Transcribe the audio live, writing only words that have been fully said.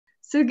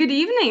So good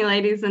evening,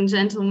 ladies and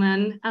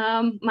gentlemen.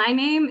 My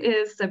name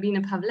is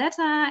Sabine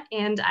Pavletta,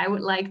 and I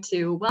would like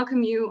to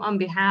welcome you on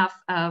behalf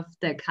of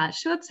the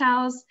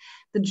Carl-Schurz-Haus,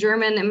 the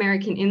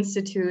German-American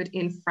Institute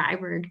in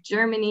Freiburg,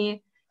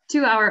 Germany,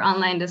 to our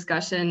online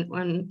discussion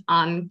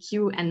on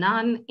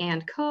QAnon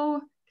and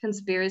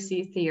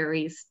conspiracy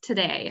theories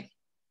today.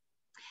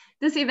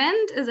 This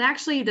event is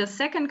actually the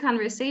second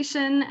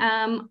conversation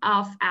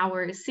of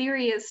our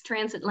series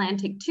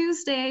Transatlantic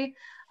Tuesday,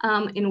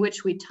 in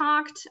which we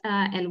talked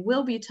and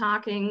will be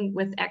talking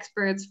with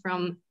experts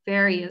from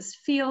various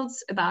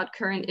fields about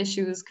current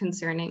issues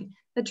concerning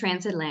the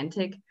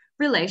transatlantic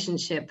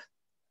relationship.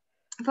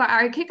 For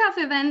our kickoff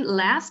event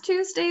last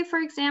Tuesday, for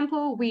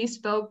example, we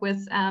spoke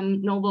with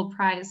Nobel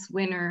Prize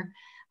winner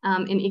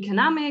in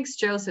economics,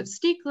 Joseph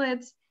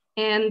Stiglitz,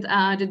 and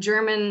the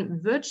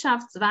German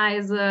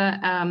Wirtschaftsweise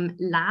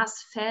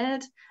Lars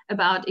Feld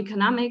about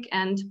economic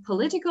and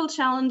political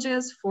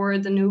challenges for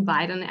the new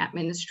Biden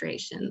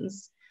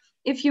administrations.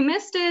 If you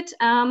missed it,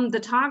 the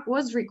talk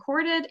was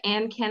recorded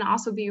and can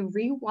also be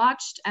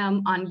rewatched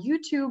on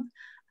YouTube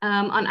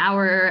on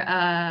our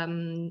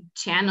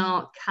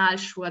channel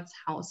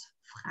Carl-Schurz-Haus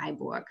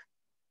Freiburg.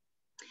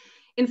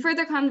 In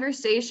further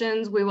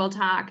conversations, we will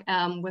talk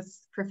with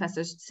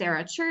Professor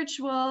Sarah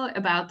Churchwell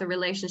about the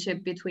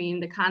relationship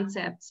between the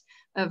concepts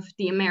of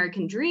the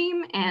American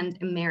dream and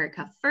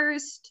America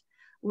First.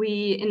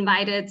 We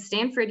invited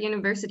Stanford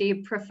University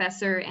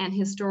professor and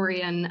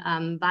historian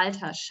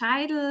Walter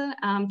Scheidel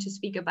to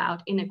speak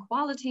about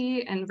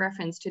inequality in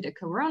reference to the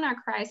corona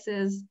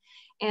crisis,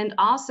 and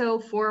also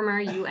former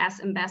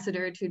US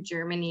Ambassador to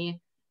Germany,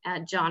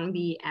 John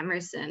B.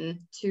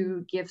 Emerson,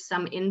 to give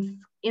some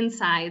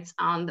insights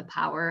on the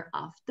power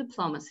of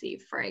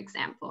diplomacy, for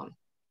example.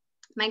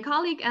 My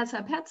colleague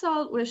Elsa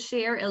Petzold will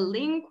share a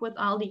link with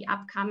all the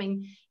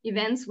upcoming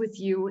events with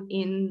you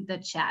in the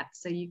chat.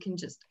 So you can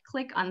just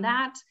click on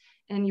that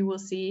and you will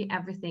see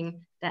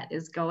everything that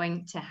is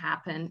going to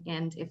happen.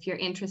 And if you're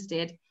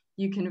interested,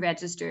 you can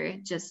register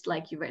just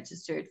like you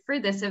registered for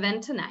this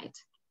event tonight.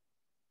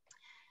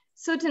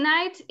 So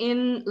tonight,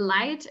 in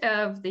light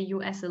of the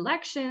US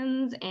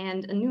elections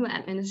and a new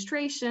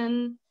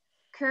administration,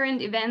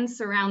 current events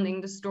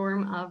surrounding the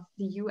storm of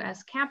the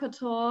US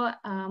Capitol,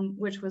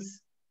 which was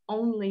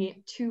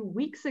only 2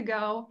 weeks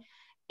ago,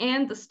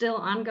 and the still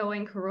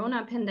ongoing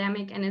corona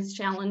pandemic and its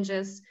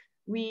challenges,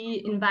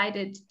 we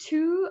invited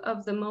two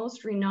of the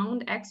most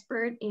renowned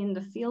experts in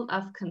the field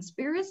of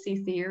conspiracy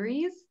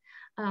theories,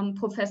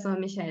 Professor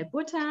Michael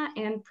Butter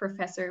and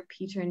Professor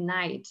Peter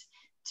Knight,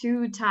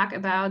 to talk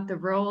about the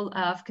role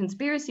of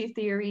conspiracy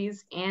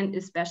theories and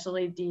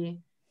especially the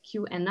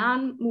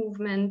QAnon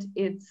movement,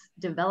 its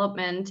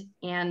development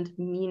and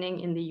meaning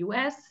in the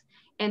US,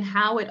 and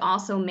how it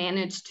also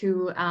managed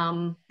to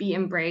be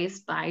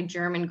embraced by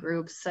German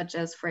groups such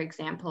as, for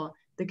example,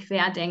 the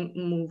Querdenken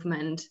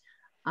movement.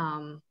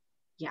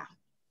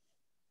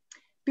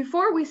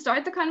 Before we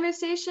start the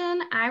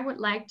conversation, I would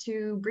like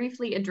to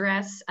briefly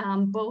address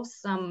both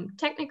some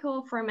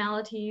technical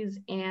formalities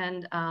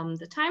and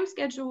the time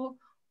schedule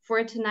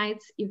for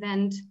tonight's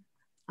event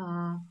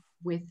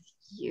with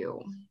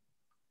you.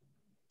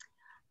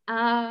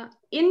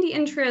 In the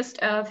interest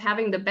of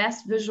having the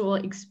best visual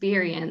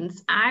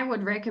experience, I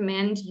would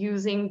recommend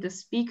using the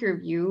speaker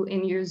view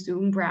in your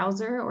Zoom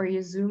browser or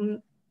your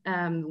Zoom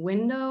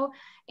window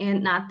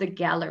and not the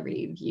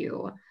gallery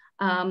view.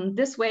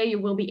 This way you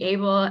will be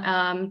able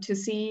to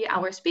see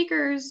our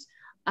speakers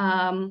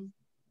when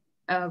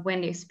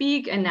they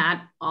speak and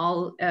not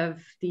all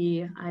of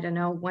the,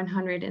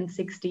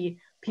 160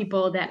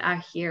 people that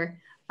are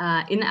here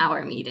in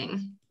our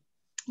meeting.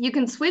 You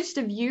can switch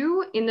the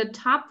view in the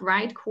top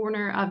right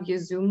corner of your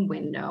Zoom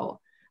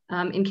window.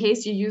 In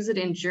case you use it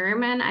in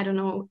German, I don't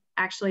know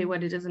actually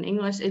what it is in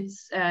English,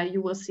 it's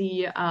you will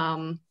see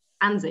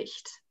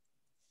Ansicht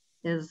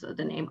is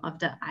the name of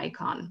the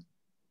icon.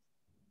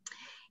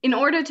 In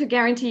order to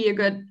guarantee a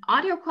good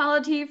audio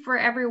quality for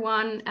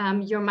everyone,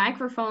 your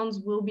microphones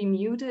will be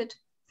muted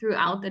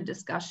throughout the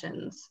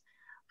discussions.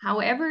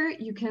 However,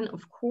 you can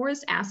of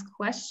course ask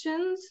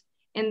questions,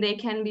 and they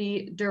can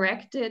be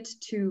directed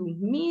to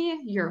me,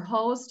 your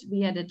host,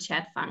 via the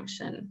chat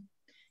function.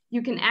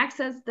 You can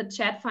access the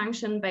chat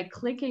function by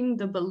clicking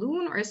the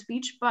balloon or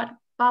speech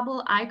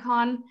bubble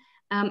icon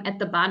at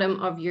the bottom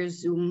of your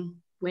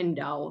Zoom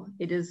window.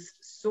 It is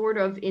sort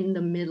of in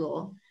the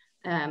middle,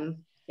 in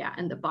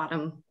the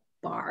bottom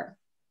bar.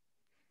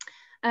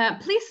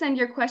 Please send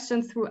your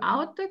questions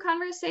throughout the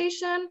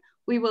conversation.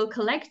 We will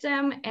collect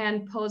them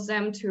and pose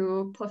them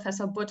to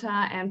Professor Butter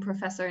and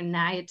Professor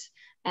Knight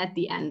at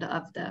the end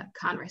of the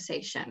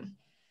conversation.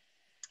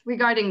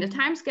 Regarding the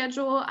time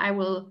schedule, I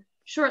will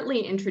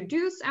shortly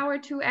introduce our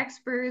two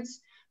experts,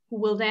 who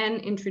will then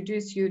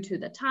introduce you to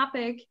the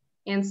topic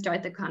and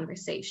start the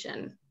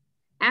conversation.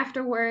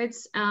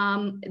 Afterwards,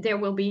 there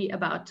will be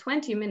about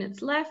 20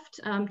 minutes left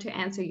to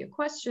answer your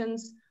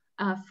questions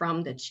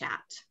from the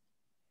chat.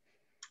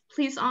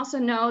 Please also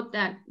note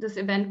that this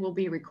event will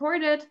be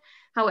recorded.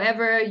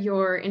 However,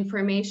 your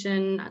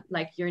information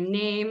like your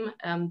name,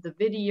 the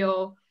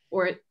video,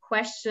 or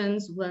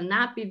questions will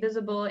not be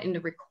visible in the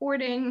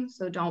recording,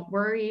 so don't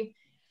worry.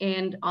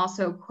 And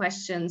also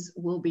questions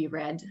will be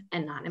read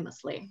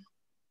anonymously.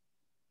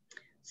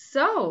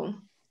 So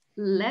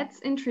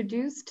let's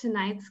introduce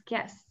tonight's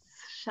guests,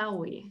 shall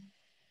we?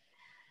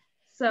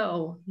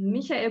 So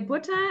Michael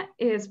Butter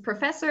is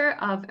Professor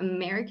of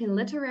American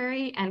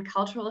Literary and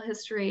Cultural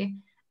History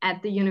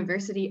at the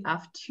University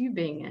of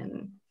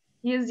Tübingen.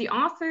 He is the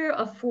author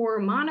of 4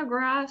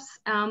 monographs,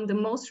 the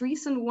most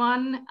recent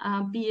one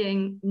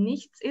being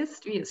Nichts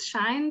ist, wie es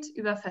scheint,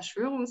 über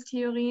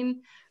Verschwörungstheorien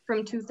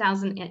from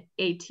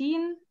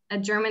 2018, a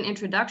German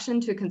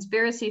introduction to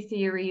conspiracy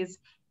theories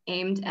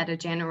aimed at a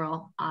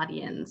general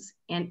audience.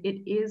 And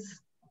it is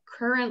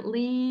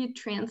currently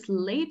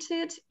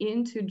translated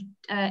into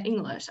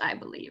English, I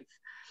believe.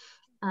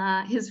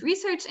 His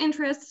research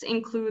interests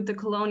include the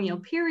colonial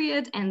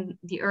period and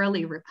the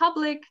early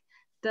republic,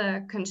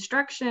 the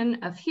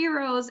construction of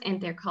heroes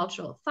and their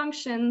cultural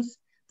functions,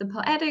 the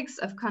poetics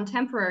of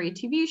contemporary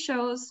TV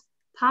shows,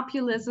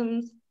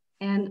 populism,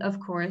 and of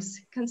course,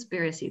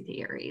 conspiracy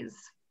theories.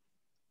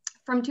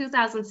 From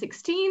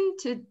 2016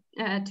 to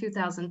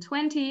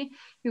 2020,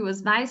 he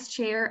was vice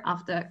chair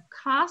of the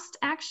Cost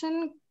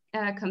Action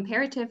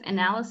Comparative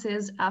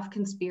Analysis of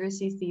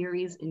Conspiracy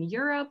Theories in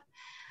Europe,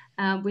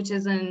 which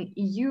is an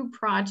EU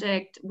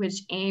project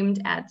which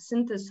aimed at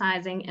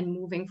synthesizing and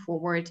moving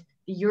forward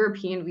the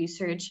European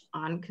research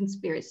on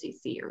conspiracy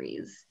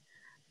theories.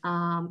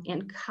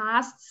 And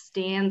COST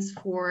stands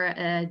for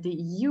the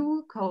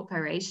EU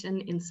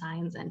Cooperation in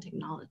Science and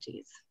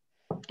Technology.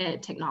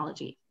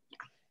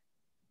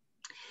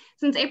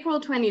 Since April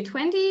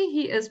 2020,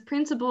 he is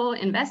principal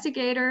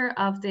investigator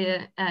of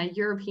the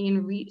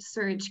European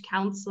Research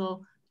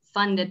Council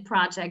funded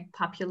project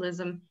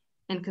Populism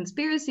and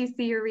Conspiracy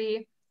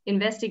Theory,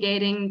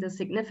 investigating the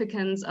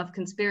significance of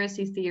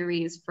conspiracy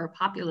theories for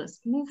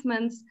populist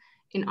movements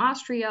in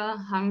Austria,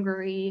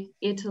 Hungary,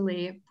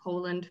 Italy,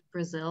 Poland,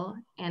 Brazil,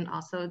 and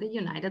also the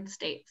United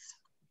States.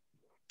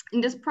 In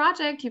this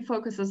project, he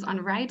focuses on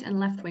right and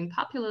left-wing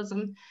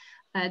populism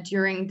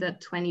during the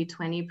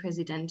 2020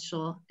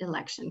 presidential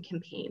election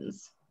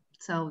campaigns.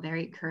 So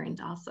very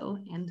current also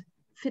and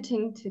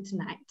fitting to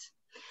tonight.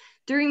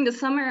 During the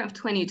summer of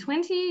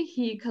 2020,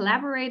 he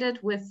collaborated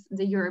with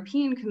the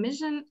European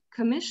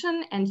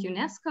Commission and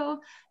UNESCO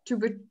to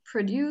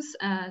produce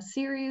a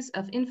series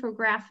of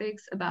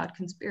infographics about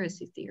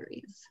conspiracy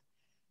theories.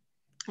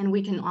 And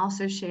we can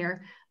also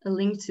share a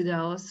link to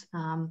those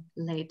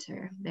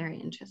later, very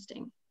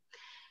interesting.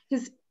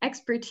 His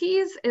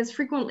expertise is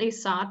frequently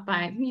sought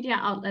by media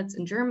outlets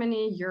in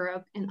Germany,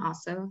 Europe, and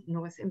also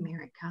North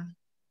America.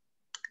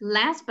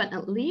 Last but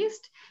not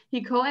least,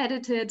 he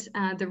co-edited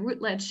the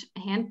Routledge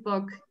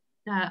Handbook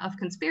of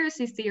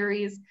Conspiracy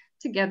Theories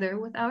together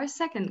with our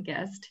second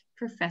guest,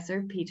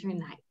 Professor Peter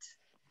Knight.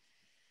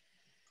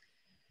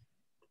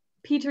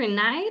 Peter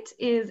Knight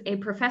is a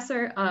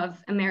professor of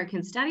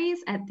American Studies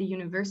at the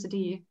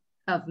University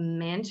of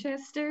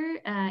Manchester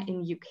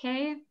in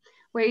UK,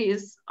 where he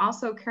is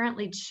also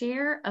currently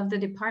chair of the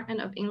Department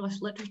of English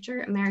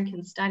Literature,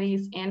 American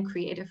Studies, and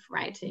Creative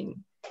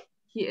Writing.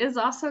 He is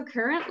also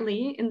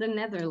currently in the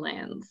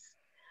Netherlands.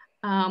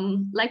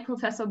 Like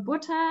Professor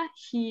Butter,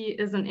 he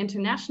is an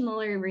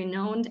internationally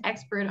renowned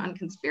expert on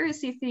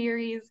conspiracy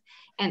theories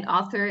and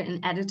author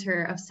and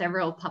editor of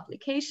several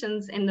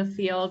publications in the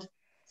field,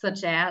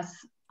 such as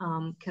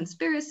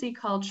Conspiracy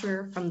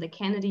Culture from the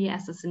Kennedy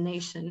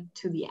Assassination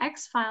to the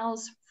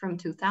X-Files from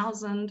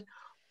 2000,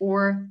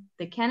 or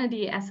the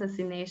Kennedy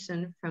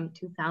Assassination from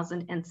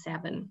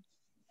 2007.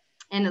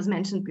 And as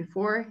mentioned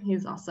before,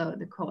 he's also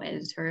the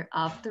co-editor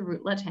of the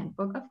Routledge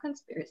Handbook of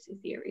Conspiracy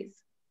Theories.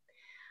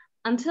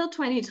 Until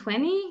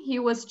 2020, he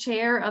was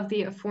chair of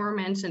the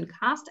aforementioned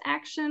Cost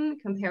Action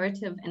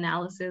Comparative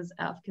Analysis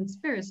of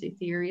Conspiracy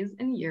Theories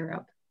in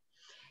Europe.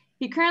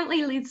 He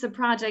currently leads the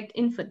project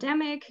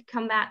Infodemic,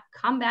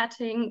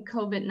 combating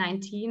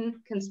COVID-19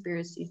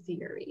 conspiracy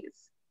theories.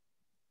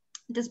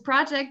 This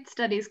project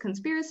studies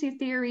conspiracy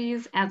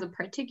theories as a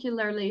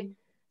particularly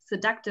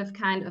seductive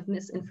kind of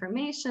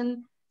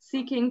misinformation,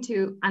 seeking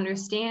to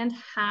understand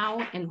how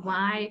and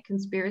why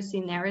conspiracy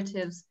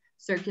narratives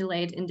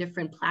circulate in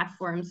different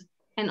platforms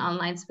and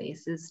online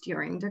spaces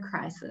during the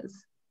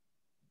crisis.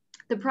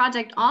 The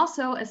project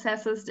also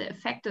assesses the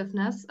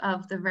effectiveness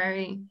of the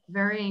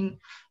varying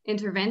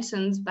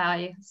interventions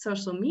by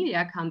social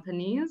media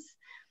companies,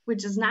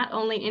 which is not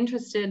only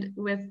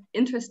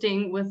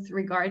interesting with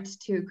regards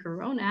to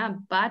Corona,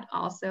 but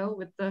also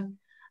with the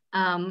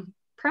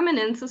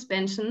permanent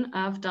suspension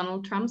of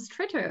Donald Trump's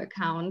Twitter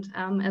account,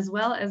 as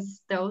well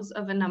as those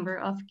of a number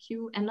of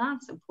QAnon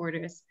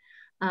supporters,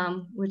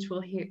 which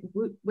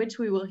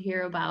we will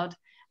hear about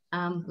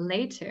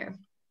later.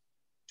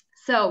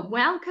 So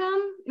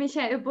welcome,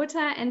 Michael Butter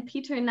and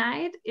Peter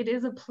Knight. It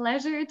is a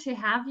pleasure to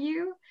have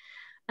you.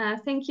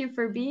 Thank you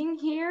for being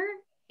here.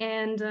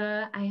 And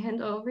I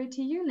hand over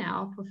to you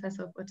now,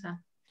 Professor Butter.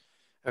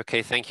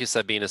 Okay, thank you,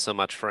 Sabine, so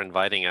much for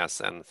inviting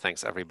us, and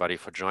thanks everybody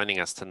for joining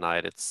us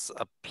tonight. It's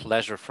a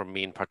pleasure for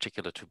me in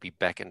particular to be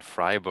back in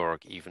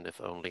Freiburg, even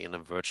if only in a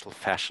virtual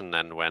fashion.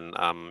 And when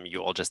you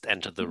all just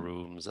entered the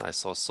rooms, I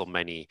saw so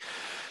many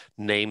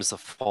names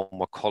of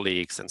former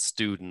colleagues and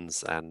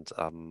students, and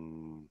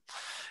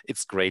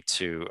it's great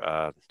to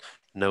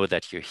know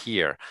that you're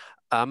here.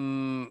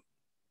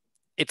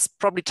 It's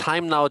probably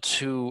time now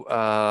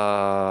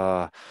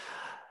to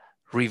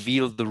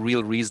reveal the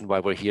real reason why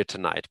we're here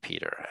tonight,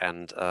 Peter.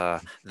 And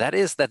that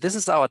is that this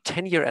is our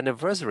 10-year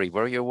anniversary.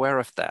 Were you aware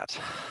of that?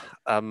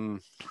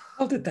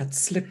 How did that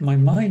slip my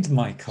mind,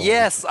 Michael?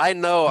 Yes, I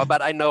know,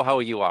 but I know how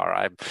you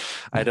are.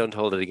 I don't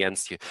hold it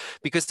against you.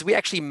 Because we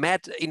actually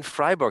met in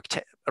Freiburg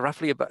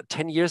roughly about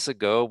 10 years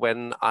ago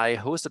when I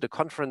hosted a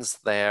conference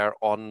there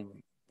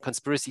on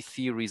conspiracy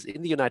theories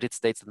in the United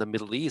States and the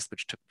Middle East,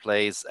 which took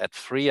place at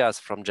FRIAS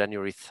from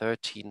January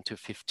 13 to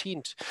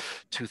 15,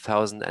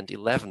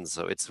 2011.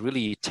 So it's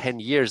really 10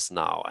 years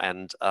now.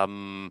 And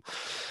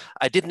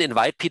I didn't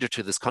invite Peter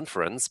to this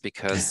conference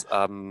because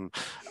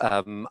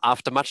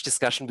after much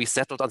discussion, we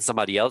settled on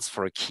somebody else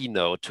for a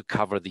keynote to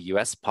cover the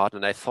US part.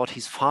 And I thought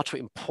he's far too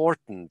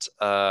important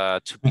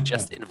to be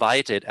just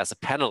invited as a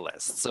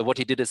panelist. So what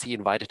he did is he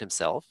invited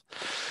himself.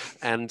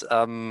 And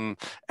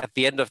at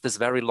the end of this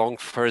very long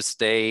first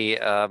day,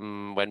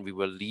 when we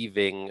were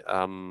leaving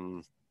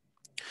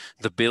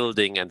the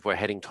building and we're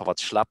heading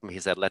towards Schlappen, he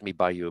said, "Let me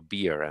buy you a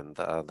beer." And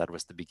that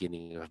was the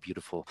beginning of a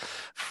beautiful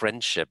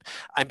friendship.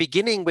 I'm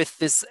beginning with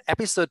this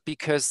episode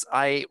because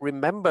I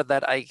remember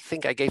that I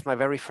think I gave my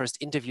very first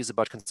interviews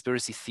about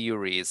conspiracy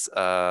theories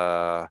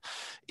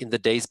in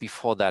the days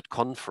before that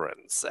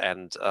conference.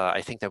 And I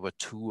think there were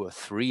 2 or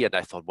 3. And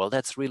I thought, well,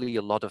 that's really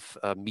a lot of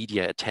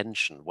media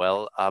attention.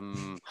 Well,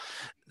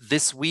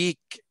 this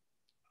week,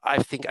 I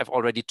think I've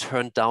already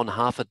turned down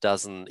half a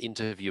dozen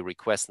interview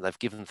requests, and I've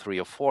given 3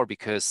 or 4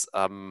 because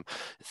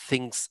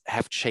things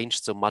have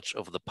changed so much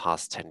over the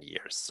past 10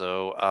 years.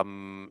 So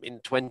in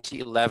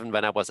 2011,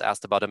 when I was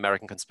asked about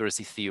American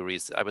conspiracy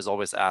theories, I was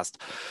always asked,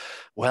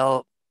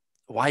 well,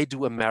 why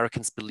do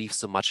Americans believe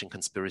so much in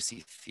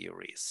conspiracy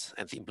theories?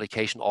 And the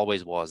implication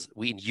always was,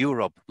 we in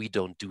Europe, we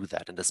don't do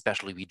that. And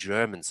especially we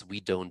Germans,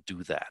 we don't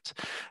do that.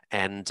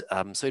 And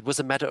so it was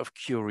a matter of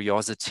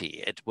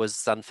curiosity. It was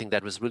something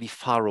that was really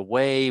far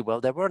away.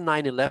 Well, there were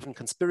 9/11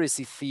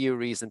 conspiracy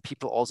theories and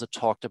people also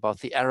talked about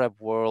the Arab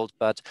world,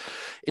 but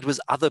it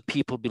was other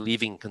people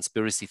believing in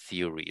conspiracy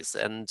theories.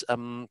 And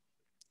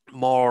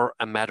more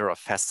a matter of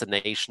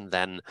fascination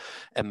than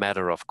a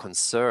matter of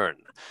concern.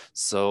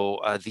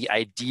 So the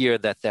idea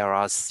that there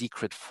are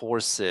secret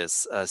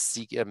forces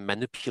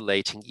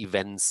manipulating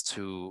events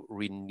to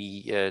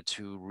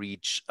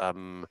reach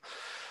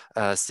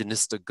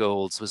sinister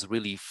goals was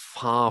really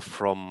far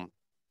from,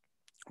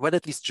 well,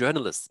 at least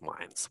journalists'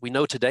 minds. We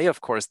know today,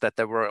 of course, that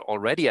there were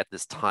already at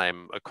this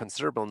time a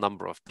considerable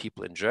number of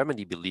people in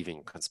Germany believing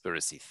in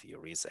conspiracy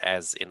theories,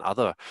 as in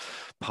other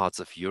parts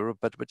of Europe,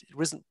 but it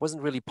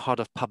wasn't really part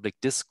of public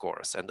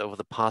discourse. And over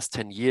the past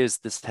 10 years,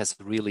 this has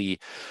really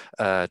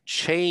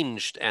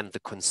changed, and the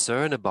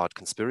concern about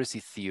conspiracy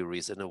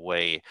theories in a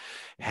way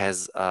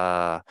has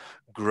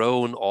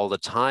grown all the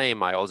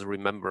time. I also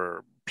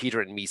remember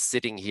Peter and me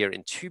sitting here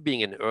in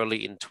Tübingen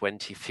early in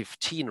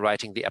 2015,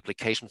 writing the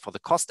application for the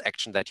cost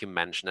action that you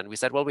mentioned. And we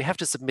said, well, we have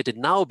to submit it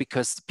now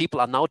because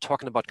people are now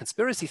talking about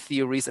conspiracy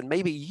theories, and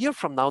maybe a year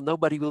from now,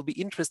 nobody will be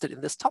interested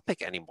in this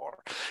topic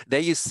anymore. There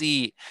you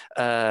see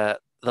the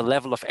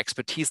level of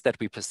expertise that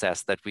we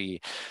possess, that we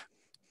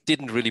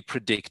didn't really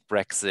predict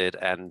Brexit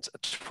and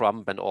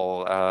Trump and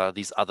all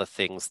these other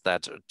things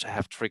that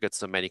have triggered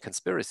so many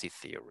conspiracy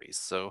theories.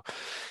 So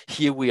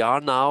here we are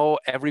now.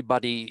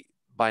 Everybody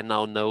by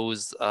now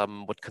knows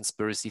what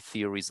conspiracy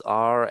theories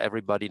are.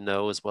 Everybody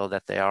knows, well,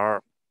 that they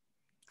are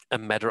a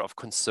matter of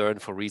concern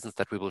for reasons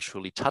that we will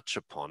surely touch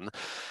upon.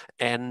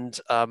 And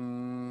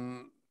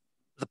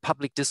the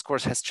public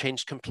discourse has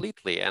changed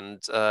completely.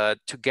 And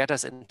to get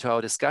us into our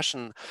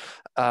discussion,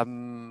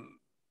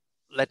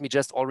 let me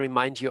just all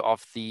remind you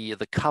of the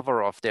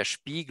cover of their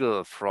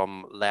Spiegel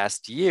from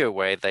last year,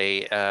 where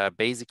they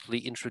basically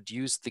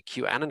introduced the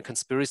QAnon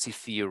conspiracy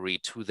theory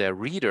to their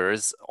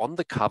readers on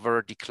the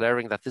cover,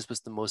 declaring that this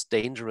was the most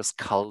dangerous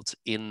cult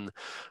in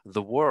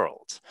the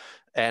world.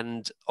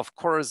 And of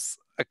course,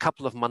 a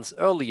couple of months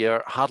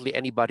earlier, hardly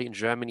anybody in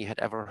Germany had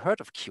ever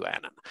heard of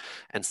QAnon.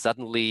 And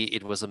suddenly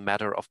it was a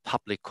matter of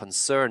public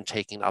concern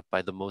taken up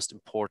by the most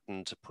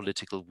important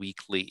political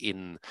weekly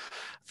in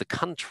the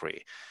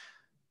country.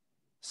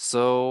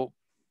 So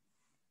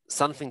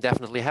something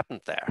definitely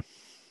happened there.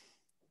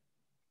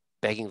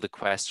 Begging the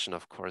question,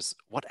 of course,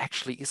 what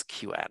actually is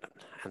QAnon?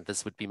 And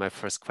this would be my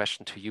first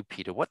question to you,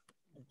 Peter. What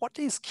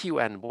is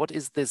QAnon? What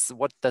is this?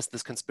 What does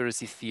this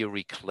conspiracy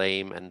theory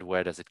claim, and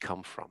where does it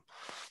come from?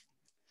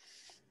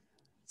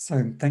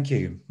 So thank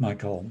you,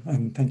 Michael,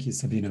 and thank you,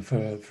 Sabina,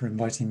 for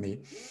inviting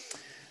me.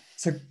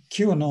 So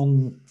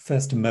QAnon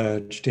first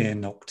emerged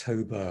in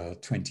October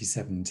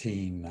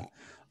 2017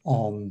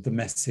 on the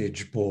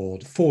message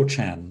board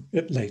 4chan.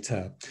 It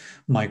later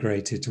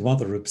migrated to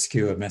other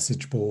obscure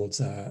message boards,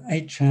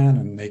 8chan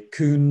and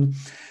Meikun.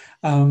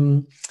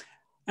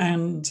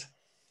 And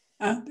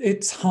at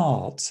its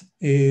heart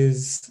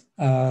is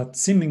a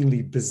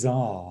seemingly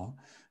bizarre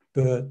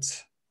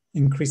but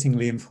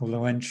increasingly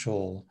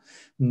influential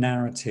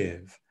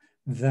narrative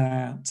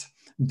that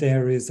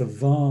there is a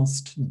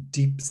vast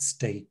deep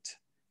state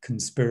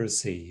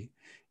conspiracy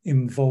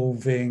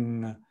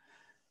involving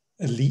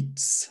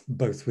elites,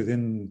 both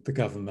within the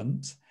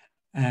government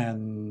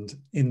and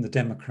in the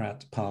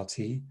Democrat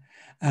Party,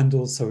 and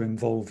also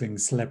involving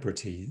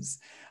celebrities.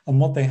 And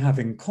what they have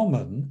in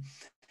common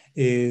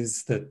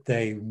is that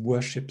they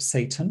worship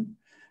Satan,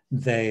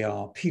 they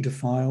are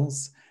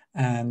pedophiles,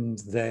 and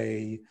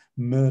they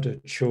murder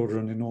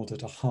children in order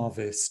to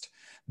harvest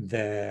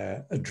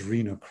their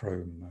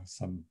adrenochrome,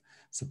 some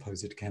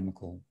supposed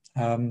chemical.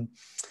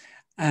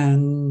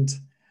 And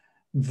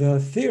the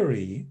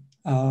theory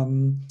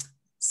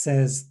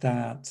says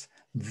that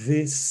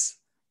this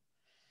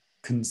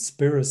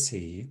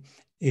conspiracy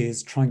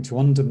is trying to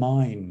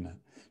undermine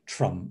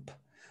Trump,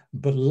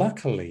 but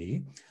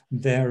luckily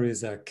there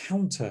is a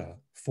counter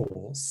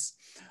force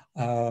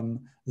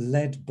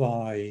led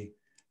by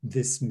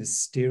this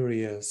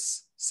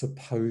mysterious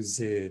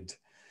supposed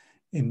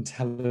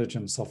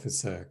intelligence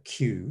officer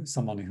Q,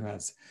 someone who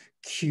has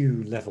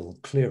Q level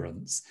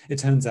clearance. It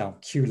turns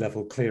out Q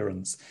level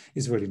clearance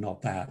is really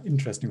not that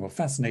interesting or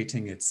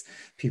fascinating. It's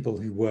people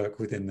who work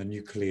within the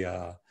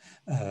nuclear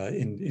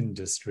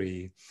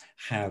industry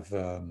have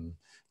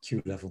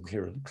Q level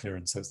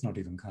clearance, so it's not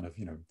even kind of,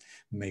 you know,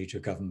 major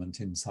government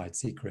inside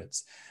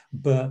secrets.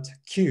 But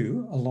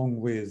Q, along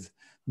with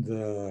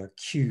the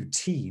Q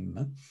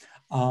team,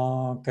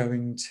 are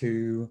going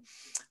to,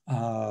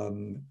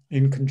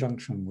 in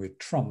conjunction with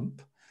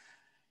Trump,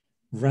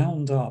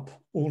 round up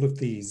all of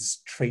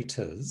these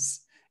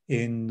traitors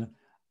in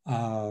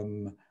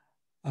a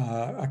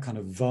kind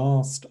of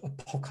vast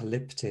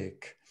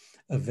apocalyptic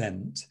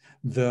event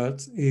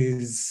that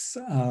is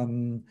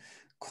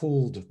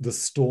called the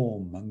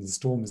Storm. And the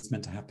storm is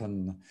meant to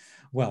happen,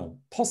 well,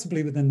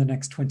 possibly within the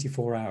next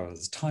 24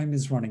 hours. Time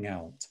is running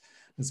out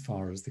as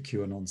far as the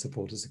QAnon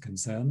supporters are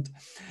concerned.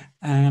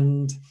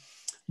 And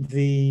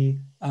the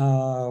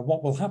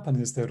what will happen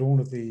is that all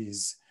of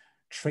these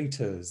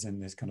traitors in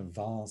this kind of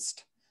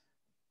vast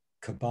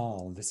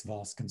cabal, this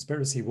vast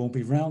conspiracy, will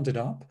be rounded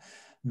up.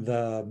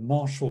 The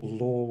martial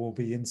law will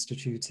be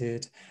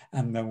instituted,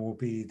 and there will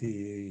be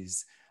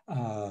these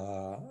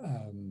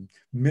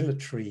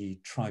military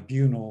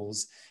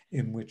tribunals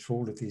in which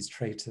all of these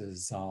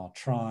traitors are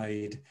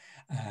tried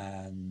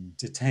and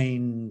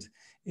detained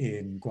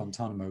in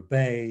Guantanamo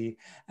Bay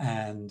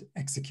and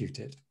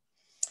executed.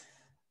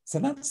 So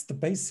that's the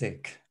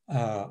basic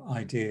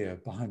idea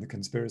behind the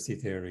conspiracy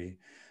theory,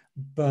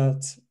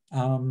 but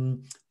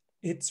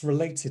it's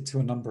related to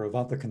a number of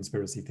other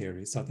conspiracy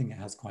theories. So I think it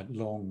has quite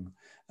long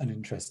and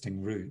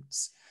interesting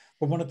roots.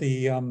 But one of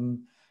the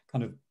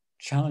kind of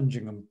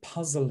challenging and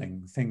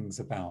puzzling things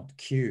about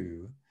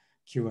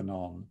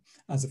QAnon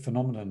as a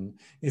phenomenon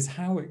is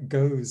how it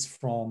goes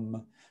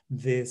from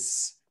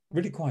this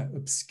really quite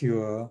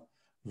obscure,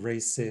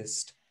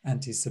 racist,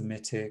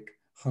 anti-Semitic,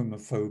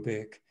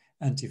 homophobic,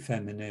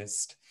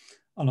 anti-feminist,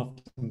 and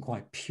often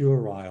quite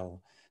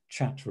puerile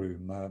chat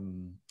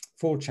room,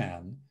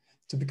 4chan,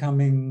 to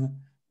becoming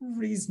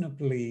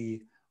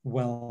reasonably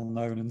well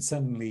known and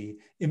certainly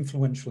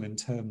influential in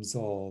terms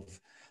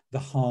of the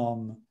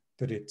harm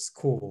that it's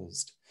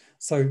caused.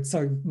 So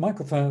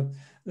Michael, for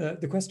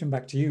the question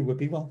back to you would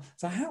be, well,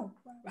 so how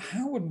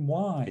and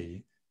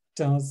why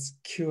does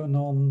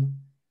QAnon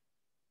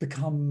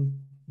become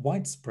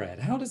widespread?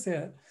 How does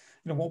it,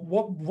 you know,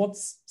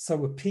 what's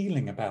so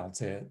appealing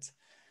about it?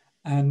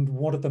 And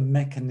what are the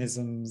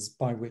mechanisms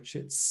by which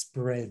it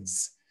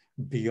spreads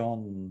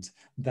beyond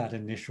that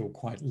initial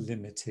quite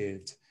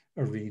limited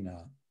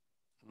arena?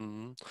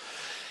 Mm-hmm.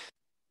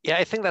 Yeah,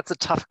 I think that's a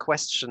tough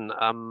question.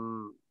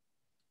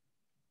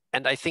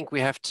 And I think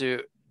we have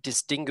to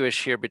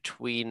distinguish here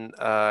between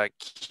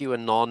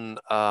QAnon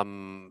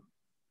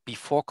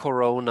before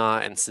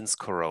Corona and since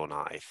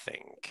Corona, I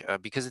think.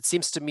 Because it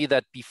seems to me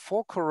that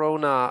before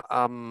Corona,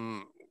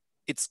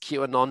 it's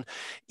QAnon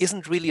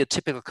isn't really a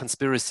typical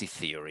conspiracy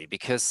theory,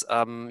 because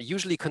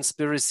usually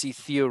conspiracy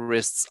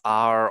theorists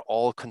are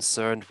all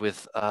concerned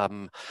with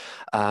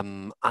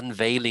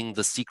unveiling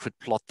the secret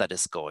plot that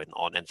is going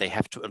on, and they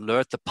have to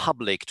alert the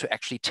public to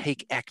actually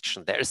take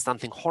action. There is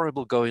something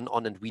horrible going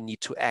on and we need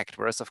to act.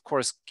 Whereas, of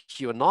course,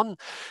 QAnon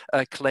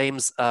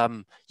claims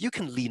you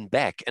can lean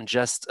back and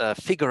just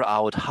figure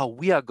out how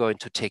we are going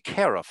to take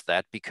care of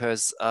that,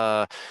 because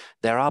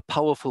there are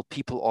powerful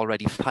people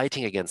already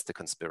fighting against the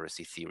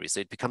conspiracy theories. So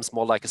it becomes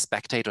more like a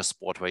spectator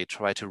sport where you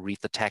try to read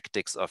the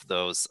tactics of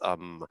those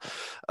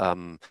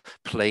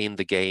playing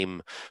the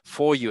game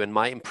for you. And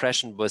my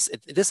impression was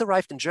this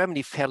arrived in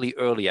Germany fairly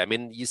early. I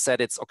mean, you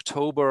said it's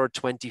October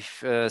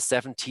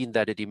 2017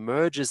 that it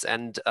emerges,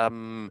 and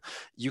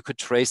you could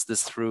trace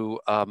this through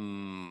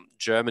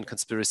German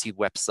conspiracy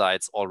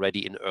websites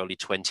already in early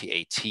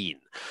 2018.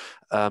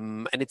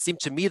 And it seemed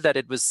to me that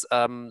it was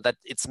that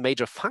its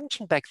major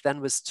function back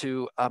then was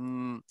to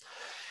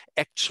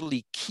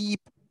actually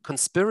keep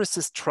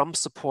conspiracist Trump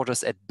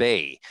supporters at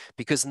bay,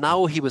 because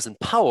now he was in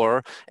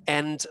power,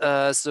 and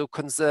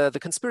the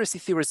conspiracy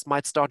theorists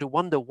might start to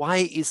wonder, why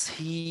is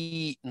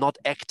he not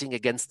acting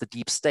against the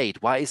deep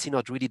state? Why is he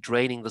not really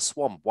draining the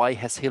swamp? Why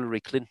has Hillary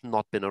Clinton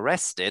not been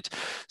arrested?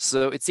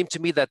 So it seemed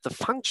to me that the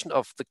function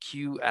of the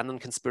QAnon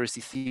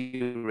conspiracy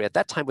theory at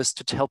that time was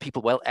to tell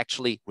people, well,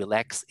 actually,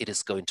 relax, it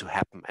is going to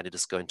happen, and it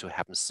is going to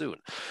happen soon.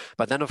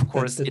 But then, of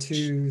course, the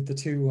two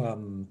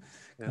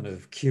kind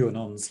of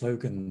QAnon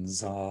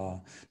slogans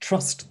are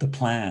trust the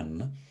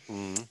plan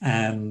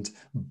and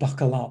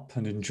buckle up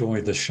and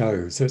enjoy the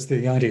show. So it's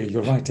the idea,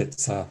 you're right,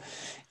 it's a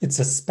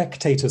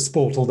spectator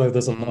sport, although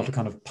there's a lot of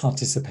kind of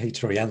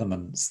participatory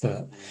elements,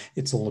 that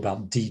it's all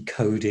about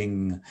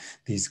decoding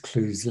these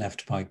clues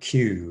left by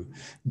Q.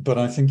 But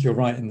I think you're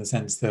right in the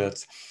sense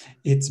that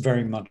it's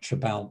very much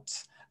about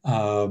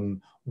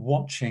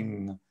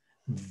watching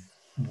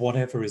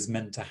whatever is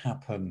meant to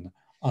happen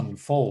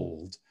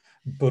unfold,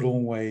 but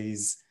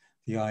always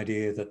the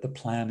idea that the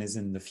plan is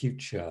in the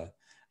future.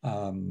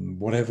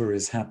 Whatever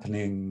is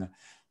happening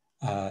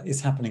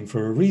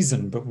for a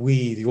reason, but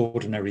we, the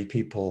ordinary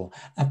people,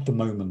 at the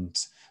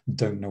moment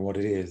don't know what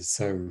it is.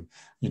 So,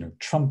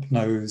 Trump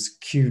knows,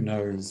 Q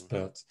knows,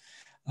 but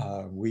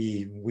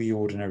we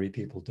ordinary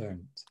people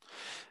don't.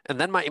 And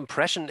then my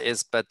impression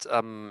is, but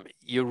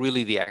you're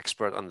really the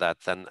expert on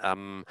that then,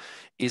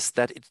 is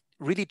that it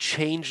really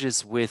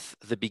changes with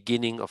the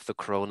beginning of the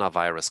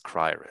coronavirus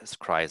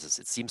crisis.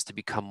 It seems to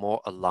become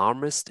more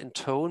alarmist in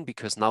tone,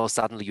 because now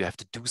suddenly you have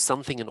to do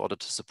something in order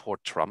to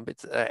support Trump.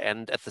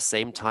 And at the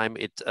same time,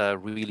 it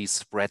really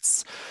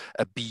spreads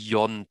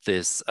beyond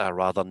this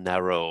rather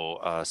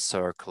narrow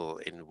circle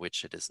in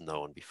which it is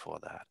known before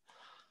that.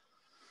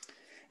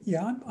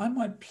 Yeah, I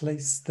might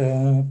place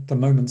the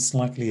moment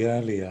slightly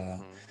earlier.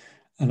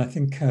 And I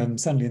think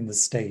certainly in the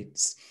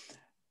States,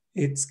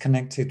 it's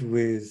connected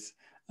with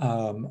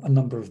a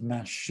number of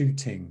mass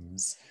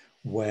shootings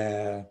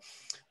where,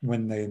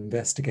 when they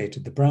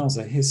investigated the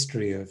browser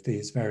history of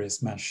these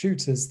various mass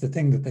shooters, the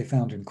thing that they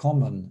found in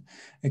common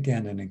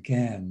again and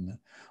again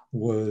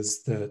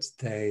was that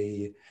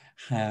they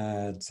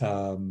had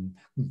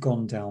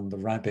gone down the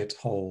rabbit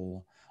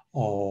hole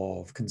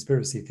of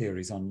conspiracy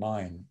theories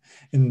online.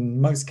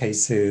 In most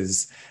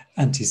cases,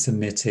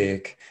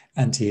 anti-Semitic,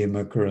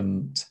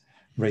 anti-immigrant,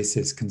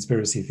 racist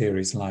conspiracy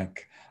theories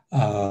like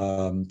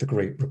the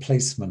Great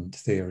Replacement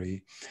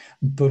theory,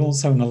 but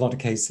also in a lot of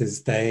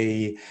cases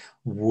they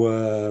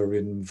were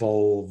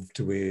involved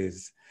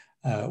with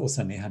or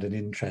certainly had an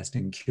interest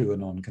in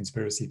QAnon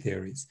conspiracy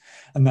theories.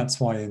 And that's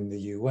why in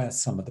the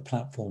US, some of the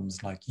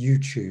platforms like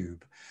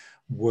YouTube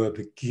were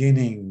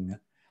beginning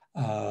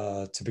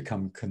to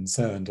become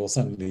concerned, or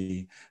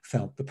certainly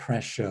felt the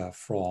pressure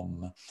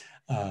from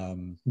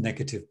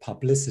negative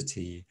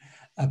publicity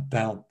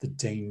about the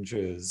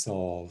dangers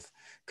of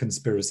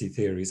conspiracy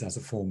theories as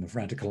a form of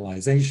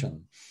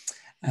radicalization.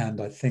 And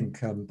I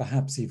think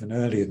perhaps even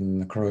earlier than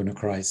the corona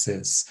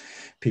crisis,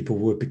 people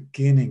were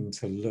beginning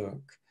to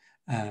look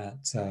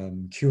at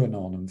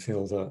QAnon and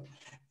feel that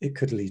it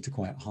could lead to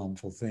quite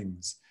harmful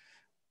things.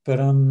 But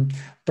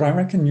I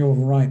reckon you're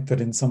right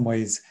that in some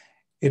ways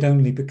it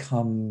only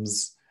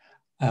becomes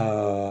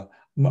of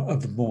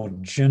more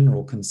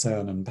general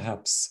concern and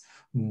perhaps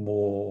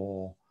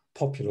more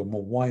popular,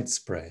 more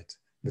widespread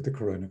with the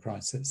corona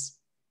crisis.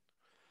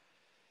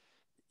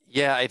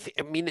 Yeah, I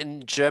mean,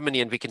 in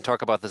Germany, and we can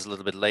talk about this a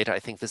little bit later, I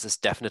think this is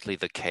definitely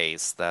the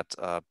case, that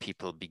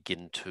people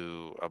begin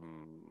to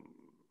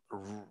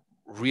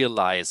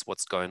realize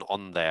what's going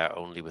on there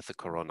only with the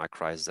corona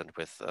crisis and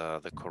with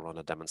the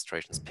corona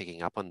demonstrations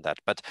picking up on that.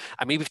 But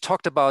I mean, we've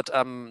talked about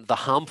the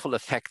harmful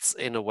effects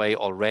in a way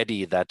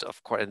already, that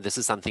of course, and this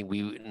is something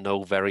we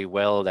know very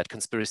well, that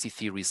conspiracy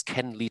theories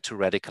can lead to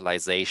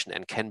radicalization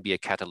and can be a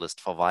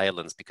catalyst for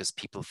violence, because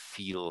people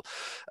feel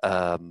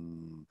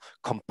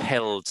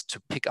compelled to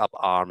pick up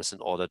arms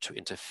in order to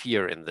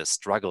interfere in this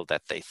struggle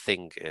that they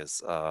think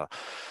is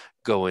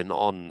going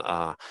on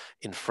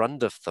in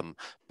front of them.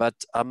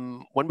 But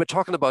when we're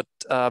talking about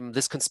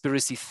this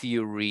conspiracy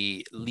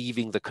theory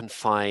leaving the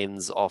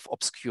confines of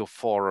obscure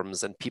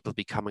forums and people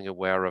becoming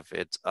aware of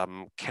it,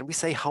 can we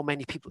say how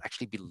many people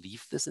actually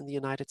believe this in the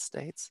United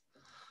States?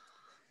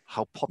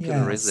 How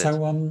popular is it?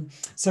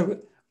 So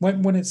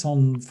when it's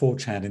on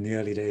 4chan in the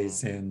early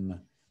days in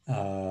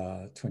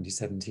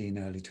 2017,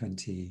 early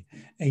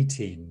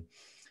 2018,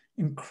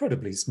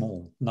 incredibly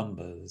small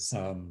numbers,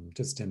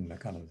 just in the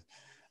kind of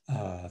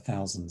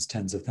thousands,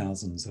 tens of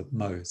thousands at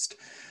most.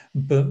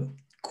 But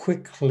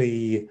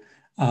quickly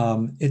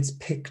it's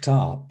picked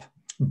up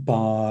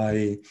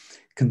by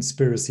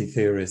conspiracy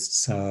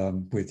theorists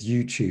with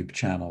YouTube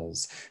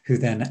channels who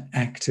then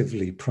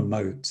actively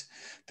promote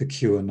the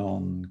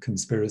QAnon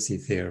conspiracy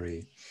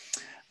theory.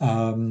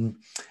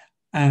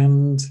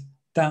 And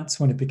that's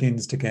when it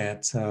begins to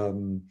get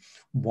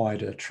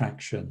wider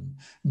traction.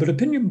 But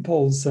opinion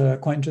polls are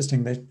quite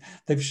interesting.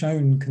 They've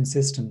shown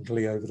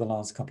consistently over the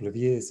last couple of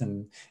years,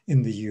 and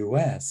in the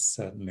US,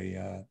 certainly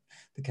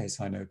the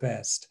case I know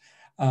best,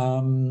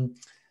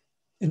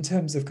 in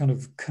terms of kind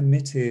of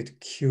committed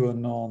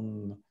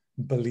QAnon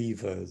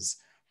believers,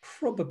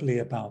 probably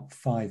about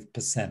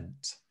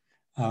 5%,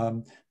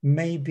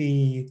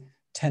 maybe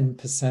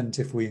 10%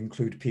 if we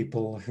include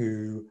people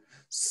who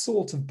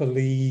sort of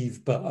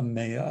believe but are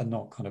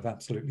not kind of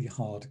absolutely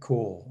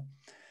hardcore.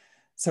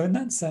 So in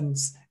that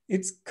sense,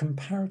 it's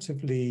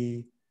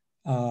comparatively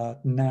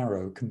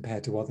narrow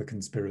compared to other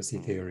conspiracy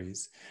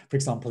theories. For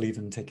example,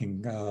 even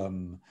taking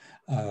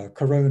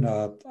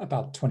Corona,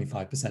 about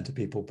 25% of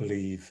people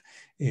believe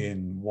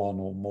in one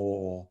or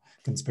more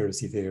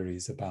conspiracy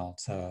theories about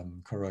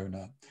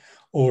Corona.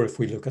 Or if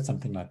we look at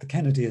something like the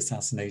Kennedy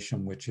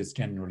assassination, which has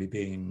generally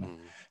been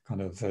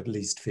kind of at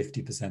least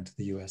 50% of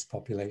the US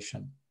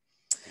population.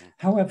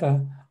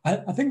 However,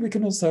 I think we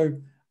can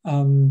also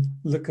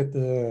look at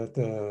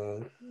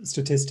the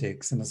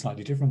statistics in a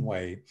slightly different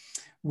way,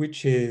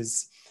 which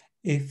is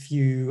if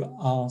you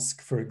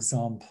ask, for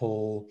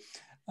example,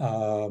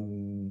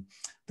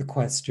 the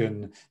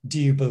question, do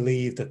you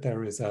believe that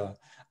there is a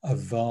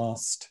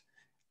vast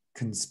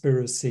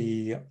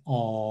conspiracy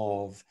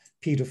of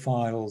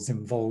pedophiles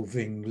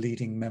involving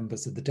leading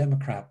members of the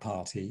Democrat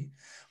Party?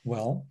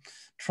 Well,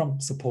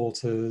 Trump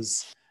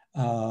supporters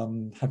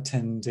have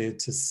tended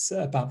to,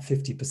 about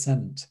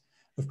 50%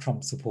 of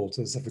Trump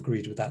supporters have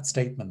agreed with that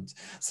statement.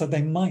 So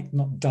they might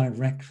not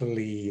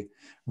directly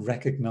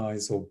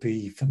recognize or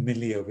be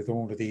familiar with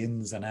all of the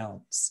ins and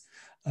outs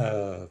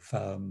of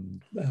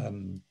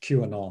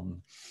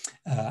QAnon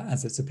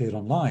as it's appeared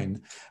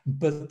online,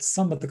 but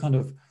some of the kind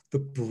of the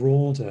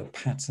broader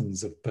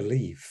patterns of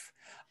belief,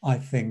 I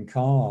think,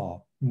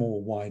 are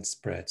more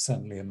widespread,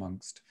 certainly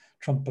amongst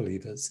Trump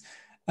believers.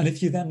 And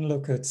if you then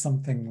look at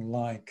something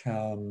like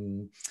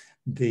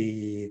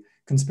the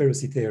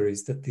conspiracy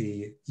theories that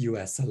the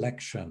US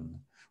election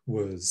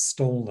was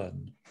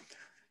stolen,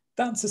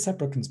 that's a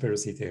separate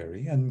conspiracy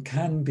theory and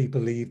can be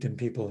believed in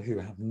people who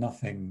have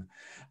nothing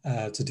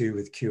to do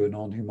with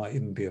QAnon, who might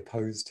even be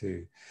opposed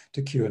to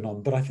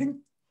QAnon. But I think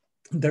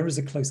there is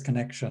a close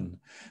connection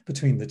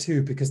between the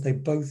two because they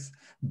both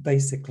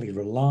basically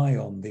rely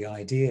on the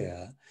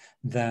idea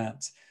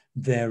that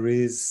there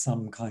is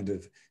some kind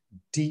of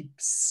deep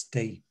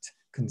state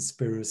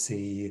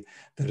conspiracy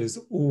that has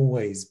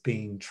always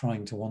been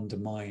trying to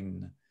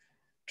undermine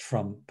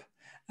Trump,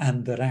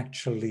 and that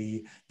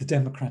actually the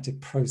democratic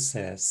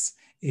process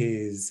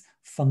is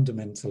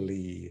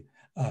fundamentally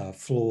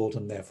flawed,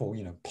 and therefore,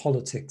 you know,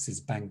 politics is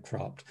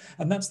bankrupt.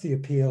 And that's the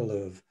appeal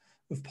of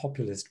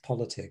populist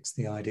politics,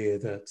 the idea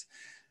that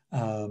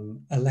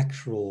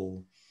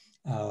electoral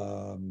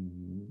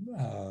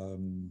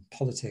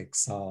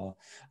politics are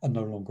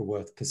no longer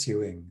worth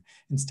pursuing.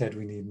 Instead,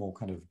 we need more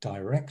kind of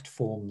direct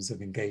forms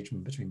of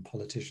engagement between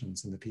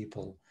politicians and the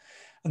people.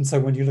 And so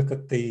when you look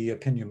at the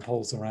opinion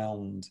polls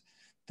around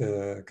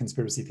the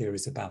conspiracy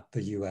theories about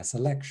the US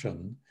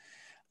election,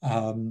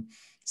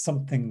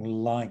 something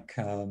like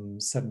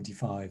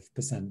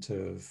 75%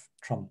 of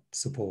Trump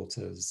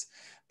supporters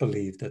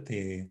believe that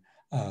the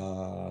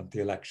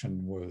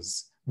election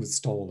was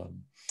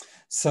stolen.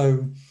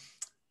 So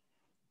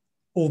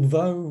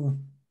although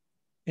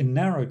in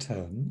narrow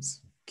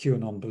terms,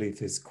 QAnon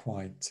belief is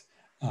quite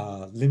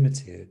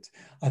limited,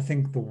 I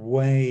think the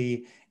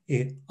way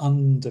it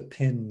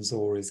underpins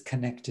or is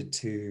connected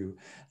to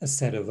a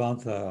set of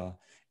other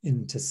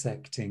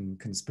intersecting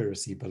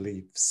conspiracy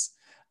beliefs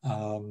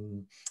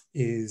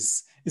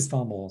is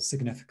far more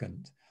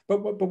significant.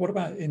 But what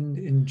about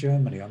in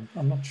Germany?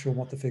 I'm not sure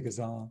what the figures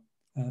are.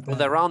 Well,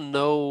 there are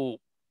no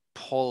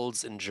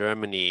polls in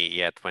Germany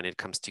yet when it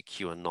comes to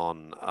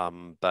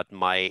QAnon, but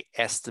my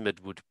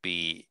estimate would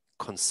be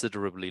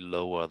considerably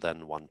lower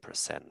than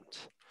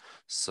 1%.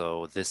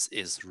 So this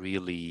is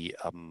really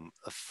a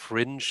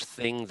fringe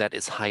thing that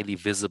is highly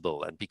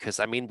visible. And because,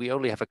 I mean, we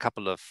only have a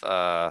couple of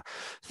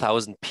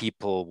thousand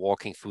people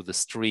walking through the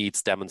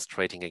streets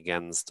demonstrating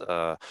against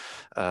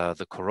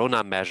the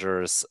Corona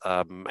measures,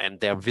 and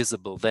they're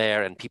visible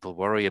there and people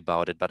worry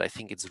about it. But I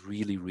think it's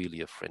really,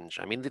 really a fringe.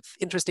 I mean, the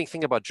interesting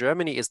thing about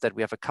Germany is that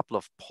we have a couple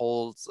of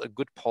polls,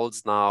 good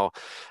polls now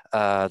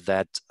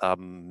that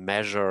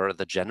measure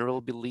the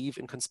general belief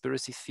in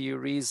conspiracy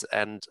theories.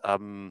 And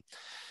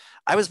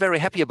I was very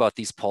happy about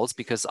these polls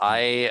because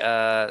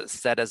I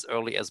said as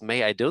early as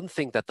May, I don't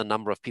think that the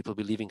number of people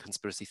believing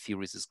conspiracy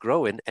theories is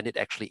growing, and it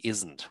actually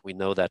isn't. We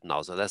know that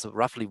now. So there's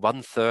roughly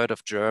 1/3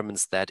 of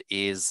Germans that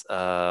is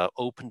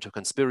open to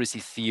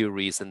conspiracy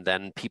theories, and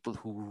then people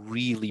who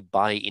really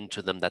buy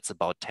into them, that's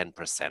about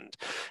 10%.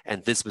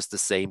 And this was the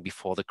same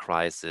before the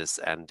crisis,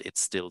 and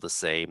it's still the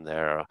same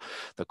there.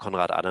 The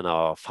Konrad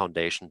Adenauer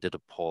Foundation did a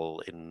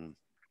poll in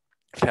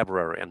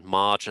February and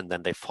March, and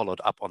then they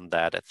followed up on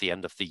that at the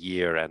end of the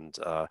year. And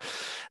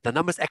the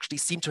numbers actually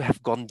seem to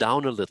have gone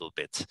down a little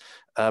bit.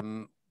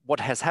 What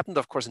has happened,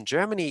 of course, in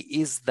Germany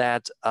is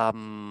that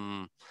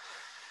the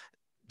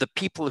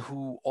people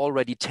who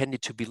already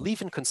tended to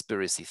believe in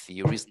conspiracy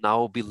theories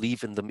now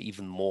believe in them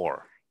even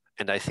more.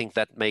 And I think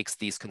that makes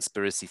these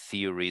conspiracy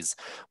theories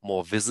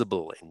more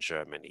visible in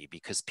Germany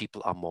because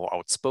people are more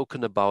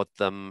outspoken about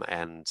them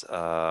and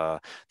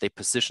they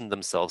position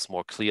themselves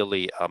more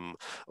clearly.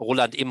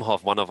 Roland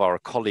Imhoff, one of our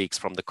colleagues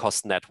from the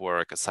Cost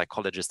Network, a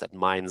psychologist at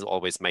Mainz,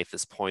 always made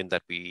this point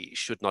that we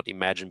should not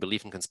imagine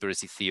belief in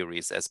conspiracy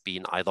theories as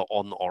being either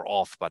on or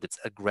off, but it's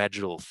a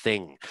gradual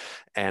thing.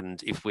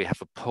 And if we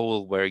have a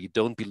pole where you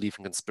don't believe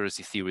in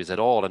conspiracy theories at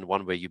all and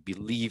one where you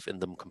believe in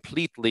them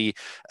completely,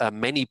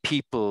 many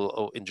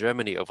people in Germany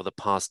over the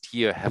past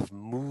year have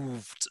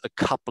moved a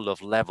couple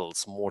of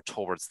levels more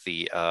towards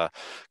the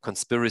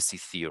conspiracy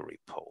theory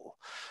pole.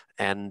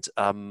 And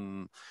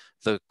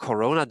the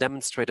Corona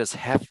demonstrators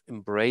have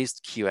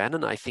embraced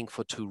QAnon, I think,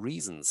 for two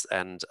reasons.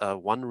 And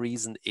one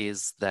reason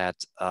is that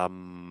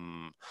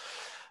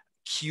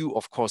Q,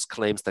 of course,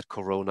 claims that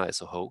Corona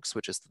is a hoax,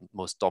 which is the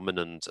most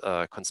dominant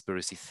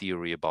conspiracy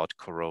theory about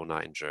Corona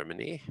in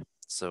Germany.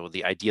 So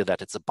the idea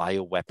that it's a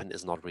bioweapon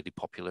is not really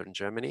popular in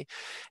Germany.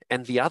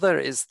 And the other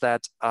is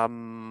that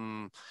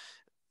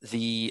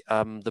the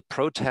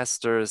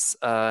protesters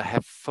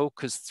have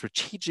focused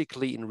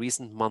strategically in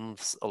recent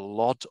months a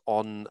lot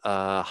on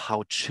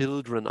how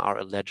children are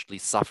allegedly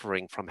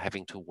suffering from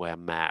having to wear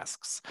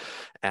masks.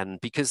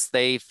 And because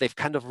they've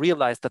kind of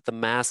realized that the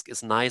mask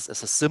is nice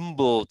as a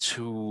symbol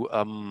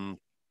to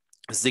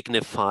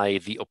signify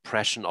the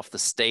oppression of the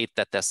state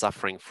that they're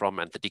suffering from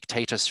and the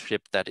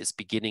dictatorship that is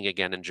beginning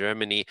again in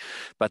Germany,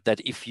 but that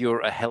if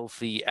you're a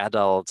healthy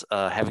adult,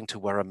 having to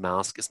wear a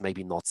mask is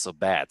maybe not so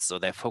bad. So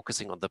they're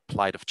focusing on the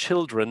plight of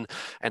children,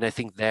 and I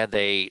think there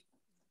they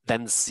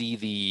then see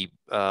the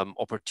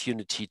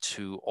opportunity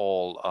to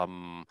all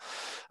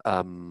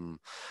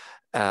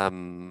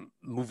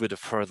move it a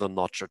further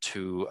notch or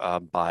two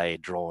by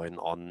drawing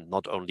on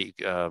not only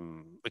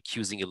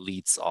accusing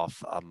elites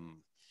of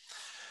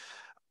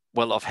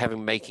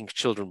making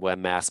children wear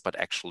masks, but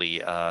actually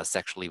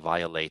sexually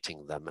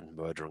violating them and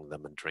murdering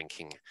them and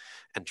drinking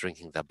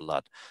their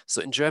blood.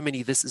 So in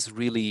Germany, this is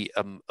really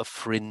a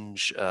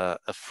fringe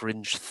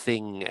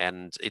thing,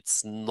 and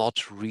it's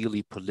not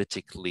really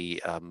politically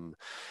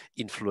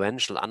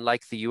influential,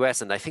 unlike the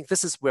US. And I think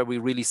this is where we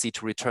really see,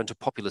 to return to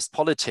populist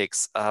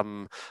politics,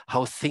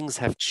 how things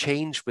have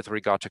changed with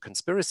regard to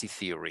conspiracy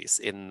theories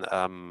in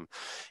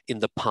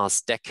the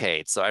past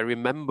decade. So I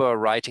remember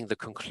writing the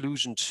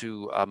conclusion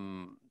to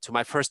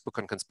my first book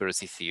on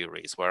conspiracy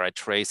theories, where I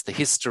traced the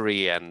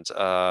history, and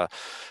for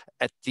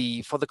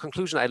the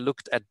conclusion, I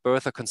looked at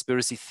birth of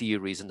conspiracy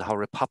theories and how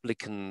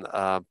Republican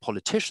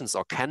politicians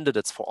or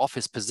candidates for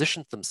office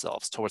positioned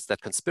themselves towards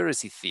that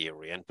conspiracy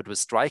theory. And what was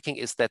striking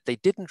is that they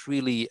didn't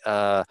really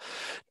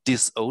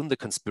disown the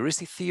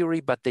conspiracy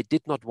theory, but they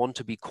did not want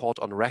to be caught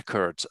on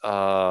record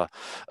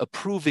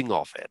approving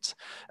of it,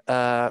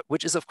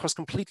 which is, of course,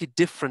 completely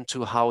different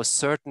to how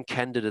certain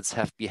candidates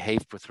have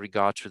behaved with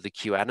regard to the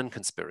QAnon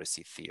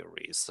conspiracy theory.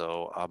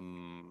 So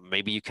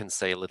maybe you can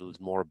say a little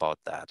more about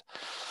that.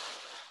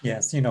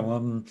 Yes,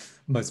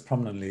 most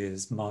prominently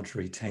is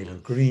Marjorie Taylor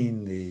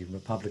Greene, the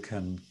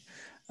Republican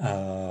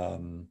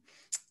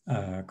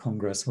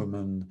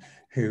congresswoman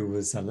who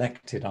was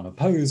elected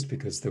unopposed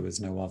because there was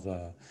no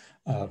other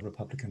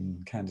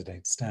Republican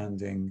candidate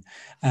standing.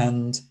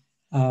 And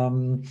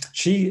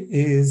she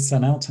is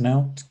an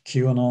out-and-out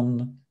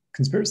QAnon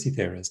conspiracy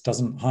theorist,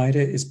 doesn't hide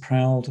it, is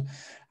proud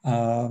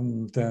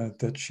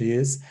that she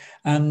is.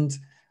 And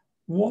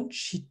what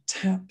she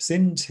taps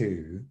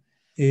into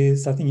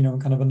is, I think,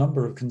 kind of a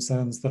number of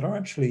concerns that are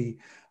actually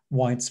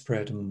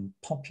widespread and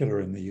popular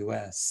in the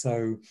US.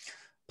 So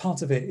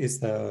part of it is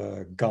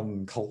the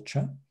gun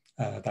culture,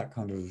 that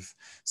kind of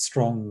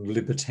strong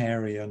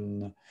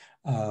libertarian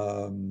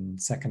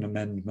Second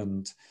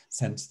Amendment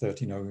sense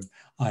that,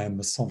 I am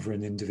a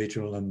sovereign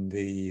individual and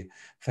the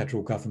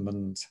federal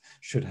government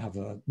should have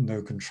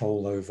no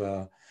control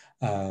over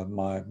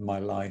my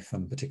life,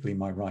 and particularly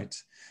my right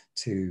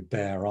to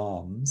bear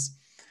arms.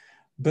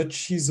 But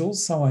she's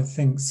also, I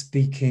think,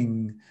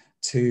 speaking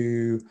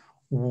to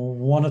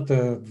one of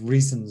the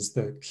reasons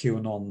that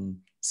QAnon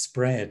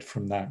spread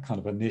from that kind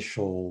of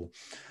initial,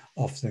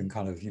 often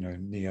kind of,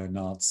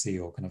 neo-Nazi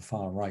or kind of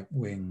far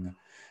right-wing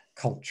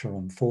culture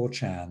on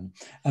 4chan.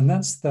 And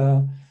that's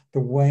the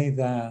way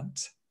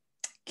that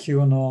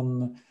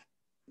QAnon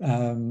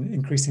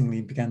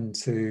increasingly began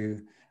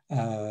to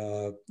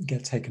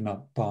get taken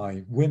up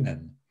by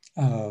women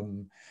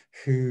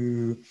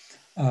who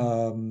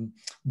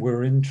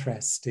were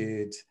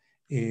interested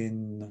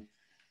in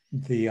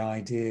the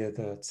idea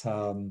that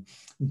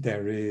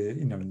there is,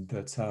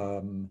 that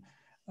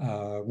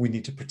we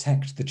need to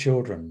protect the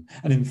children.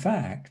 And in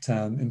fact,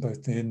 in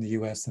both in the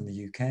US and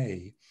the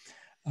UK,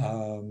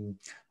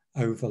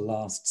 over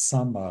last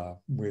summer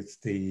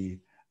with the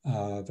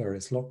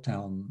various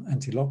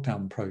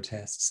anti-lockdown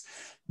protests,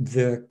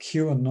 the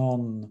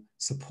QAnon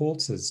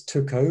supporters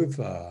took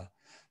over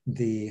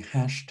the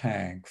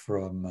hashtag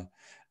from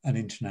an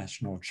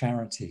international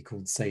charity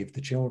called Save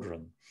the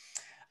Children.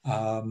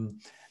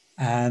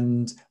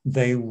 And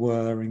they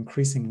were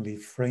increasingly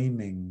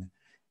framing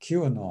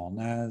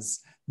QAnon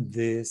as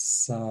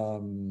this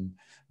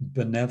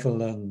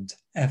benevolent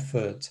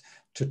effort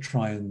to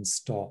try and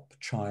stop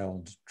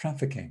child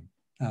trafficking.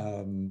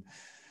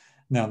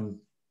 Now,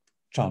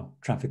 child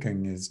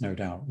trafficking is no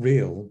doubt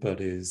real,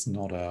 but is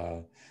not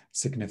a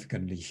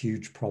significantly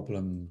huge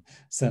problem,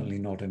 certainly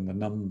not in the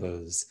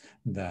numbers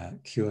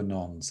that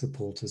QAnon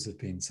supporters have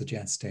been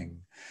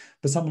suggesting.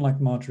 But someone like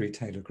Marjorie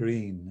Taylor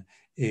Greene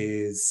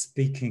is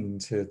speaking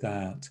to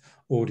that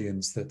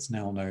audience that's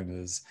now known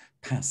as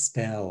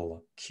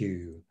pastel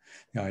Q,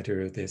 the idea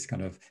of this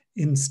kind of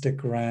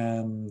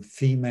Instagram,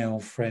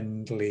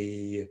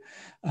 female-friendly,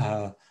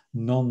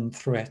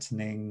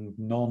 non-threatening,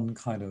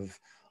 non-kind of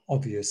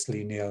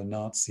obviously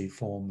neo-Nazi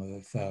form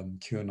of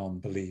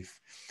QAnon belief.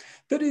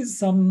 That is,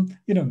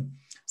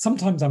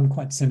 sometimes I'm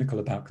quite cynical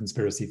about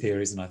conspiracy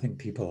theories, and I think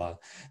people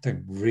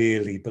don't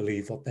really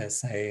believe what they're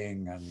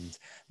saying, and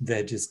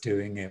they're just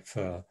doing it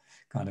for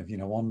kind of,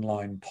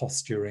 online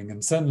posturing.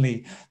 And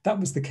certainly that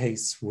was the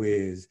case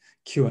with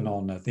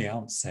QAnon at the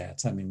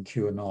outset. I mean,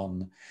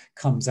 QAnon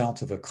comes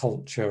out of a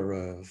culture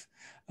of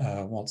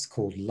what's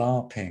called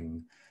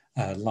LARPing,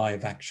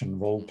 live action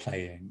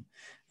role-playing.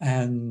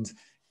 And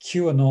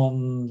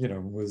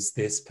QAnon, was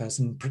this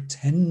person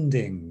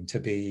pretending to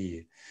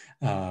be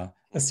a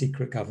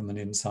secret government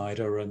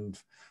insider, and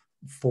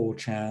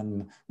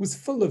 4chan was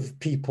full of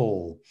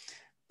people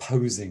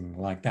posing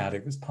like that.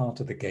 It was part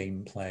of the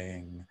game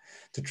playing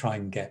to try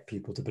and get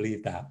people to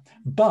believe that.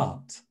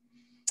 But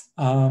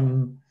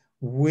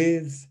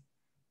with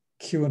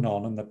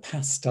QAnon and the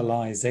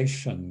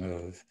pastelization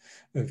of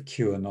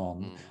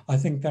QAnon, I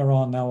think there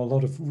are now a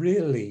lot of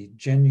really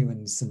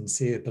genuine,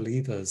 sincere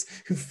believers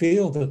who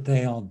feel that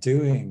they are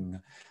doing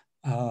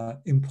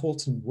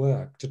important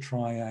work to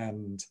try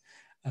and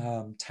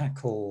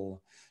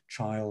tackle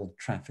child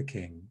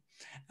trafficking.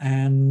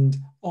 And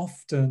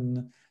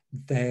often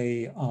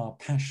they are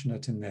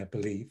passionate in their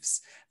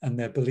beliefs, and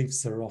their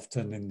beliefs are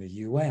often in the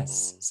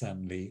US,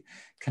 certainly,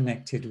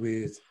 connected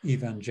with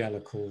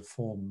evangelical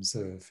forms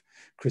of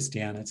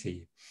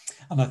Christianity.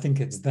 And I think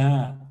it's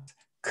that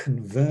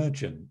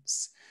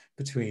convergence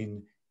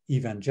between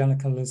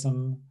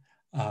evangelicalism,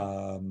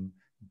 gun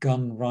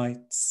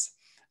rights,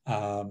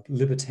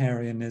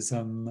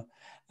 libertarianism,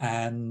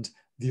 and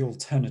the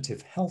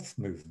alternative health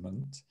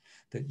movement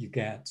that you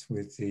get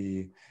with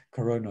the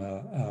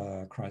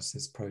corona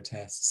crisis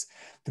protests,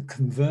 the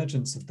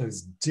convergence of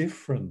those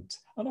different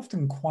and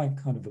often quite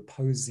kind of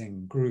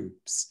opposing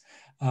groups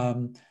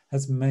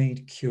has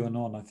made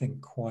QAnon, I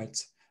think,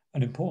 quite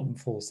an important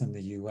force in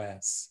the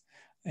US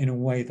in a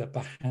way that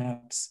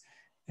perhaps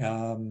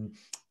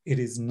it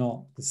is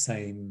not the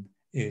same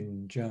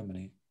in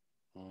Germany.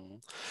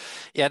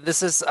 Yeah,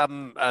 this is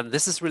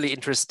really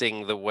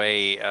interesting, the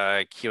way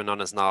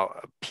QAnon is now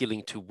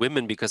appealing to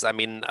women, because I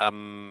mean,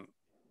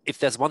 if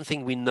there's one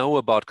thing we know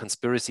about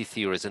conspiracy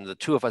theories, and the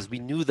two of us, we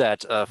knew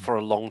that for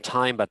a long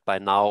time, but by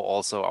now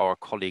also our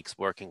colleagues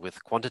working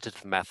with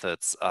quantitative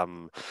methods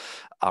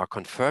are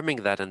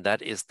confirming that, and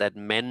that is that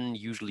men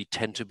usually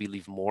tend to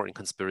believe more in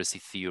conspiracy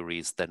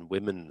theories than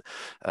women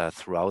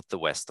throughout the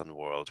Western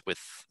world,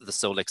 with the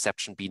sole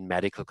exception being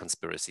medical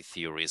conspiracy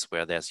theories,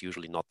 where there's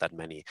usually not that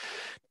many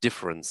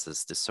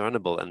differences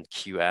discernible, and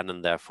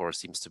QAnon therefore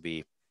seems to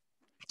be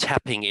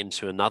tapping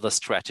into another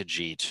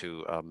strategy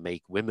to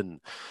make women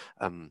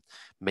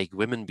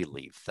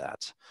believe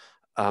that.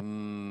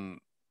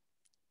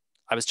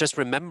 I was just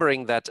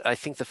remembering that I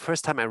think the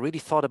first time I really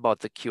thought about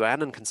the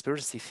QAnon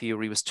conspiracy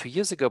theory was 2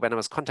 years ago, when I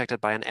was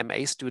contacted by an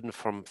MA student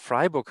from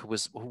Freiburg who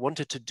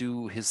wanted to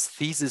do his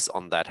thesis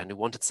on that, and who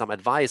wanted some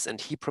advice, and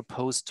he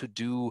proposed to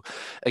do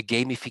a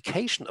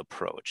gamification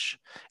approach.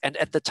 And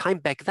at the time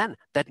back then,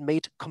 that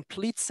made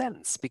complete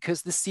sense,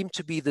 because this seemed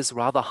to be this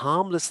rather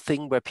harmless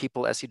thing where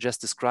people, as you just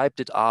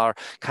described it, are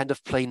kind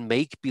of playing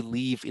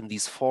make-believe in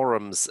these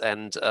forums,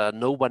 and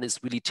no one is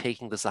really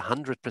taking this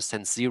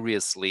 100%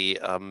 seriously,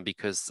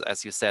 because,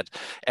 as you said,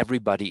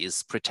 everybody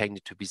is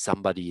pretending to be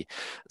somebody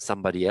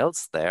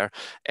else there.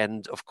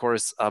 And of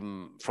course,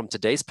 from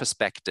today's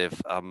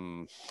perspective,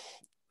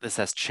 this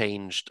has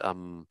changed.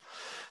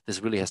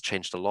 This really has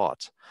changed a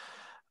lot.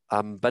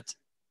 But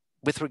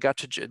with regard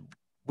to,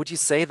 would you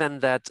say then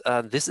that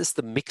this is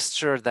the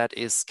mixture that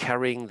is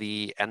carrying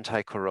the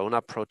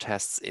anti-corona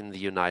protests in the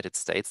United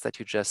States that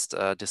you just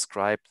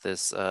described,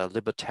 this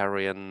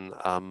libertarian,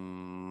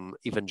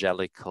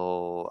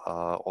 evangelical,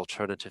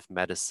 alternative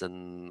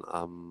medicine,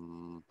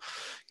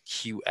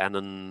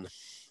 QAnon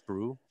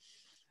brew?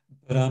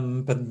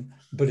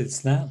 But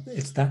it's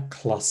that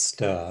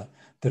cluster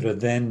that are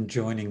then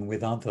joining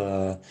with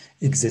other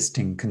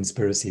existing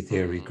conspiracy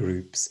theory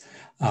groups,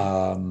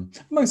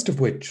 most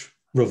of which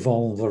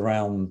revolve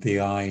around the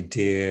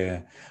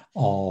idea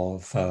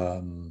of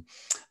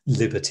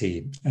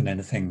liberty, and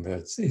anything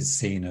that is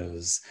seen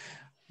as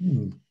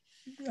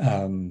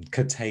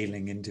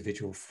curtailing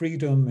individual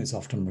freedom is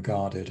often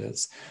regarded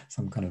as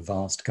some kind of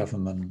vast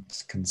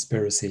government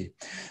conspiracy.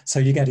 So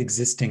you get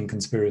existing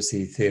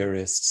conspiracy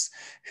theorists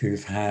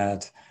who've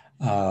had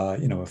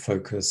a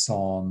focus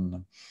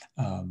on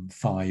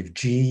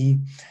 5G.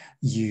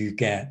 You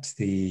get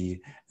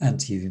the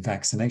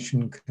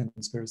anti-vaccination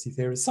conspiracy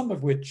theorists, some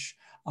of which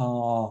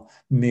are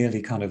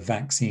merely kind of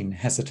vaccine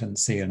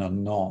hesitancy and are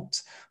not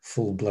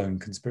full-blown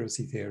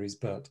conspiracy theories,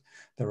 but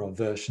there are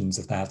versions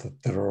of that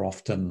are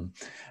often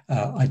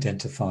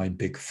identified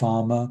big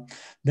pharma.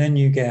 Then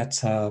you get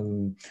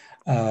kind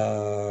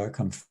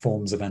of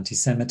forms of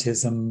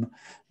anti-Semitism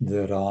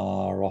that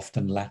are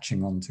often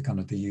latching on to kind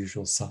of the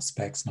usual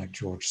suspects like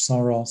George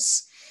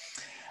Soros.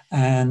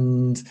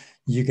 And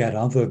you get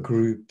other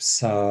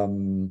groups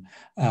that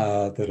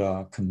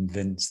are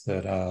convinced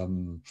that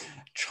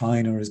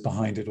China is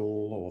behind it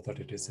all, or that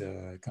it is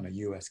a kind of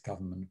US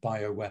government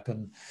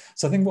bioweapon.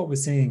 So I think what we're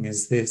seeing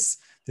is this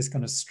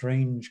kind of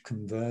strange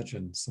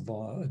convergence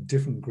of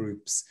different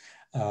groups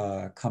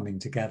coming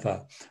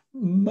together,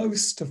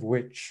 most of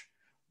which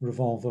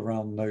revolve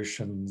around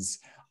notions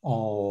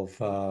of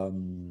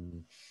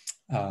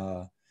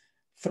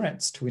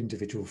threats to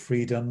individual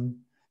freedom,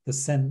 the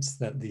sense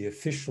that the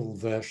official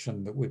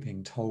version that we're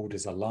being told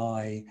is a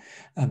lie,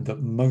 and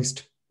that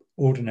most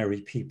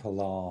ordinary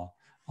people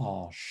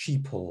are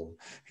sheeple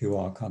who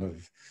are kind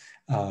of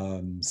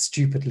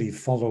stupidly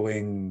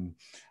following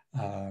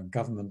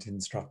government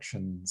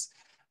instructions.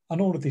 And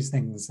all of these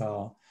things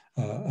are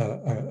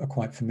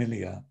quite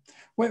familiar.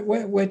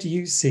 Where do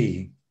you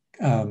see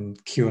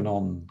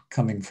QAnon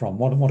coming from?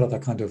 What other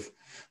kind of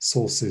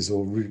sources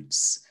or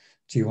roots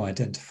do you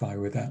identify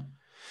with that?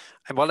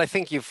 Well, I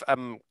think you've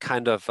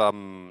kind of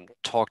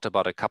talked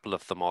about a couple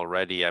of them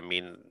already. I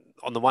mean,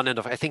 on the one hand,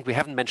 I think we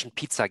haven't mentioned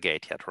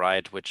Pizzagate yet,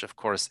 right? Which, of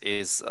course,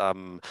 is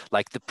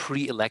like the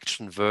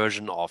pre-election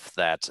version of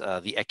that,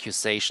 the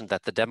accusation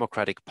that the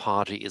Democratic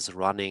Party is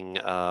running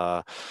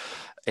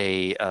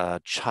a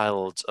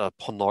child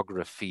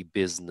pornography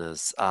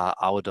business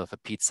out of a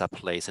pizza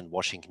place in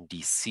Washington,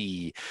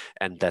 D.C.,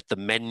 and that the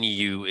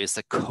menu is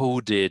a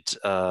coded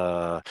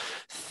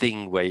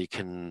thing where you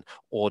can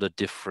order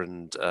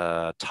different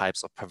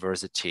types of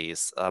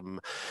perversities,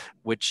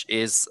 which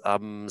is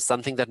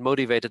something that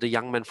motivated a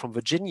young man from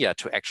Virginia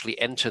to actually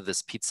enter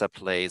this pizza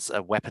place,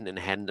 a weapon in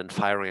hand and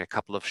firing a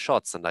couple of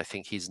shots. And I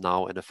think he's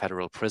now in a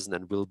federal prison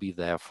and will be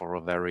there for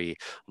a very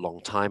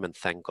long time. And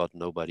thank God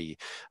nobody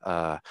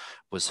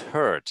was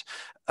hurt.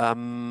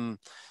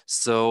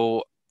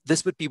 So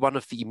this would be one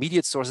of the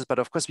immediate sources, but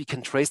of course we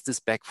can trace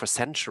this back for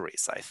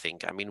centuries, I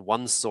think. I mean,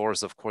 one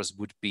source, of course,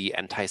 would be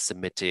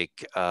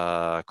anti-Semitic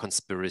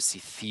conspiracy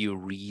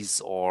theories,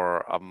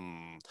 or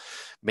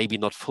maybe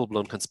not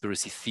full-blown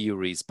conspiracy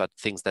theories, but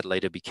things that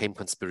later became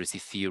conspiracy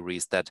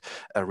theories that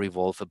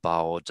revolve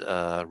about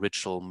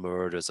ritual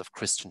murders of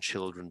Christian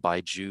children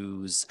by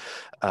Jews.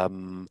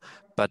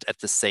 But at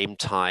the same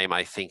time,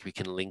 I think we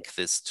can link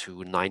this to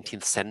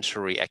 19th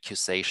century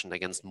accusation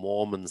against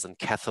Mormons and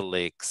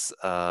Catholics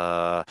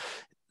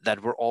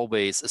that were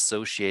always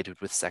associated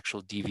with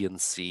sexual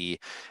deviancy.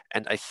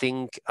 And I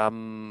think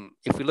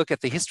if we look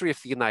at the history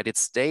of the United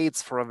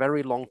States, for a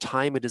very long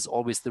time, it is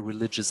always the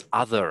religious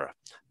other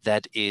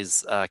that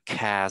is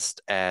cast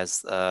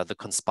as the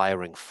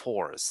conspiring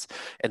force.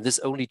 And this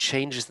only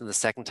changes in the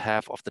second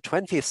half of the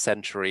 20th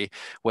century,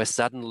 where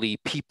suddenly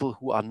people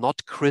who are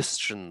not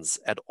Christians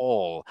at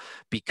all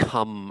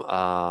become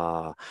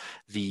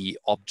the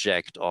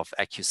object of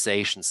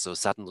accusations. So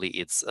suddenly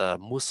it's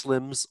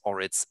Muslims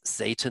or it's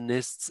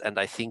Satanists. And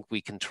I think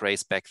we can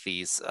trace back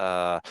these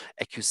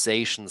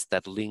accusations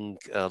that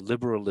link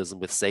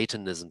liberalism with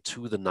Satanism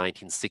to the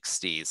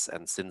 1960s.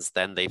 And since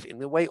then, they've in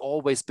a way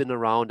always been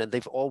around, and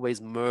they've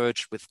always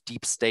merged with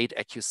deep state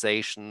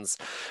accusations,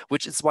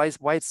 which is why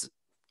it's,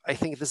 I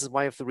think this is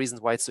one of the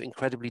reasons why it's so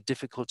incredibly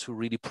difficult to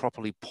really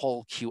properly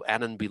pull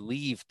QAnon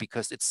belief,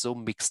 because it's so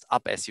mixed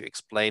up, as you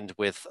explained,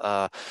 with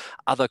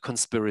other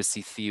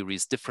conspiracy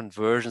theories, different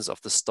versions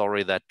of the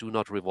story that do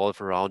not revolve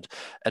around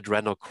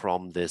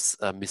adrenochrome, this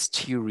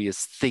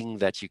mysterious thing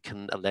that you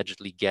can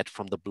allegedly get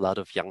from the blood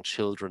of young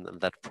children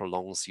and that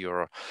prolongs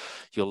your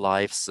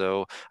life.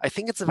 So I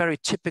think it's a very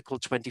typical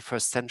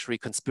 21st century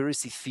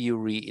conspiracy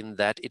theory in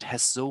that it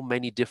has so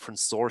many different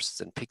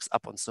sources and picks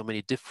up on so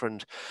many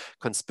different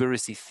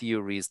conspiracy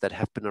theories that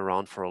have been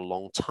around for a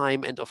long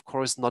time. And of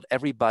course, not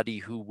everybody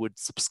who would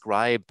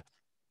subscribe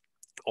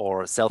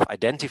or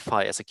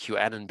self-identify as a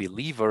QAnon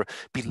believer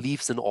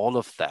believes in all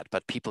of that,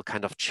 but people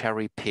kind of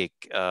cherry pick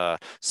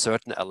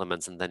certain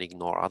elements and then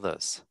ignore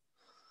others.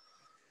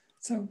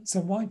 So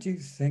why do you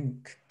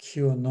think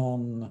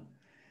QAnon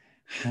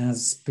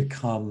has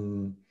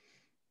become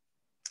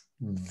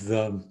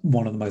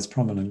one of the most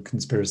prominent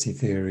conspiracy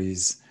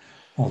theories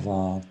of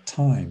our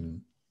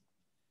time?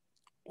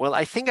 Well,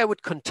 I think I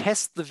would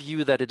contest the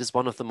view that it is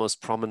one of the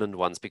most prominent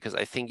ones, because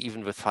I think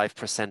even with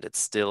 5%, it's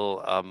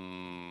still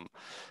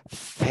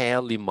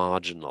fairly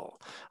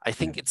marginal. I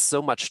think it's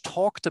so much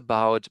talked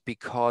about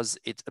because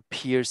it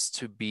appears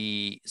to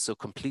be so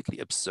completely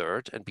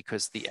absurd, and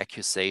because the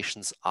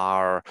accusations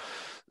are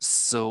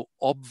so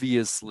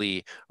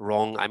obviously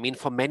wrong. I mean,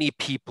 for many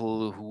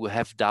people who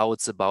have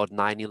doubts about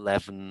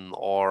 9/11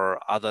 or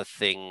other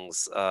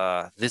things,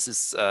 this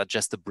is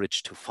just a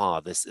bridge too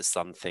far. This is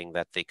something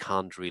that they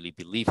can't really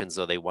believe in,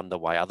 so they wonder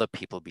why other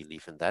people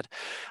believe in that.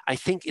 I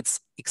think it's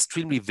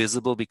extremely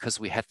visible because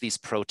we had these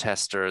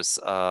protesters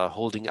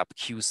holding up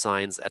Q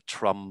signs at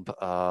Trump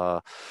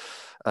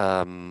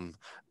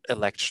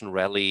election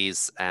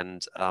rallies,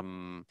 and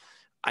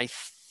I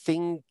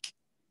think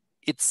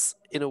it's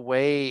in a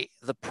way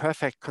the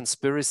perfect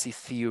conspiracy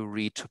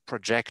theory to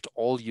project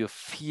all your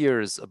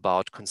fears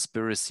about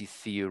conspiracy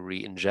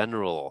theory in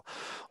general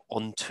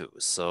onto.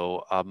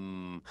 So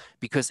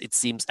because it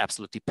seems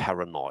absolutely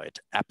paranoid,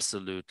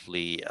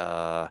 absolutely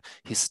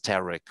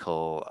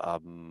hysterical.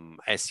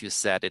 As you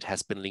said, it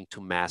has been linked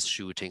to mass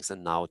shootings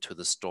and now to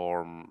the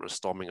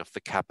storming of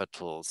the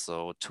Capitol.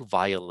 So to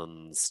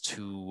violence,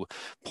 to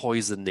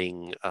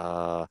poisoning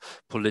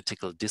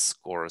political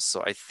discourse.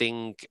 So I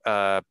think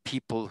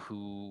people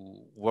who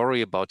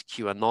worry about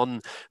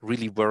QAnon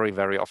really worry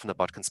very often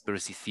about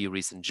conspiracy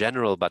theories in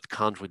general, but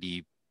can't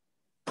really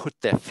put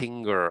their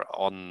finger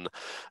on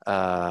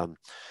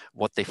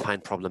what they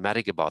find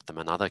problematic about them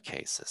in other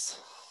cases.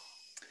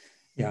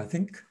 Yeah, I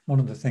think one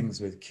of the things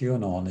with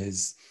QAnon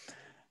is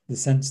the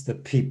sense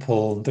that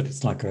that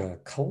it's like a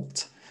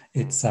cult.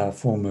 It's a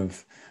form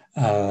of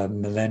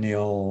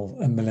millenarial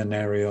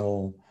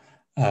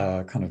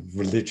kind of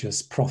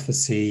religious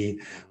prophecy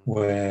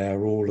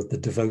where all of the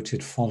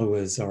devoted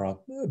followers are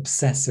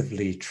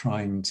obsessively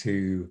trying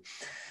to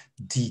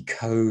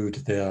decode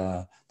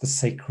the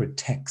sacred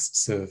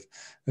texts of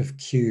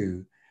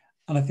Q.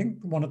 And I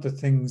think one of the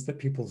things that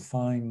people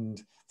find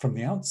from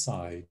the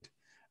outside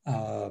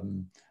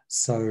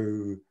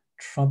so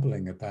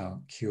troubling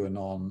about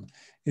QAnon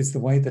is the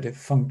way that it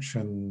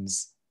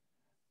functions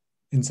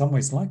in some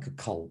ways like a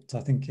cult.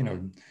 I think,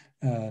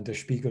 the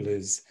Spiegel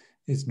is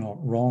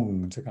not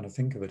wrong to kind of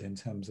think of it in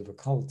terms of a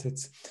cult.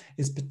 It's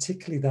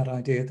particularly that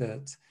idea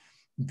that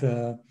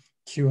the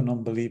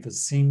QAnon believers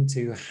seem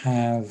to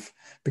have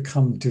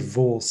become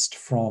divorced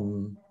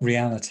from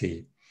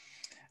reality.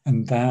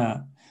 And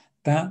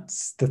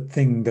that's the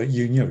thing that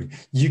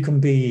you can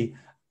be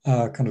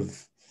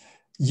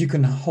you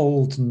can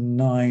hold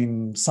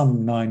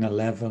some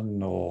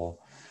 9/11 or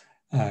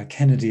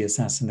Kennedy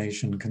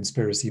assassination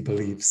conspiracy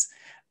beliefs.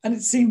 And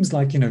it seems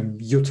like,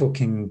 you're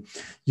talking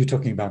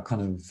about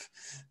kind of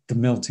the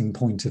melting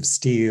point of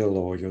steel,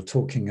 or you're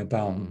talking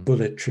about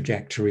bullet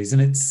trajectories. And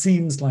it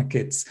seems like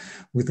it's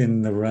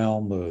within the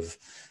realm of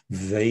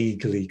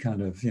vaguely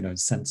kind of,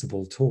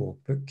 sensible talk.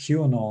 But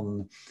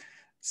QAnon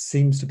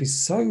seems to be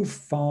so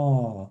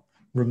far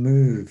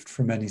removed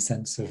from any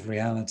sense of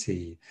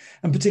reality.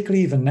 And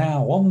particularly even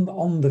now,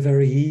 on the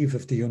very eve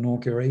of the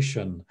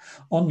inauguration,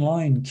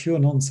 online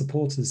QAnon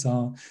supporters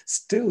are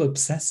still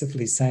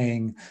obsessively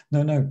saying,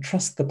 no,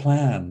 trust the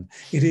plan.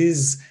 It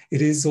is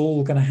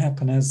all going to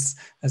happen as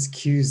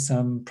Q's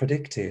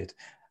predicted.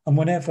 And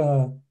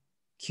whenever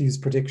Q's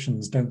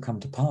predictions don't come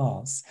to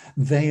pass,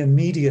 they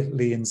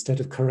immediately, instead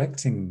of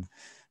correcting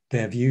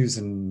their views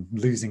and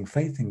losing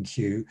faith in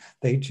Q,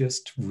 they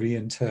just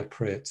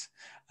reinterpret,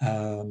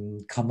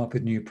 come up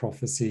with new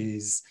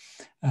prophecies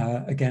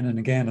again and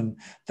again. And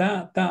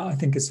that I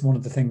think is one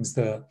of the things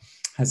that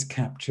has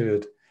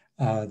captured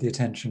the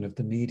attention of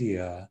the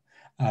media,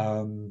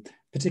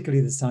 particularly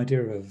this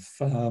idea of,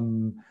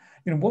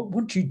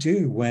 what do you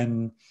do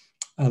when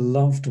a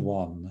loved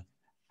one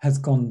has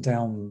gone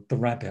down the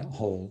rabbit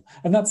hole?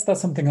 And that's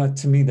something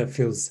to me that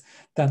feels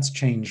that's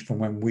changed from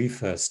when we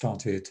first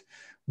started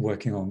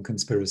working on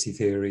conspiracy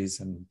theories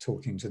and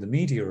talking to the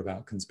media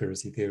about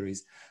conspiracy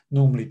theories.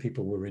 Normally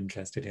people were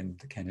interested in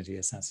the Kennedy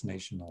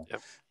assassination or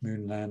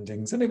moon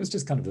landings, and it was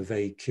just kind of a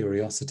vague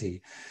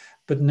curiosity.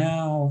 But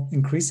now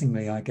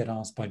increasingly I get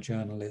asked by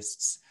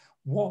journalists,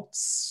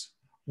 what's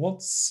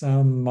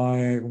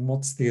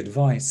the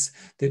advice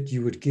that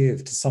you would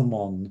give to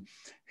someone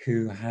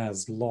who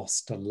has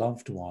lost a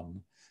loved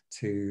one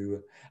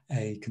to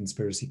a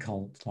conspiracy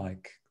cult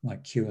like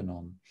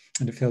QAnon?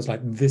 And it feels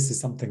like this is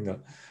something that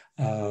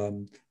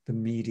the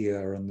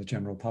media and the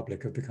general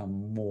public have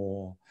become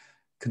more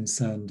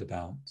concerned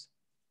about.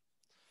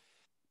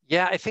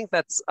 Yeah, I think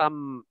that's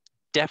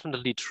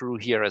definitely true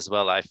here as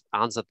well. I've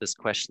answered this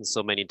question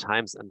so many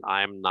times, and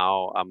I'm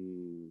now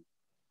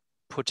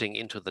putting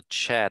into the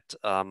chat,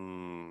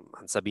 and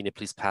Sabine,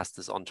 please pass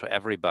this on to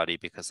everybody,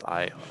 because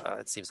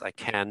it seems I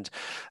can't,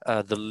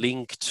 the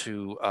link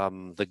to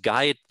the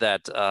guide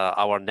that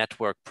our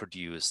network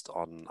produced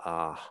on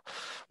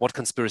what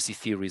conspiracy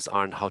theories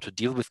are and how to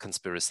deal with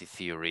conspiracy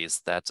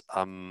theories, that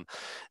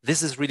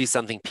this is really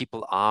something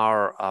people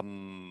are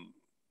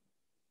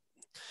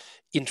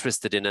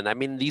interested in. And I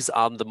mean, these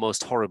are the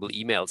most horrible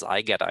emails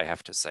I get, I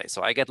have to say.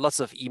 So I get lots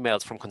of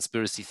emails from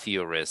conspiracy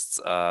theorists,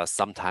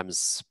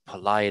 sometimes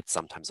polite,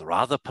 sometimes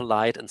rather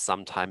polite, and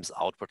sometimes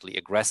outwardly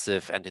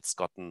aggressive. And it's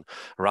gotten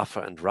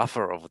rougher and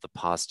rougher over the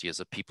past years.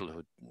 So people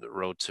who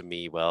wrote to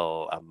me,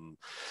 well,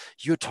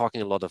 you're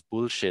talking a lot of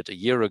bullshit a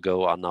year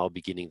ago, are now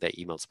beginning their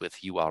emails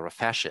with, you are a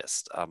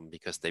fascist,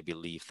 because they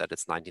believe that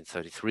it's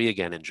 1933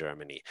 again in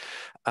Germany.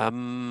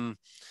 And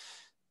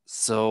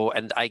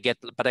I get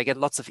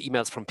lots of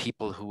emails from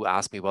people who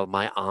ask me, well,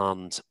 my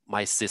aunt,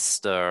 my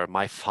sister,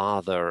 my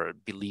father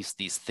believes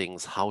these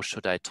things. How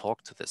should I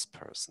talk to this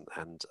person?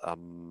 And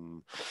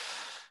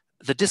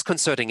the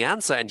disconcerting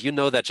answer, and you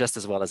know that just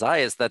as well as I,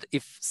 is that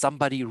if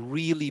somebody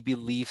really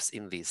believes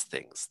in these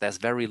things, there's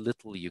very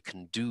little you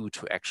can do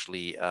to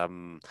actually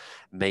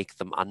make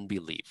them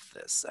unbelieve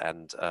this.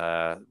 And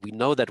we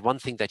know that one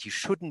thing that you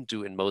shouldn't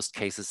do in most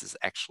cases is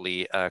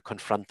actually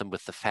confront them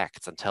with the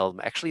facts and tell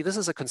them, actually, this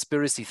is a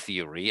conspiracy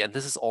theory and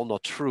this is all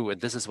not true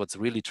and this is what's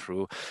really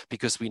true,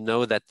 because we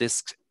know that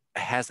this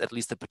has at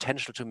least the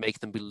potential to make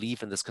them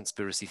believe in this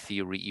conspiracy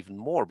theory even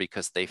more,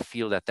 because they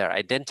feel that their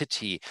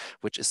identity,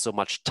 which is so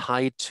much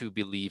tied to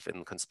belief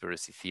in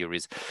conspiracy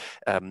theories,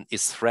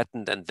 is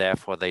threatened, and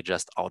therefore they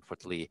just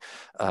outwardly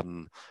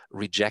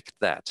reject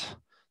that.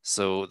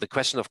 So the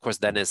question, of course,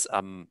 then is,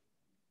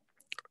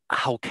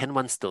 how can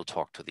one still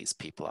talk to these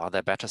people? Are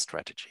there better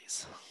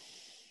strategies?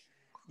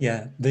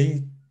 Yeah,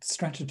 the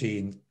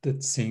strategy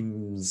that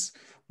seems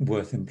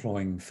worth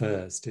employing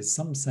first is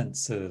some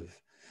sense of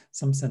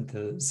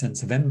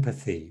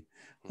empathy,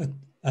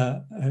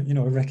 a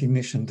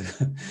recognition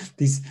that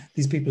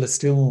these people are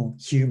still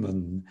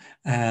human,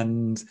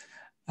 and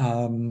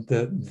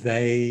that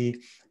they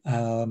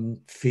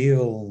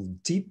feel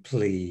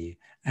deeply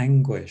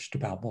anguished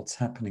about what's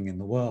happening in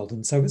the world.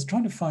 And so it's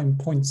trying to find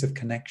points of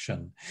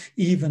connection,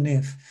 even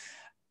if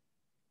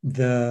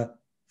the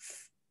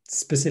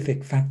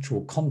specific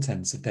factual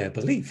contents of their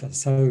belief are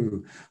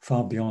so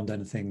far beyond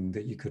anything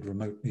that you could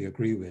remotely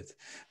agree with.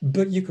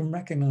 But you can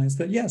recognize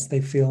that, yes, they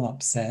feel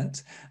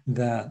upset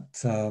that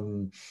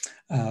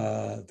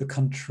the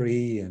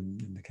country,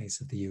 in the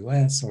case of the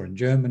US or in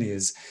Germany,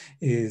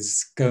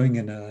 is going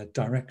in a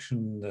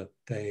direction that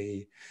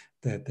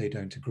they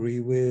don't agree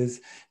with.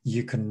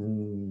 You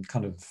can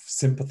kind of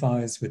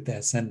sympathize with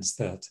their sense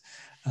that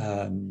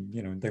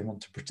they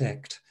want to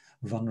protect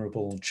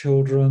vulnerable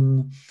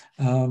children.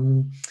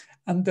 And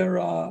there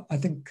are, I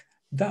think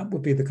that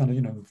would be the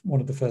kind of,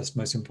 one of the first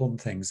most important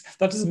things.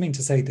 That doesn't mean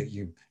to say that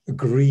you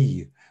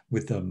agree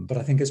with them, but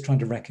I think it's trying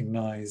to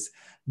recognize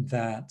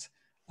that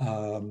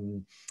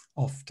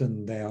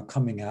often they are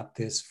coming at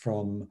this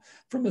from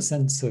a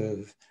sense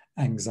of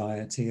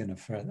anxiety and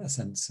a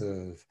sense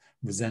of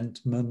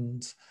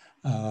resentment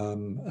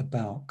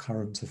about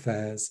current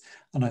affairs.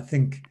 And I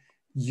think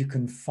you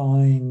can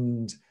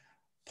find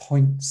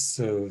points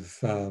of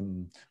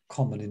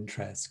common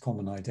interest,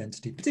 common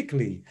identity,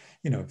 particularly,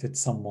 if it's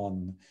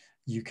someone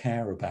you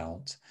care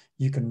about,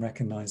 you can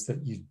recognize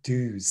that you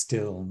do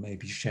still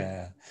maybe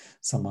share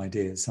some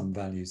ideas, some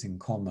values in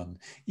common,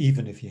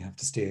 even if you have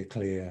to steer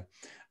clear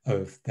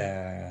of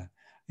their,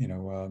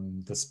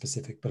 the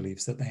specific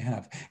beliefs that they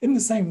have. In the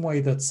same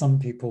way that some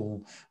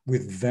people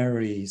with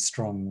very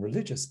strong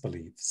religious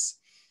beliefs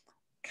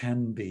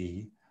can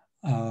be,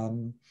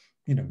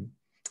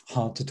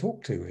 hard to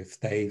talk to if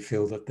they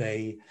feel that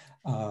they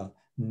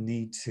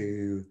need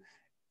to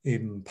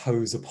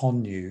impose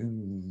upon you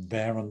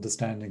their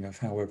understanding of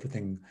how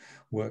everything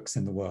works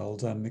in the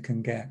world. It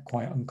can get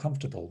quite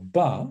uncomfortable,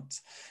 but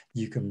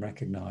you can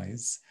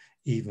recognize,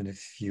 even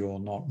if you're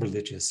not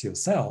religious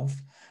yourself,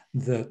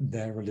 that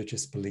their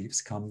religious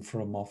beliefs come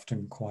from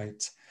often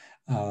quite,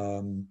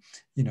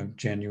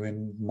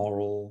 genuine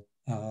moral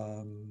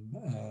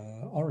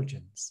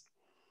origins.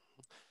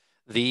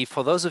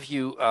 For those of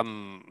you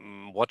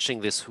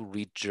watching this who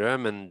read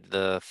German,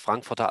 the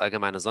Frankfurter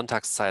Allgemeine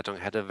Sonntagszeitung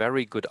had a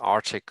very good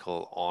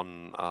article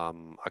on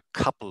a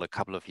couple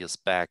of years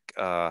back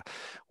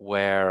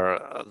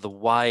where the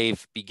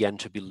wife began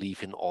to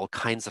believe in all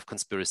kinds of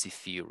conspiracy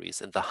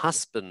theories, and the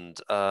husband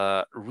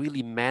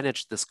really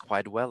managed this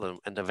quite well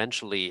and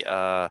eventually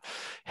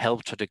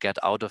helped her to get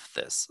out of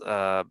this.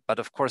 But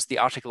of course, the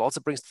article also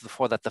brings to the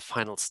fore that the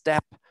final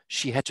step,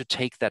 she had to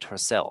take that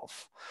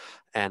herself.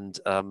 And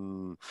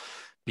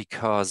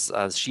because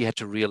she had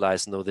to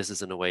realize, no, this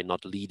is in a way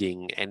not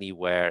leading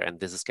anywhere,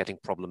 and this is getting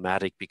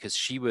problematic, because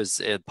she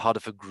was part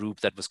of a group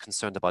that was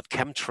concerned about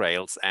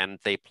chemtrails, and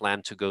they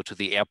planned to go to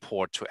the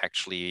airport to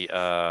actually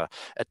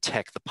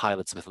attack the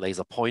pilots with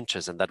laser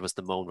pointers. And that was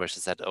the moment where she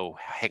said, oh,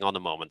 hang on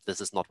a moment,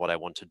 this is not what I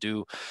want to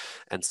do.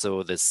 And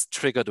so this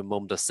triggered a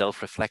moment of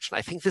self-reflection.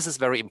 I think this is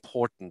very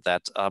important,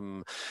 that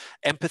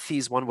empathy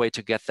is one way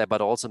to get there,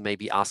 but also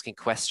maybe asking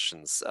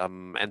questions.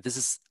 And this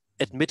is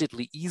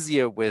admittedly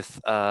easier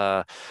with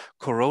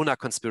Corona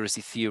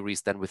conspiracy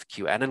theories than with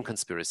QAnon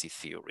conspiracy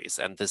theories.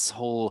 And this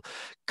whole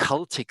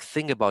cultic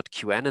thing about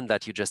QAnon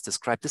that you just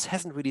described, this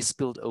hasn't really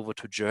spilled over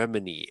to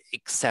Germany,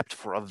 except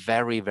for a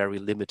very, very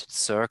limited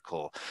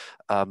circle.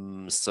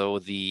 So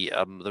the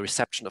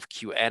reception of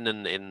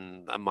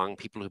QAnon among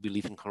people who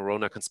believe in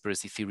corona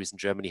conspiracy theories in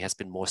Germany has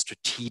been more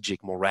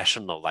strategic, more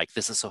rational, like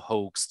this is a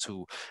hoax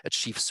to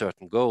achieve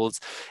certain goals.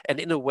 And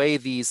in a way,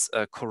 these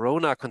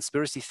corona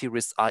conspiracy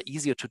theorists are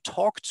easier to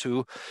talk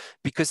to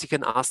because you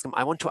can ask them,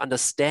 I want to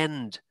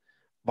understand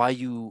why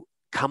you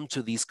come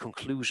to these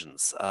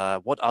conclusions.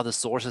 What are the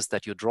sources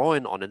that you're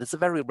drawing on? And it's a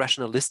very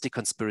rationalistic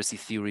conspiracy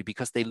theory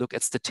because they look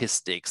at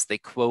statistics. They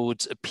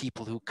quote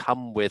people who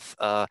come with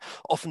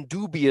often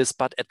dubious,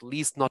 but at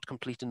least not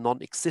completely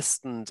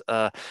non-existent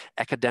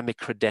academic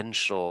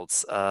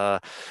credentials.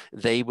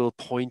 They will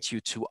point you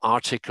to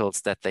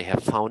articles that they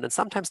have found. And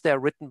sometimes they're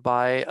written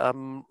by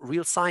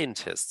real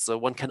scientists. So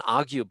one can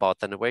argue about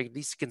them in a way. At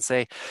least you can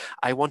say,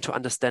 I want to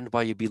understand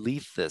why you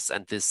believe this.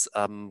 And this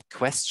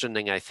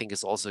questioning, I think,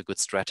 is also a good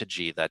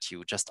strategy, that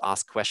you just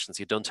ask questions.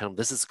 You don't tell them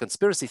this is a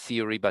conspiracy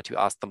theory, but you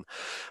ask them,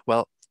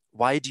 well,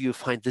 why do you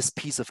find this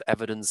piece of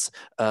evidence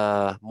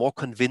more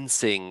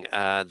convincing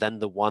than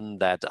the one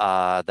that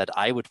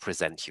I would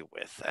present you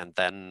with? And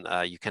then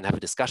you can have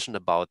a discussion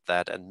about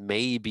that, and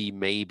maybe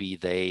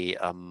they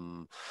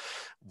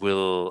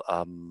will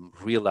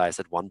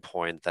realize at one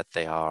point that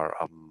they are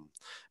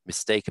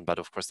mistaken. But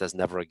of course, there's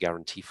never a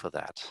guarantee for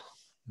that.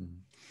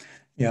 Mm.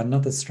 Yeah,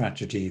 another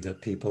strategy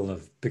that people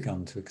have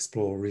begun to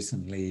explore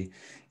recently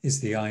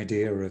is the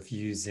idea of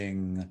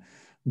using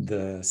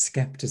the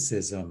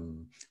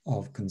skepticism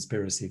of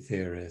conspiracy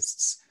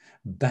theorists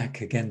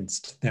back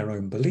against their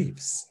own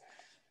beliefs.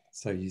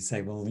 So you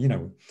say, well, you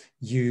know,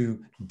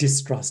 you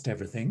distrust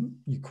everything,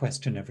 you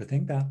question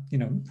everything, that, you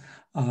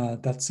know,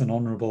 that's an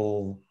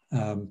honorable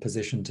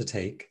position to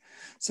take.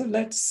 So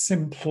let's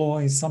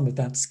employ some of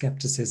that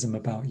skepticism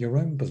about your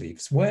own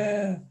beliefs.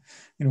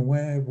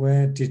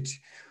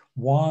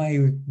 Why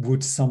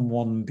would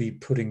someone be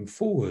putting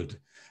forward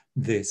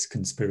this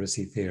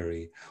conspiracy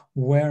theory?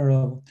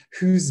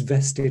 Whose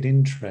vested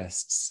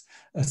interests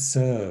are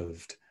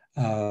served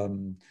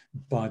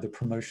by the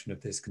promotion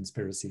of this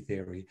conspiracy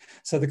theory?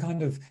 So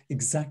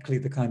exactly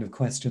the kind of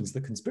questions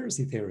that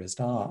conspiracy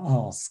theorists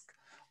ask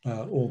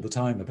all the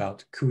time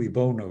about cui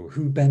bono,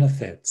 who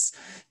benefits.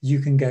 You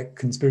can get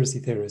conspiracy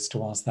theorists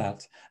to ask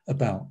that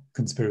about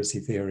conspiracy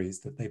theories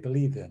that they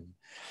believe in.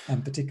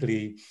 And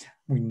particularly,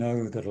 we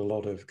know that a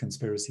lot of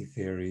conspiracy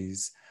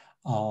theories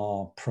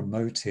are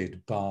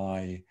promoted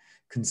by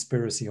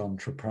conspiracy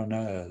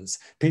entrepreneurs,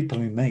 people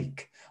who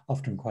make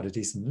often quite a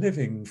decent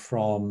living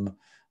from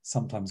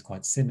sometimes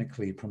quite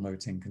cynically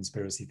promoting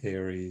conspiracy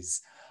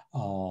theories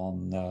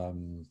on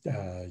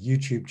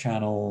YouTube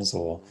channels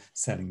or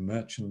selling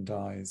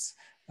merchandise,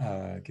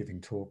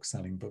 giving talks,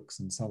 selling books,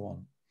 and so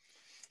on.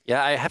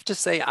 Yeah, I have to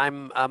say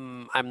I'm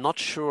not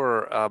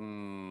sure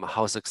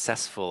how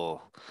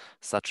successful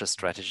such a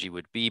strategy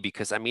would be,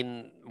 because I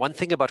mean, one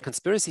thing about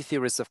conspiracy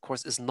theorists, of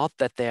course, is not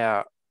that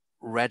they're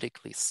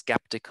radically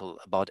skeptical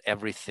about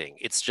everything.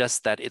 It's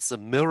just that it's a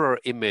mirror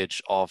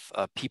image of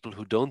people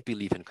who don't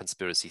believe in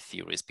conspiracy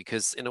theories,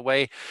 because in a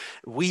way,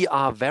 we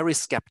are very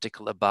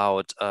skeptical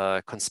about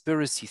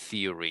conspiracy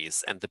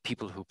theories and the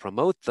people who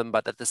promote them.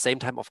 But at the same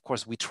time, of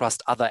course, we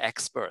trust other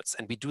experts,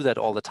 and we do that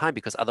all the time,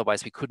 because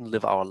otherwise we couldn't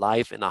live our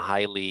life in a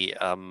highly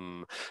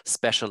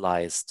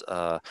specialized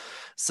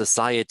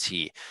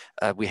society.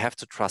 We have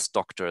to trust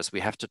doctors.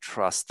 We have to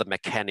trust the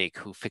mechanic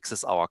who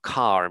fixes our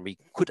car, and we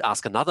could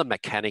ask another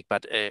mechanic,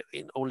 but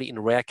only in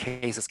rare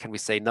cases can we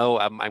say, no,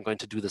 I'm going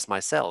to do this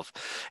myself.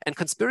 And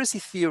conspiracy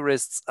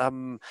theorists,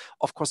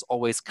 of course,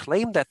 always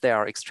claim that they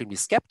are extremely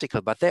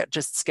skeptical, but they're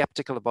just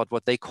skeptical about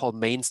what they call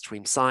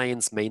mainstream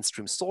science,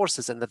 mainstream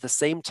sources. And at the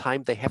same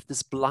time, they have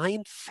this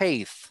blind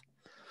faith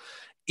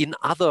in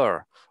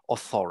other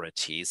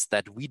authorities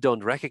that we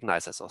don't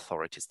recognize as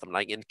authorities.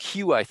 Like in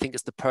Q, I think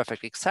is the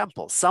perfect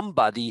example.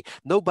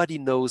 Nobody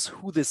knows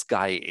who this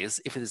guy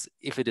is,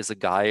 if it is a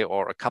guy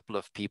or a couple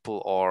of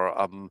people or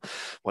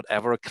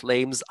whatever,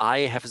 claims I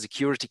have a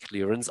security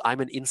clearance, I'm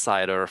an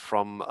insider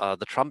from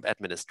the Trump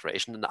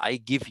administration, and I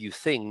give you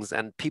things,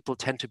 and people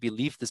tend to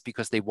believe this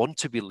because they want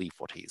to believe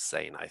what he's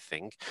saying, I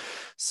think.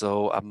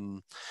 So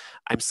I'm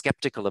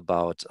skeptical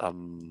about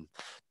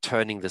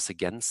turning this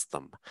against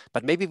them.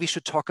 But maybe we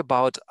should talk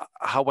about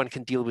how one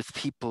can deal with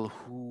people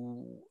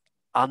who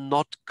are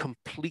not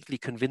completely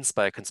convinced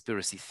by a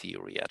conspiracy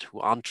theory yet, who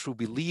aren't true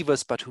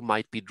believers, but who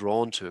might be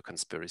drawn to a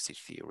conspiracy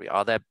theory.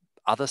 Are there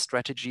other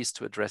strategies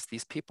to address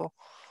these people?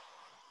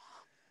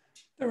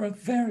 There are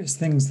various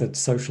things that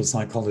social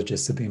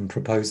psychologists have been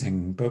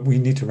proposing, but we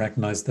need to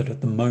recognize that at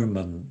the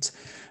moment,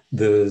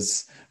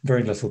 there's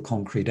very little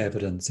concrete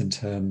evidence in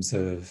terms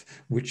of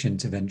which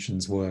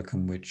interventions work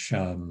and which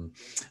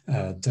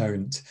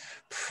don't.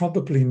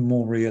 Probably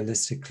more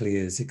realistically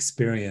is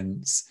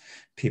experience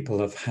people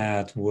have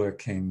had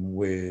working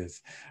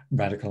with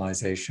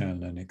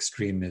radicalization and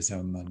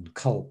extremism and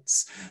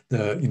cults.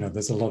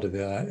 There's a lot of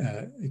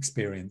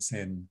experience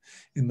in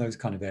those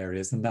kind of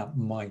areas, and that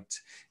might,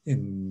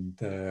 in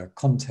the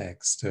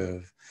context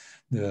of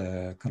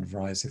the kind of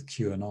rise of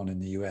QAnon in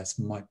the US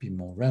might be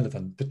more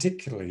relevant,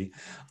 particularly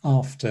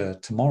after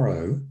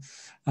tomorrow,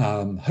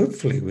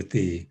 hopefully with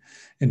the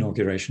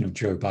inauguration of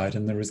Joe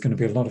Biden, there is going to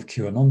be a lot of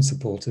QAnon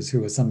supporters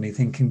who are suddenly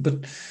thinking,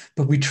 but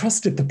we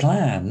trusted the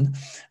plan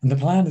and the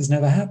plan has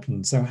never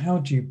happened. So how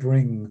do you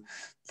bring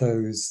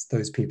those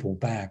people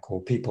back,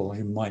 or people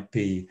who might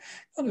be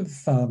kind of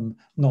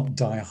not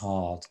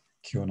diehard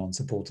QAnon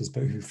supporters,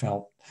 but who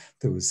felt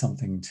there was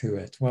something to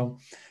it? Well,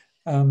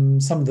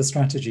 some of the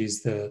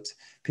strategies that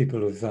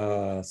people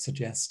have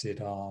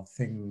suggested are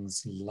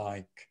things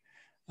like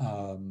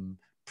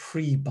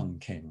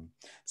pre-bunking.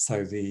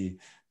 So the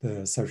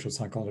social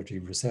psychology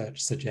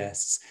research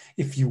suggests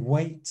if you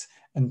wait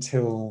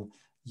until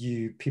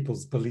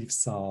people's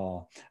beliefs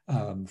are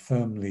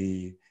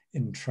firmly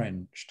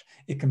entrenched,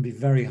 it can be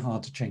very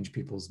hard to change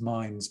people's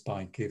minds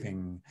by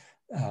giving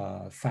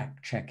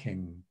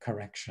fact-checking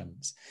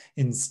corrections.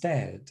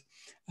 Instead,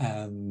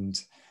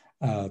 and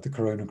the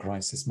corona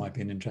crisis might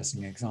be an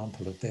interesting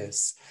example of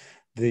this,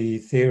 the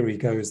theory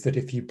goes that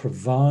if you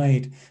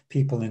provide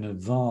people in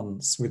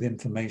advance with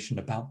information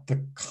about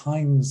the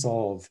kinds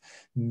of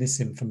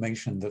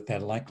misinformation that they're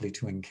likely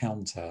to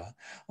encounter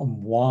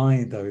and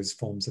why those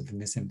forms of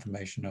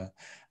misinformation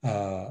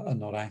are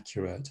not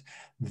accurate,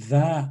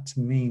 that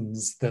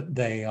means that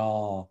they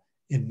are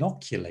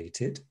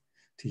inoculated,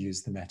 to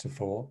use the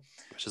metaphor.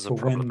 Which is a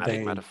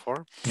problematic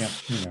metaphor.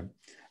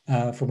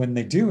 Yeah, for when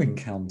they do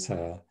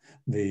encounter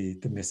the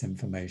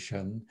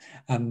misinformation,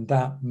 and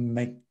that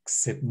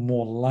makes it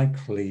more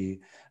likely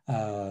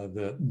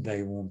that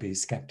they will be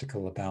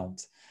skeptical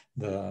about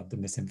the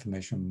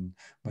misinformation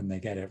when they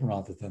get it,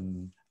 rather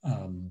than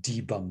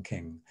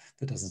debunking.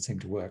 That doesn't seem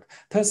to work.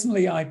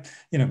 Personally, I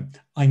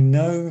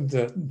know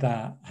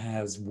that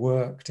has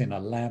worked in a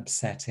lab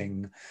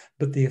setting,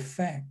 but the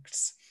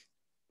effects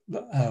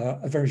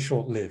are very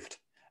short-lived.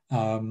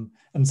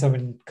 And so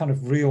in kind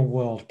of real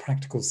world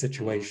practical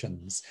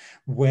situations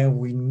where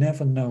we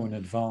never know in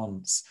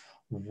advance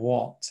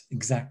what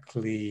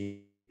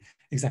exactly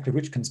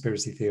which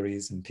conspiracy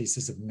theories and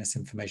pieces of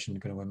misinformation are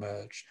going to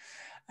emerge,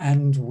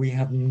 and we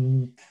have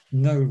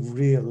no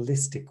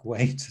realistic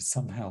way to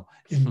somehow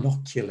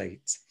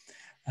inoculate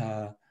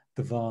the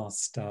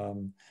vast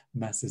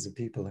masses of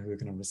people who are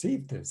going to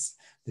receive this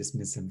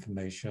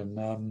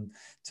misinformation,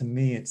 to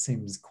me it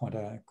seems quite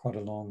a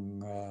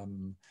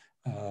long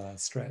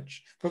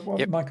stretch. But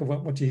Yep. Michael,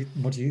 what do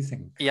you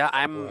think? Yeah,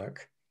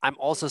 I'm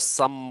also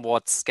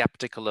somewhat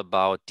skeptical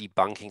about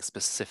debunking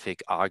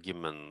specific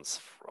arguments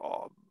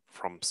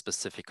from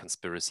specific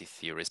conspiracy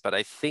theories. But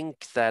I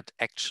think that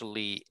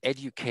actually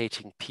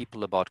educating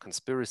people about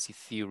conspiracy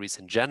theories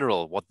in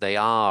general, what they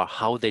are,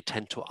 how they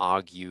tend to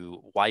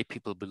argue, why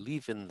people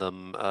believe in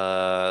them,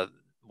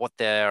 what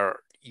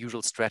their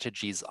usual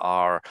strategies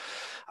are,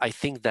 I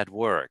think that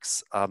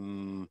works.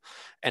 And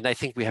I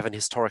think we have an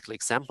historical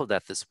example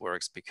that this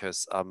works,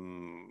 because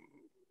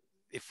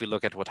if we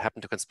look at what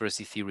happened to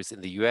conspiracy theories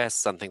in the US,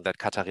 something that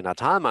Katharina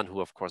Thalmann,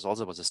 who of course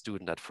also was a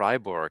student at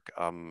Freiburg,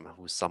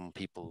 who some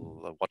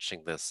people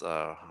watching this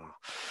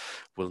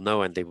will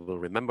know and they will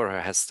remember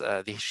her,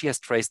 she has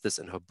traced this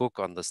in her book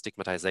on the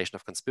stigmatization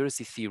of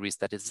conspiracy theories,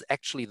 that is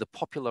actually the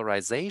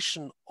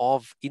popularization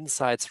of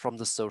insights from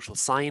the social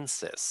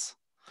sciences.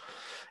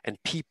 And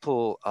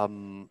people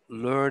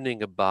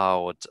learning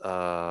about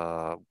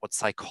what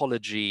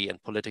psychology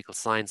and political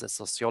science and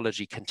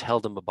sociology can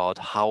tell them about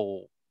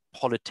how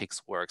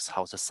politics works,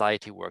 how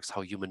society works, how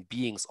human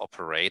beings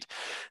operate,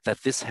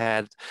 that this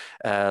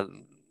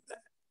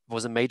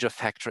was a major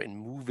factor in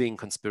moving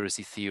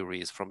conspiracy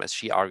theories from, as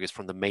she argues,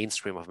 from the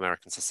mainstream of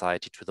American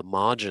society to the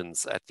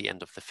margins at the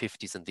end of the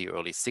 50s and the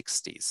early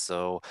 60s.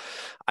 So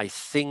I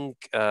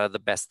think the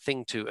best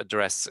thing to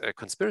address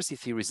conspiracy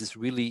theories is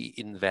really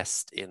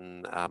invest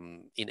in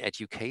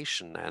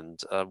education. And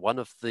one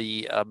of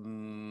the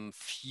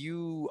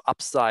few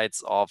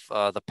upsides of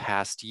the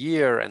past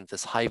year and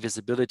this high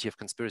visibility of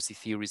conspiracy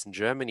theories in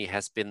Germany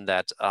has been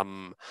that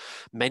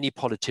many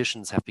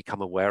politicians have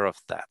become aware of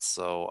that.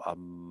 So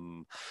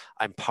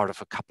I'm part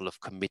of a couple of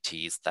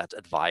committees that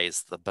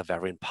advise the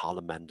Bavarian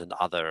Parliament and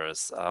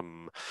others.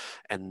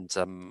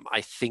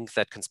 I think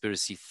that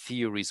conspiracy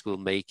theories will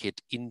make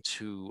it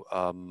into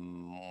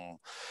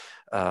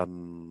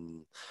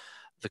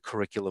the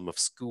curriculum of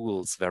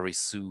schools very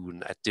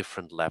soon at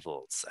different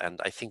levels. And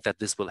I think that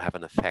this will have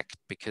an effect,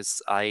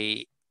 because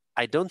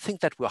I don't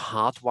think that we're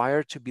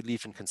hardwired to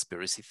believe in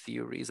conspiracy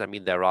theories. I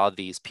mean, there are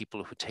these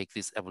people who take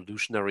these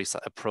evolutionary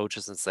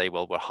approaches and say,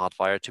 well, we're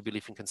hardwired to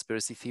believe in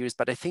conspiracy theories.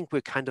 But I think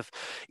we're kind of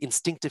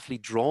instinctively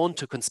drawn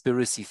to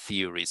conspiracy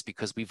theories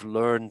because we've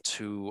learned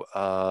to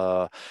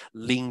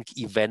link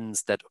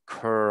events that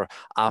occur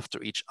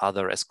after each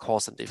other as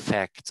cause and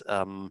effect,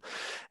 and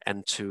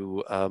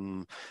to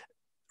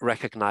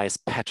recognize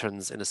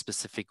patterns in a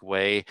specific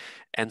way.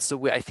 And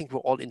so I think we're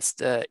all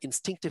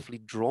instinctively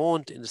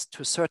drawn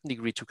to a certain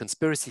degree to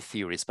conspiracy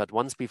theories. But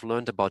once we've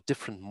learned about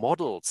different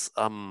models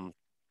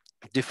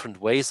different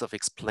ways of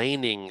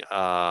explaining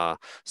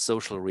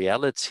social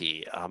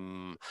reality,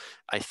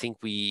 I think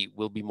we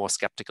will be more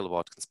skeptical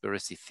about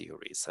conspiracy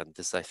theories. And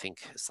this, I think,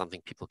 is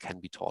something people can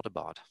be taught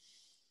about.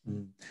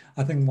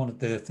 I think one of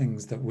the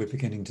things that we're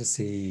beginning to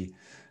see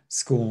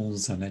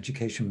schools and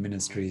education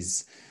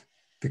ministries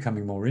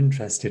becoming more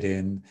interested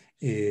in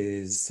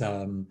is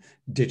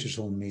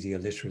digital media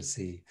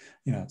literacy.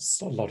 You know,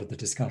 a lot of the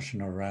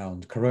discussion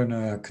around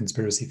Corona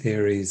conspiracy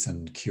theories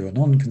and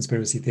QAnon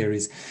conspiracy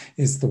theories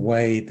is the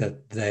way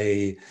that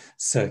they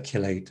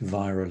circulate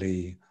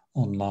virally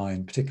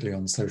online, particularly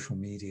on social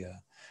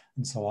media.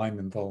 And so I'm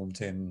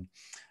involved in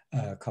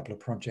a couple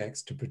of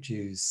projects to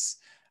produce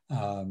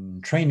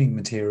training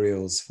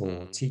materials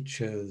for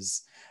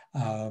teachers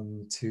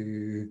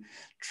to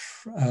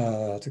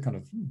kind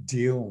of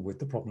deal with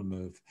the problem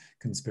of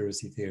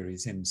conspiracy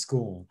theories in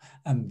school.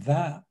 And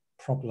that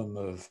problem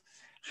of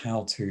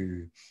how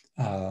to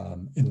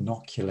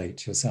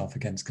inoculate yourself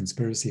against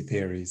conspiracy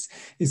theories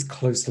is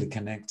closely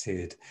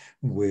connected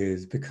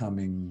with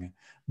becoming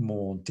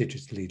more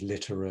digitally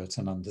literate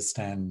and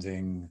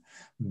understanding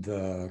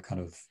the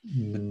kind of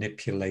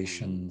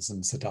manipulations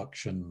and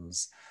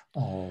seductions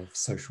of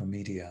social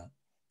media.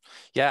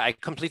 Yeah, I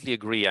completely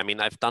agree. I mean,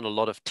 I've done a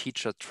lot of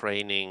teacher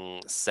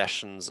training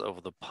sessions over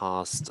the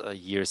past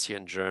years here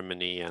in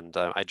Germany, and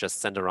I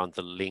just sent around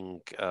the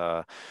link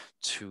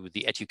to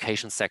the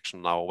education section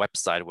on our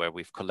website, where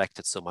we've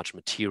collected so much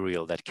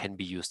material that can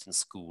be used in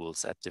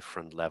schools at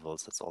different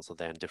levels. It's also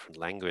there in different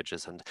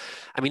languages. And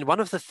I mean, one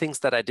of the things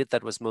that I did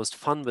that was most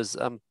fun was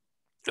a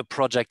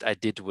project I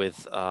did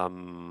with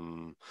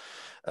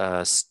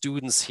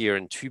students here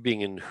in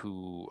Tübingen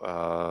who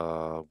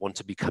want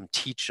to become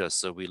teachers.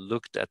 So we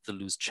looked at the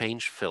Loose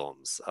Change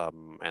films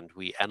and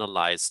we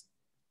analyzed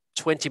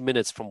 20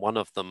 minutes from one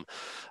of them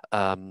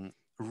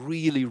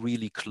really,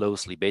 really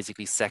closely,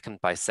 basically second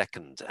by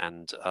second,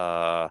 and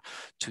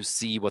to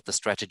see what the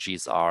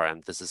strategies are.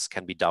 And this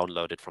can be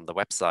downloaded from the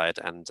website.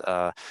 And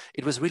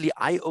it was really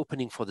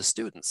eye-opening for the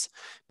students,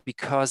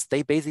 because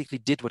they basically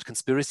did what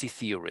conspiracy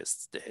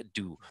theorists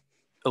do,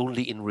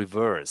 only in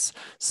reverse.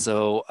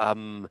 So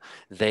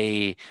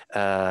they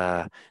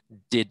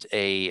did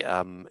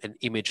an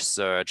image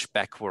search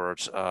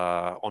backward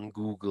on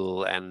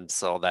Google, and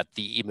so that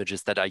the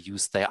images that are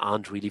used there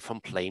aren't really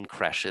from plane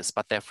crashes,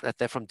 but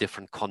they're from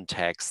different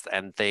contexts.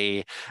 And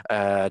they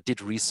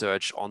did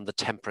research on the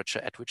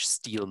temperature at which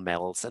steel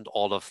melts and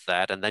all of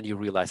that. And then you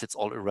realize it's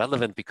all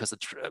irrelevant, because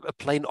a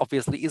plane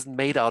obviously isn't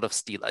made out of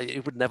steel.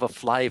 It would never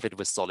fly if it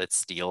was solid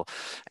steel.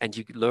 And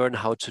you learn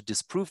how to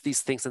disprove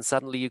these things, and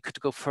suddenly you could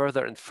go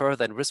further and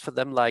further. And risk for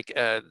them, like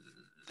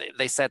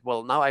they said,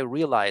 well, now I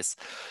realize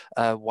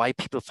why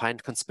people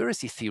find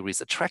conspiracy theories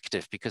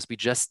attractive, because we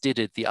just did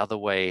it the other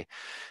way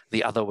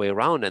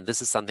around. And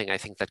this is something I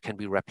think that can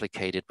be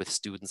replicated with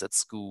students at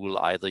school,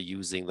 either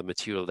using the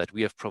material that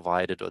we have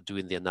provided or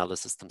doing the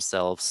analysis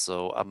themselves.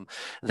 So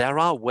there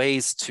are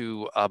ways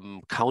to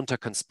counter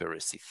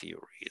conspiracy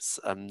theories.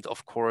 And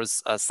of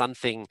course,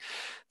 something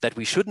that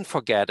we shouldn't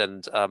forget,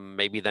 and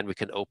maybe then we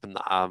can open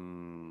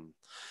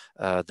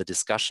the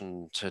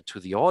discussion to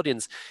the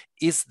audience,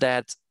 is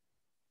that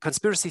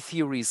conspiracy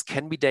theories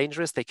can be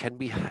dangerous. They can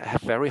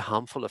have very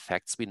harmful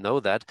effects. We know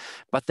that,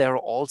 but they're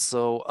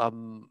also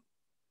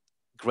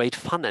great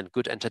fun and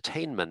good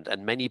entertainment.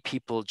 And many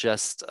people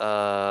just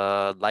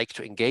like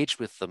to engage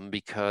with them,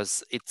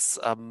 because it's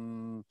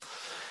fun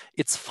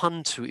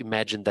to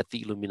imagine that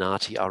the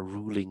Illuminati are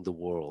ruling the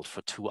world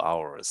for 2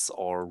 hours,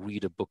 or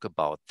read a book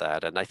about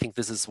that. And I think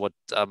this is what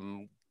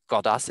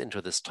got us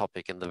into this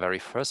topic in the very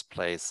first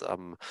place,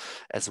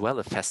 as well,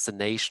 a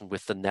fascination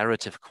with the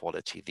narrative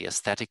quality, the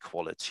aesthetic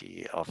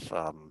quality of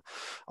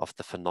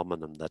the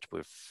phenomenon that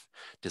we've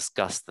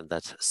discussed, and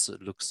that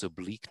looks so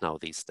bleak now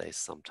these days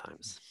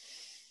sometimes.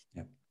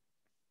 Yeah.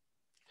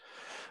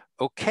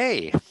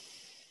 Okay.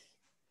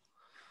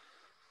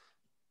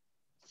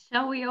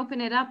 Shall we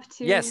open it up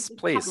to the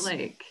please.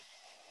 Public?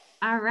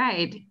 All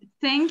right.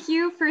 Thank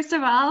you, first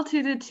of all,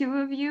 to the two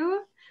of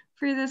you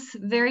for this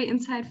very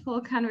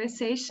insightful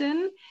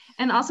conversation.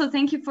 And also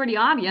thank you for the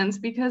audience,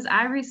 because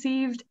I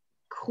received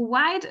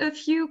quite a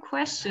few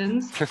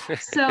questions.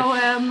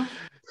 So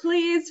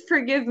please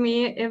forgive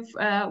me if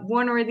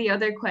one or the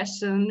other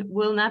question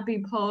will not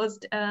be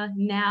posed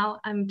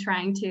now. I'm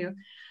trying to,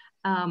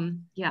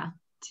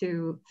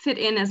 to fit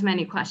in as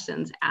many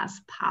questions as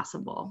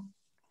possible.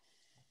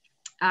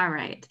 All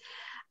right.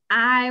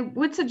 I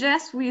would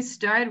suggest we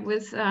start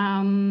with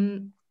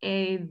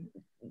a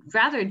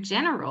rather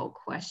general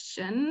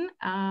question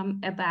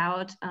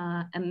about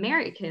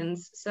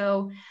Americans.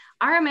 So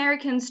are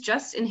Americans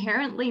just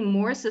inherently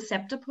more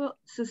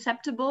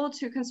susceptible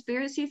to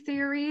conspiracy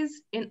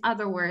theories? In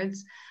other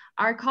words,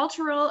 are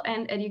cultural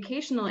and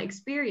educational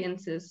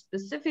experiences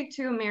specific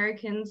to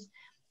Americans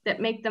that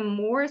make them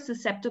more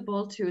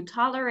susceptible to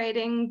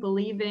tolerating,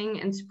 believing,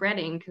 and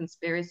spreading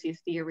conspiracy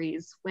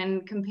theories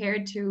when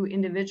compared to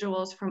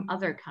individuals from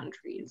other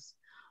countries?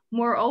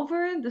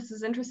 Moreover, this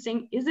is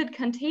interesting, is it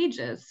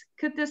contagious?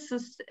 Could this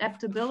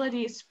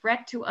susceptibility spread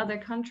to other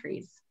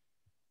countries?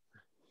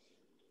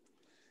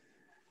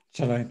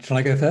 Shall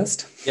I go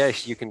first?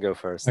 Yes, you can go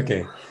first.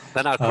 Okay.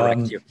 Then I'll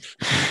correct you.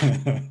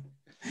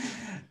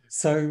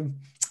 So,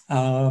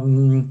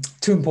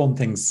 two important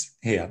things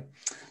here.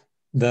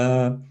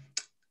 The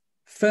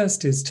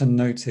first is to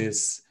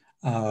notice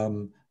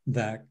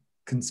that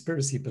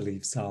conspiracy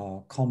beliefs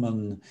are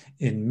common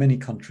in many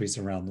countries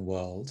around the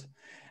world.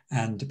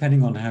 And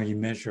depending on how you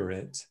measure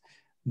it,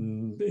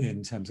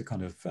 in terms of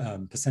kind of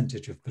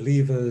percentage of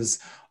believers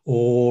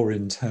or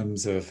in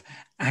terms of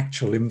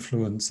actual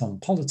influence on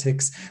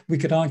politics, we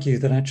could argue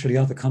that actually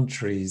other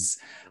countries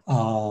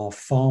are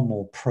far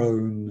more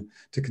prone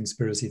to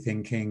conspiracy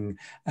thinking,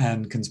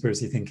 and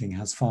conspiracy thinking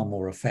has far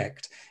more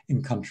effect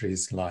in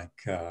countries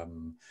like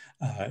in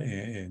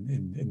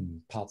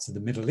parts of the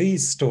Middle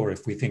East, or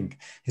if we think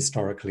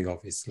historically,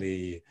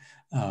 obviously,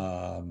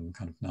 kind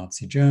of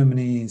Nazi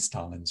Germany,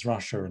 Stalin's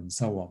Russia, and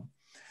so on.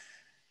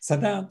 So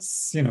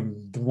that's,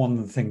 one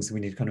of the things we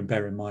need to kind of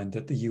bear in mind,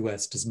 that the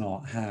US does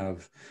not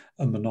have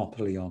a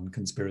monopoly on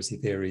conspiracy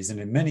theories. And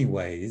in many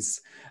ways,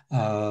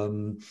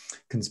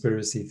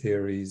 conspiracy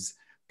theories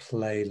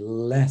play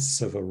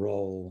less of a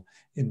role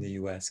in the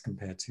US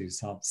compared to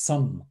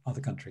some other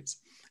countries.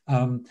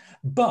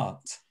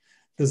 But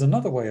there's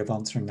another way of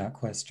answering that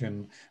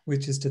question,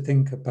 which is to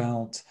think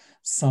about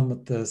some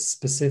of the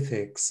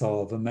specifics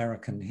of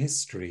American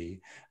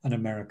history and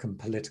American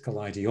political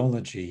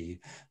ideology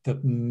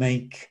that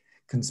make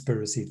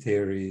conspiracy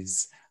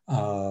theories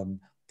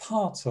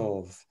part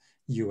of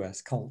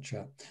US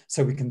culture.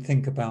 So we can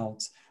think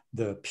about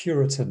the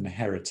Puritan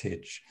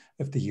heritage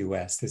of the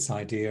US, this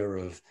idea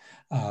of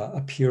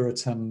a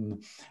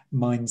Puritan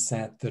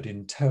mindset that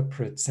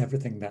interprets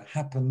everything that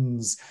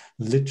happens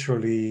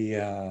literally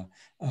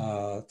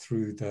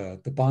through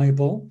the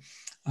Bible.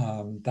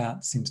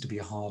 That seems to be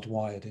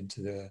hardwired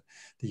into the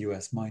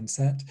US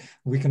mindset.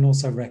 We can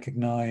also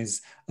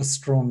recognize a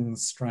strong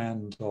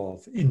strand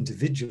of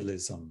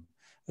individualism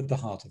at the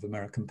heart of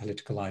American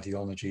political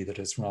ideology that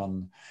has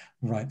run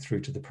right through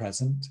to the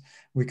present.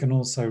 We can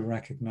also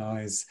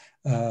recognize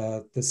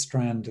the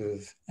strand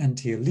of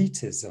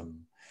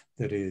anti-elitism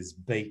that is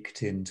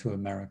baked into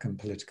American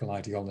political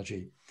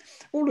ideology.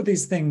 All of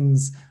these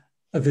things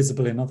are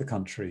visible in other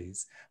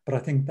countries, but I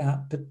think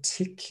that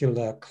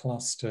particular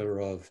cluster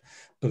of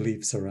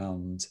beliefs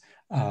around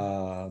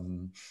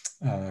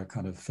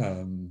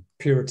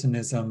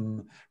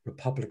Puritanism,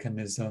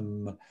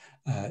 republicanism,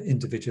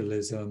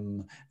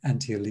 individualism,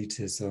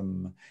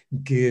 anti-elitism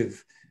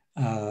give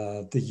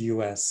the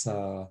US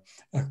a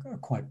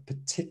quite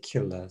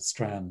particular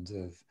strand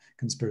of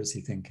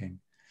conspiracy thinking.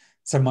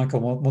 So,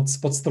 Michael,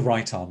 what's the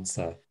right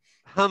answer?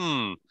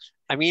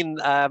 I mean,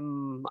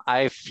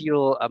 I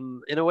feel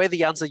in a way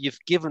the answer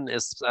you've given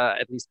is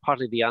at least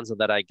partly the answer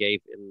that I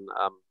gave in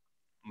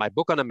my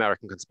book on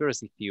American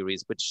conspiracy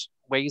theories,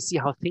 where you see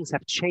how things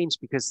have changed,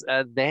 because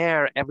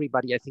there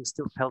everybody, I think,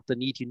 still felt the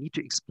need. You need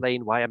to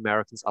explain why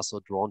Americans are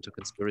so drawn to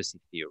conspiracy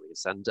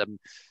theories. And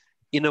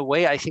in a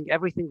way, I think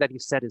everything that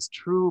you've said is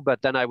true,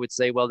 but then I would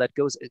say, well,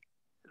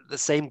 the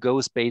same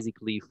goes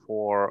basically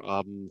for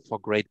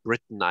Great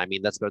Britain. I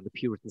mean, that's where the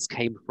Puritans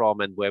came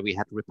from, and where we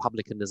had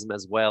republicanism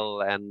as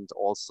well, and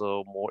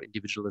also more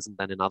individualism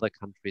than in other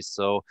countries.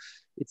 So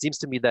it seems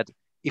to me that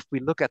if we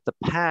look at the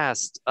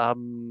past,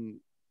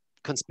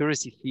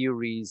 conspiracy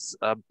theories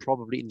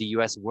probably in the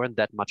US weren't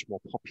that much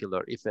more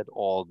popular, if at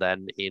all,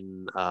 than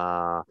in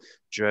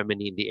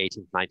Germany in the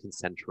 18th, 19th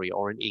century,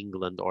 or in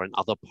England, or in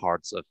other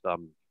parts of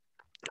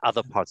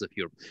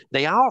Europe.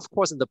 They are, of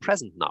course, in the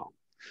present now.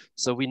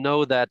 So we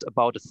know that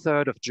about a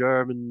third of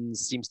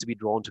Germans seems to be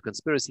drawn to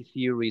conspiracy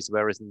theories,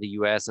 whereas in the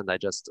US, and I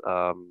just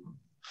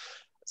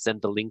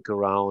sent the link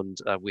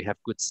around, we have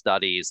good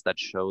studies that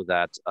show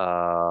that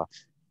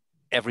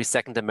every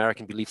second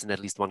American believes in at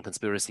least one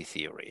conspiracy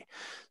theory.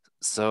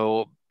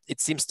 So it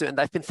seems to, and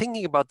I've been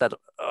thinking about that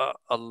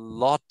a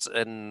lot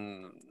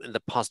in the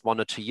past 1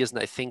 or 2 years,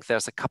 and I think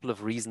there's a couple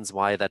of reasons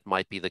why that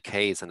might be the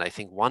case. And I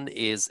think one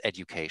is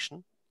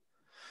education.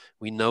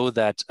 We know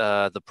that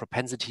the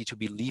propensity to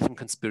believe in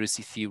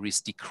conspiracy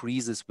theories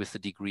decreases with the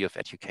degree of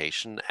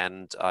education.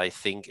 And I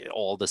think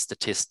all the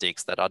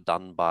statistics that are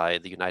done by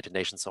the United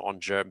Nations on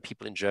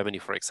people in Germany,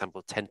 for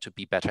example, tend to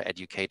be better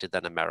educated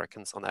than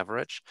Americans on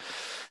average.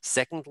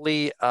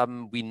 Secondly,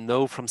 we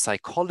know from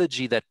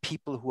psychology that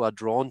people who are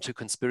drawn to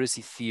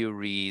conspiracy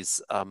theories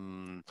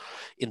in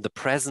the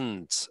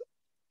present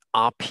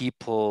are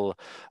people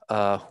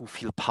who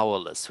feel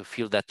powerless, who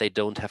feel that they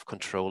don't have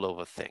control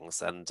over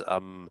things. And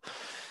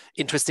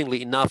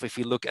interestingly enough, if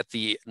you look at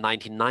the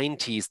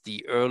 1990s,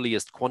 the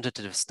earliest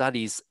quantitative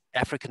studies,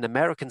 African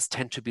Americans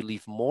tend to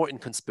believe more in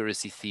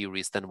conspiracy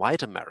theories than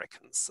white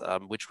Americans,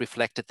 which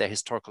reflected their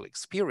historical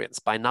experience.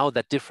 By now,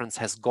 that difference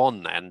has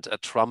gone, and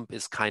Trump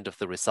is kind of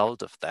the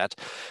result of that.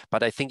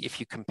 But I think if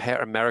you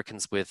compare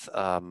Americans with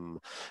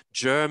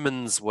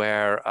Germans,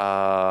 where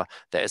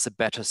there is a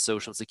better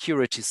social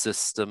security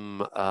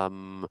system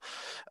and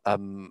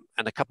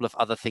a couple of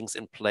other things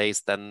in place,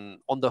 then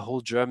on the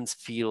whole, Germans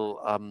feel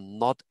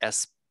not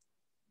as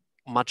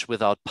much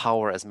without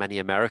power as many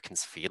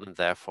Americans feel, and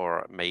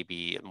therefore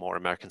maybe more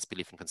Americans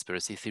believe in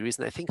conspiracy theories.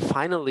 And I think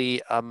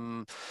finally,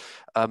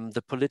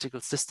 the political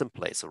system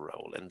plays a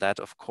role, and that,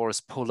 of course,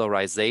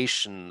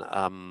 polarization,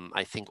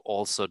 I think,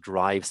 also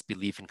drives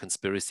belief in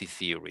conspiracy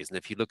theories. And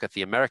if you look at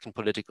the American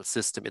political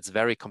system, it's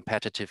very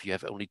competitive. You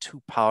have only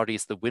two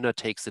parties. The winner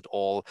takes it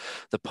all.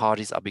 The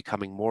parties are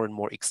becoming more and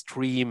more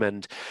extreme,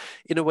 and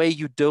in a way,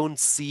 you don't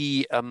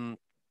see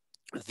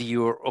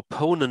your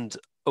opponent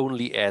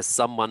only as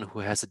someone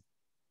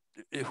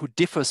who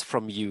differs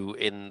from you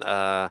in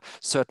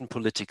certain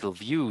political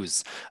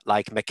views,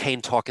 like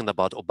McCain talking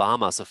about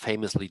Obama so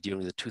famously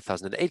during the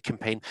 2008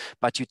 campaign,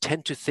 but you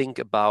tend to think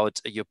about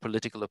your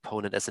political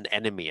opponent as an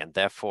enemy, and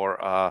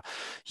therefore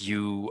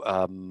you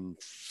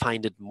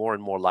find it more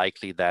and more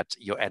likely that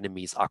your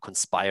enemies are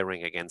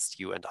conspiring against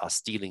you and are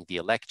stealing the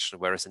election.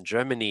 Whereas in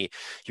Germany,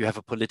 you have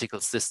a political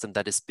system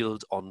that is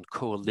built on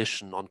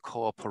coalition, on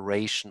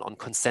cooperation, on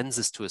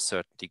consensus to a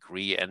certain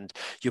degree, and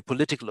your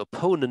political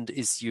opponent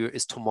is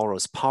tomorrow's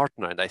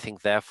partner. And I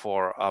think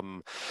therefore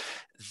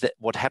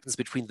what happens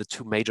between the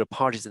two major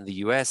parties in the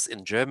US,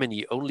 in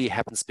Germany, only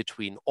happens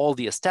between all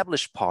the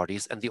established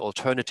parties and the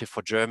alternative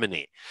for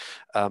Germany.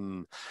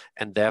 And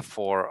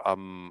therefore,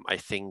 I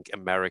think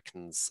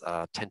Americans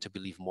tend to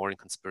believe more in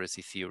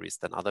conspiracy theories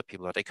than other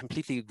people. But I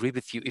completely agree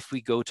with you. If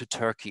we go to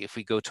Turkey, if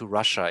we go to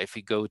Russia, if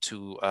we go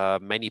to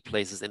many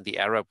places in the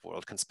Arab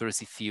world,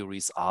 conspiracy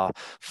theories are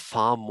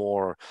far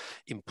more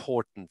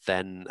important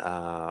than,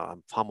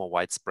 far more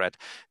widespread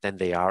than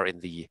they are in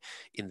the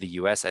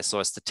US. I saw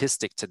a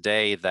statistic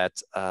today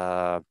that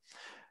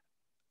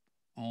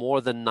more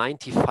than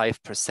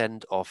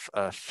 95% of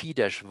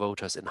Fidesz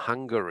voters in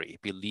Hungary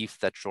believe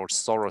that George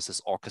Soros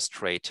is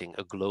orchestrating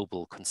a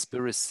global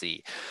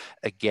conspiracy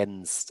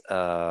against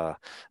the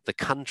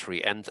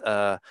country. And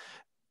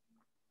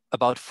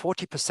about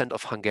 40%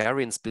 of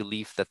Hungarians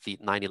believe that the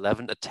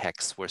 9/11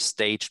 attacks were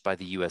staged by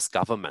the US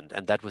government,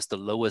 and that was the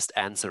lowest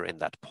answer in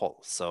that poll.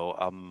 So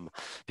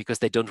because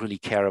they don't really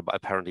care about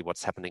apparently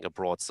what's happening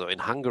abroad. So in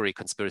Hungary,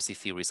 conspiracy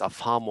theories are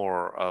far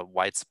more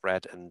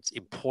widespread and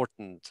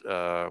important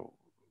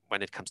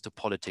when it comes to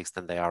politics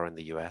than they are in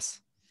the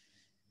US.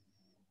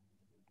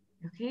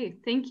 Okay,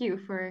 thank you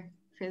for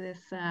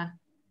this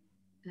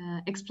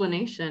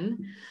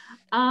explanation.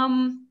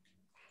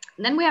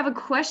 Then we have a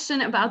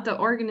question about the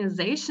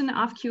organization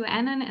of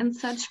QAnon and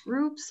such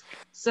groups.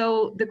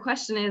 So the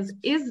question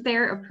is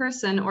there a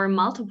person or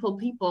multiple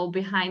people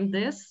behind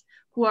this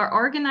who are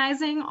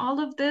organizing all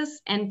of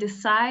this and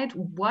decide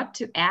what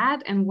to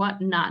add and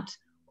what not?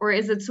 Or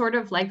is it sort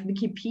of like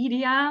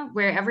Wikipedia,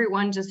 where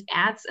everyone just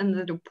adds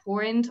another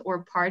point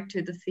or part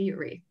to the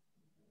theory?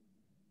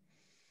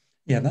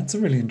 Yeah, that's a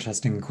really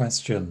interesting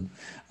question.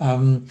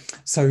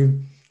 So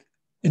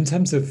in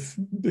terms of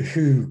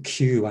who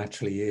Q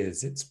actually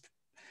is,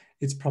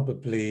 it's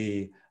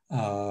probably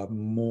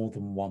more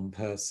than one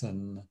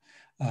person.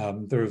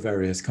 There are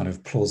various kind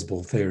of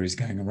plausible theories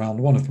going around,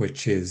 one of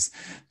which is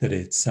that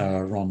it's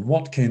Ron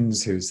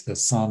Watkins, who's the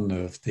son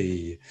of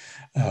the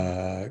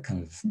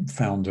kind of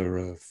founder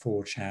of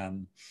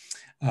 4chan.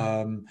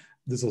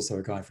 There's also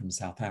a guy from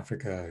South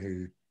Africa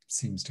who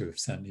seems to have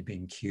certainly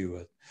been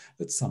Q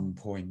at some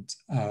point,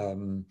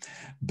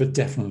 but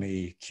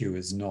definitely Q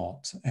is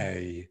not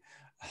a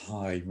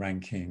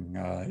high-ranking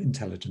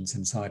intelligence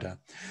insider.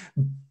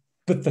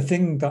 But the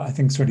thing that I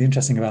think is really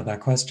interesting about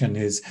that question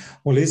is,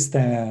 well, is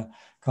there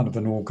kind of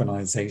an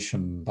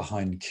organization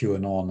behind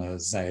QAnon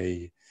as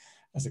a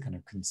kind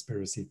of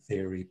conspiracy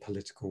theory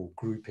political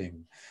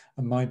grouping?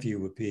 And my view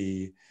would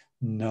be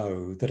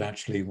no, that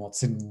actually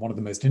what's in one of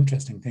the most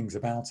interesting things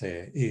about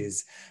it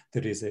is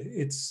that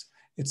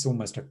it's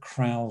almost a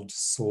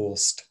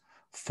crowdsourced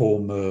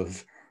form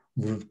of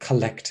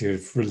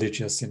collective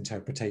religious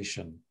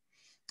interpretation.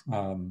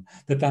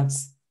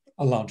 That's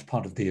a large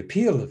part of the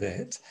appeal of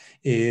it,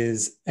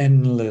 is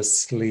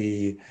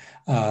endlessly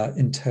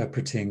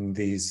interpreting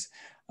these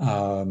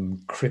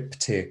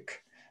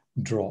cryptic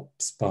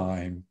drops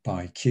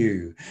by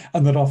Q,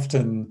 and that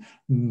often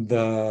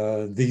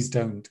these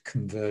don't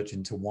converge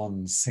into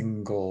one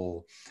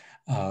single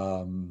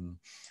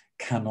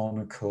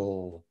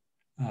canonical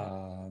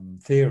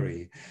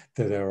theory,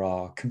 that there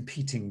are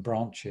competing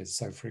branches.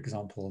 So, for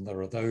example,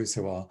 there are those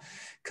who are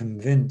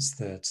convinced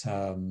that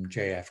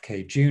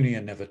JFK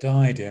Jr. never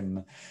died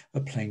in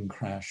a plane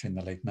crash in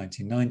the late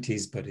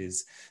 1990s, but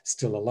is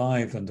still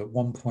alive. And at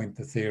one point,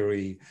 the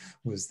theory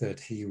was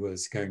that he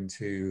was going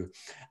to,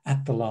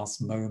 at the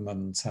last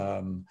moment,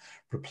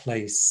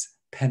 replace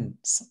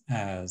Pence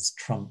as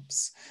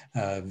Trump's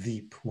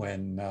Veep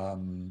when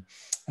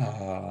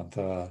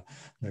the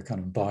kind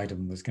of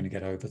Biden was going to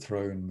get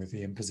overthrown with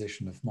the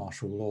imposition of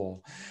martial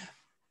law.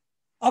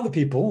 Other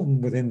people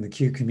within the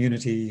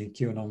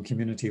QAnon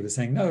community were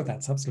saying, no,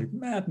 that's absolute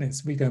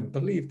madness. We don't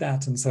believe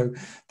that. And so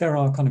there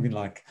are kind of,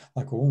 like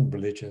all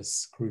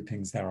religious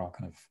groupings, there are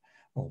kind of,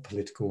 or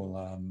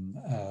political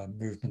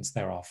movements,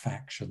 there are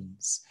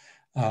factions.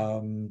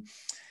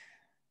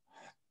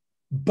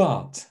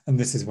 But, and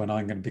this is when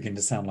I'm going to begin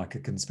to sound like a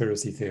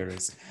conspiracy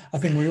theorist, I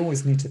think we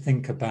always need to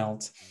think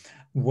about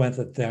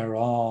whether there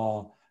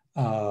are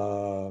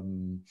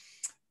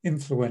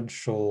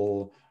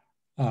influential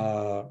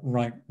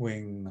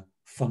right-wing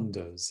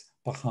funders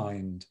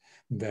behind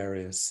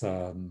various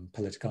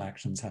political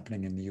actions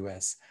happening in the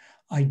US.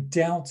 I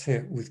doubt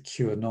it with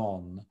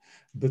QAnon,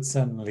 but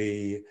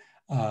certainly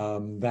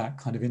that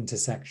kind of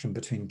intersection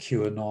between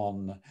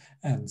QAnon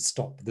and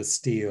Stop the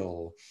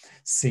Steal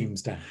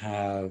seems to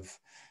have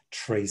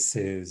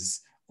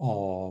traces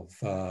of,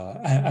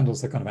 and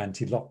also kind of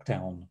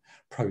anti-lockdown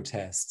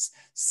protests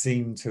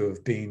seem to have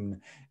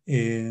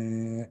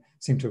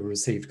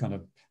received kind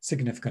of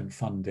significant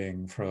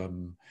funding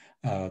from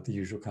the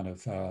usual kind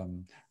of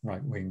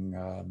right-wing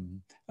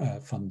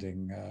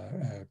funding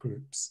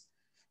groups.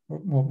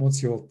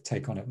 What's your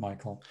take on it,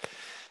 Michael?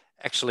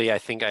 Actually, I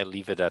think I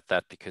leave it at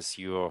that because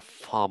you're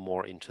far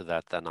more into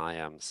that than I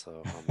am.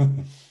 So,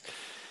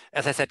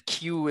 as I said,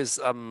 Q is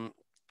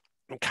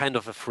kind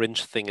of a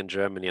fringe thing in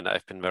Germany, and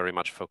I've been very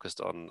much focused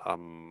on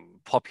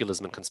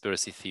populism and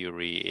conspiracy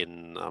theory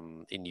in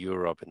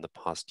Europe in the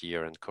past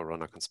year, and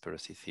Corona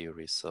conspiracy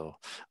theory. So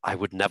I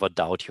would never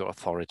doubt your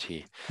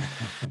authority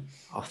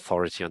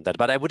on that.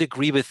 But I would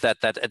agree with that.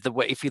 That the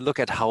way, if you look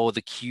at how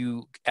the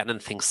QAnon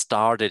thing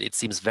started, it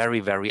seems very,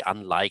 very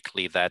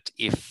unlikely that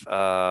if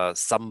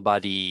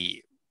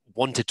somebody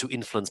wanted to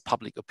influence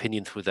public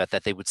opinion through that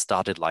they would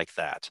start it like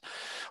that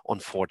on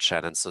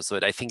 4chan. And so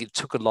I think it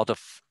took a lot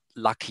of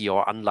lucky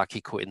or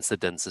unlucky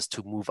coincidences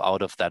to move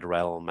out of that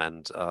realm.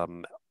 And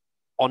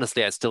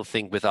honestly, I still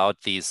think without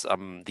these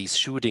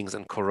shootings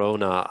and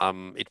Corona,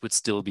 it would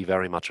still be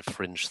very much a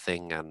fringe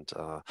thing. And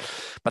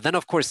but then,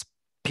 of course,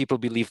 people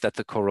believe that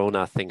the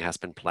Corona thing has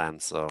been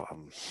planned. So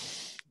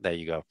there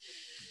you go.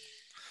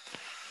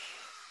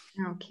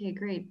 Okay,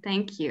 great.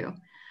 Thank you.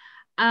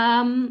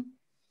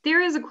 There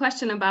is a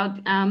question about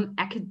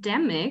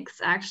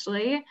academics,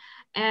 actually.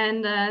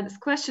 And this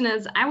question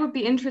is, I would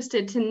be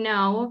interested to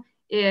know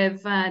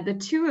if the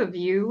two of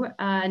you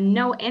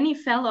know any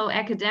fellow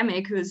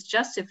academic who is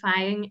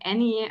justifying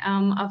any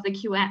of the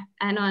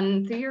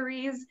QAnon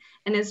theories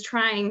and is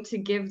trying to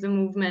give the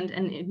movement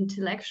an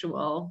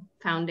intellectual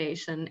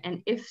foundation.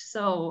 And if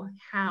so,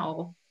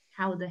 how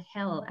the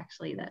hell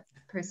actually that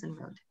person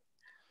wrote.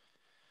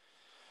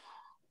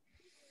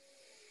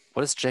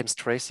 What is James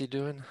Tracy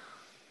doing?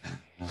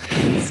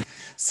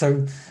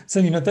 So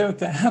you know, there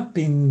have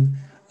been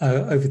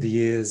over the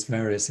years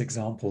various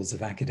examples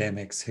of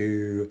academics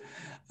who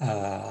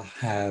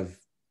have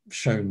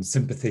shown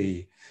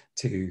sympathy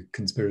to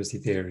conspiracy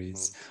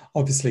theories.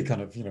 Obviously,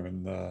 kind of, you know,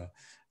 in the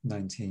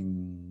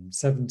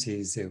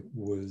 1970s, it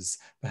was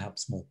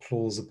perhaps more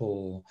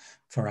plausible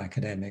for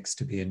academics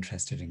to be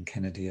interested in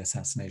Kennedy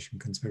assassination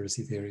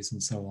conspiracy theories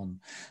and so on.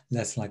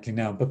 Less likely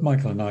now. But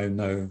Michael and I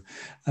know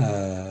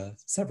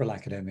several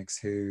academics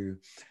who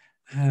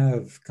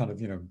have kind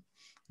of, you know,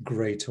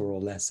 greater or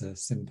lesser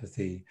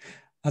sympathy.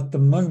 At the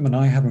moment,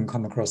 I haven't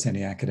come across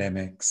any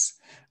academics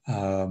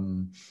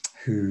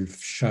who've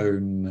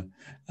shown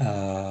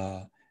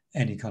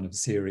any kind of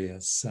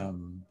serious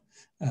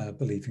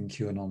belief in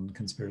QAnon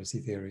conspiracy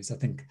theories. I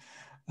think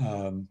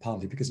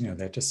partly because, you know,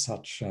 they're just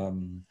such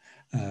kind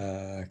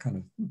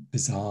of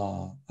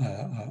bizarre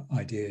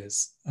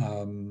ideas.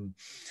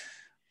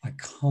 I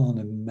can't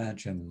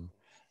imagine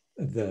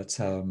that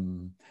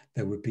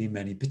there would be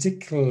many,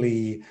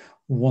 particularly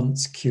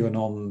once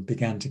QAnon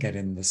began to get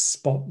in the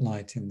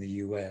spotlight in the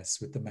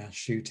US with the mass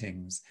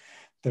shootings.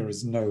 There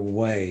is no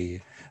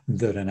way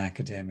that an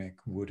academic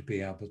would be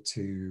able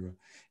to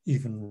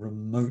even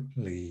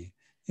remotely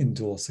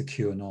endorse a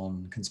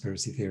QAnon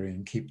conspiracy theory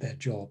and keep their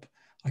job.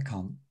 I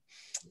can't,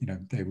 you know,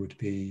 they would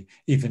be,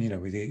 even, you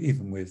know,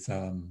 even with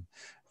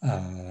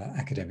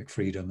academic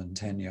freedom and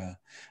tenure,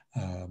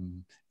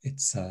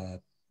 it's,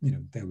 you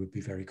know, they would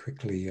be very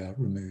quickly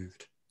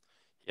removed.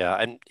 Yeah,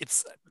 and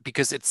it's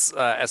because it's,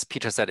 as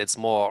Peter said, it's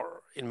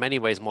more, in many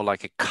ways, more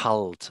like a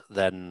cult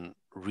than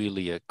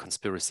really a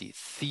conspiracy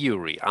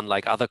theory,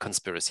 unlike other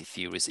conspiracy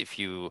theories. If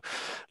you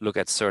look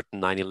at certain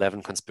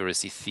 9/11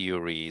 conspiracy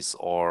theories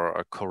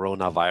or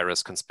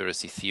coronavirus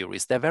conspiracy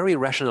theories, they're very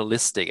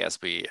rationalistic, as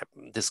we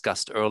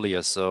discussed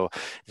earlier. So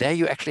there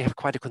you actually have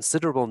quite a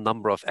considerable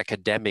number of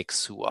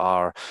academics who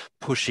are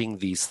pushing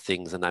these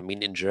things. And I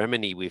mean, in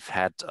Germany, we've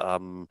had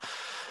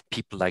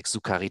people like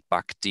Sucharit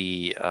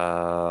Bhakti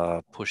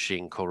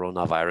pushing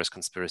coronavirus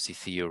conspiracy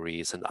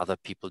theories and other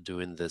people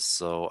doing this.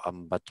 So,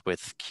 but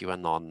with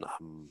QAnon,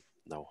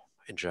 no,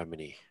 in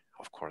Germany,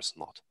 of course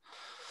not.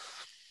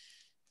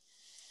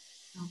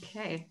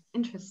 Okay,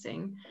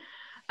 interesting.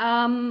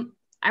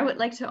 I would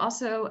like to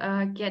also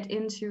get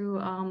into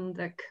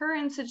the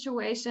current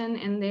situation,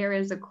 and there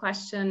is a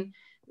question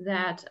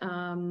that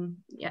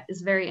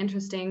is very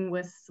interesting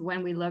with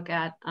when we look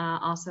at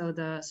also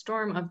the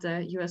storm of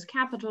the US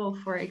Capitol,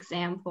 for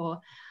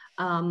example,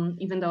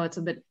 even though it's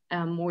a bit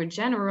more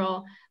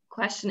general.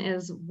 Question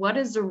is, what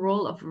is the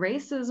role of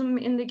racism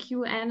in the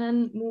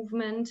QAnon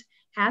movement?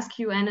 Has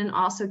QAnon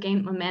also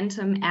gained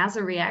momentum as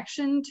a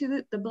reaction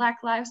to the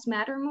Black Lives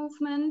Matter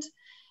movement?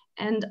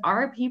 And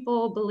are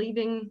people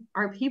believing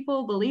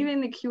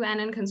the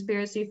QAnon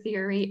conspiracy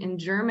theory in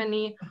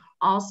Germany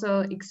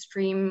also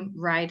extreme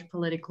right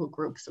political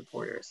group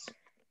supporters?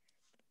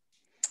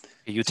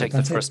 You take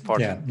the first part.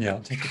 Yeah,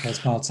 I'll take the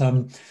first part.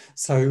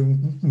 So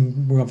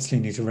we obviously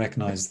need to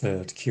recognize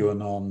that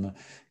QAnon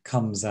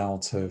comes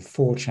out of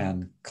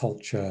 4chan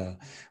culture,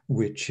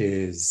 which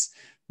is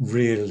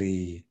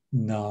really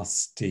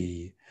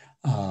nasty.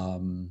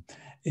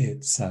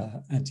 It's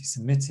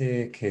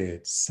anti-Semitic,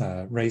 it's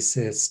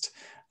racist,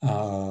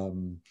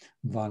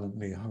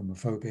 violently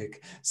homophobic.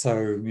 So,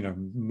 you know,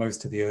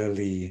 most of the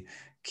early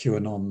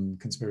QAnon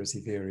conspiracy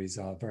theories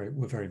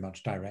were very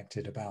much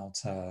directed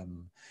about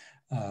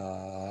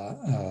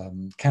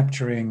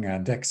capturing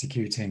and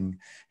executing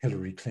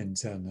Hillary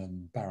Clinton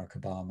and Barack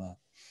Obama.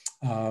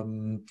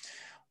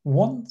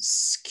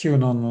 Once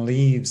QAnon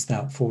leaves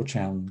that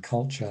 4chan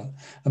culture,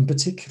 and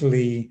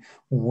particularly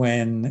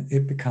when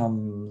it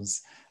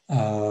becomes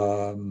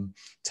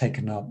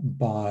taken up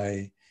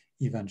by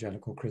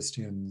evangelical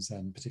Christians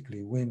and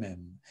particularly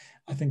women,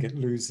 I think it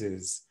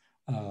loses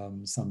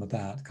some of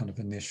that kind of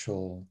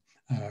initial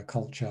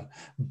culture.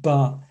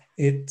 But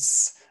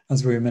it's,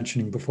 as we were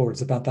mentioning before,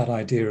 it's about that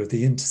idea of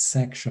the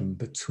intersection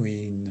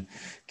between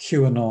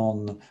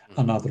QAnon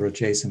and other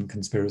adjacent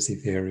conspiracy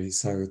theories.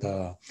 So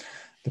the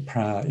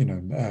Proud,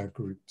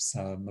 groups,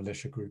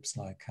 militia groups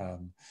like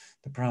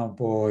the Proud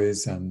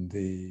Boys and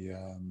the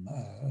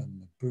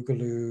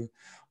Boogaloo,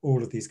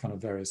 all of these kind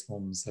of various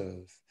forms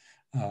of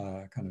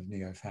kind of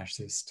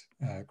neo-fascist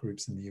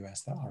groups in the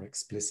US that are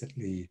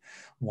explicitly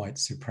white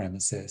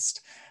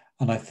supremacist.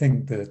 And I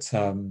think that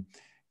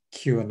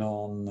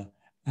QAnon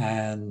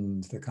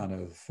and the kind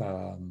of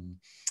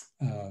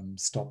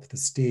Stop the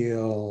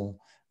Steal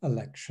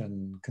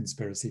election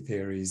conspiracy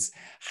theories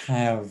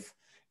have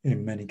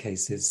in many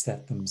cases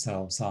set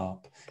themselves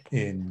up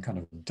in kind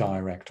of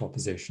direct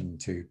opposition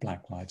to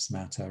Black Lives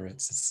Matter.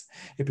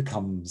 It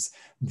becomes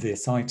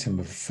this item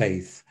of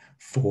faith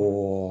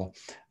for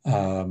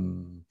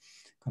kind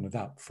of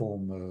that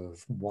form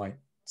of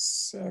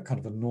kind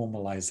of a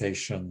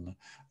normalization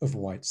of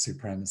white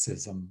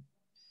supremacism.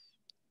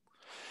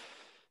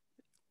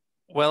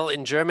 Well,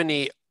 in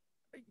Germany,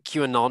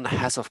 QAnon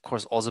has, of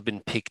course, also been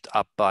picked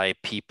up by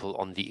people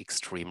on the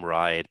extreme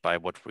right, by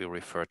what we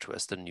refer to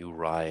as the new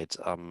right.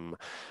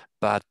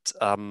 But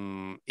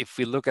if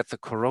we look at the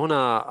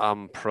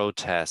Corona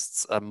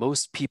protests,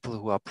 most people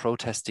who are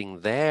protesting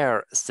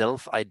there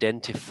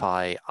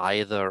self-identify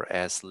either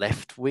as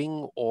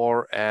left-wing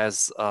or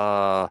as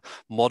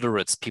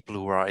moderates, people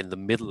who are in the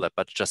middle,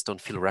 but just don't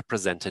feel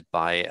represented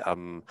by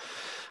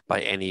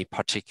any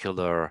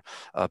particular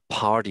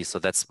party. So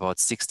that's about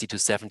 60 to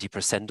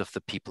 70% of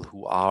the people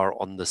who are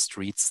on the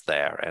streets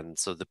there. And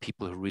so the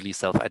people who really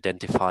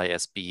self-identify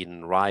as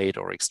being right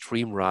or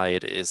extreme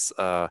right is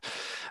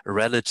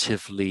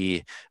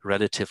relatively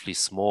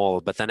small.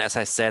 But then, as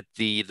I said,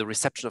 the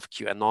reception of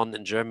QAnon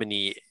in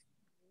Germany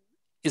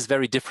is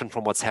very different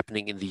from what's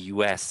happening in the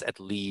US, at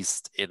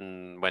least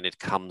when it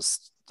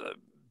comes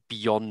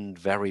beyond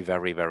very,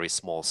 very, very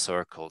small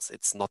circles.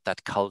 It's not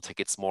that cultic.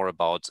 It's more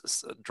about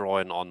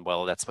drawing on,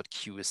 well, that's what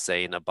Q is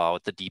saying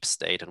about the deep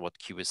state and what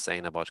Q is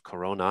saying about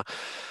Corona.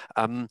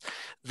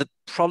 The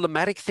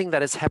problematic thing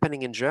that is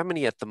happening in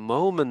Germany at the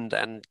moment,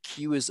 and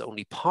Q is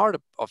only part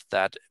of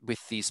that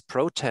with these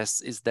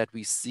protests, is that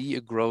we see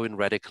a growing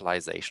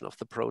radicalization of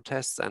the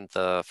protests, and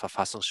the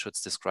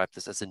Verfassungsschutz described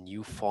this as a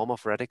new form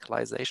of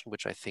radicalization,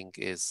 which I think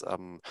is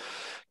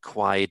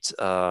quite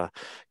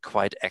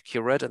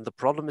accurate. And the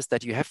problem is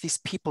that you have these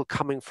people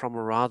coming from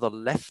rather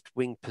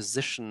left-wing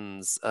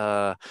positions,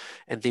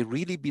 and they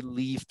really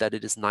believe that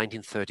it is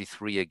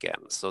 1933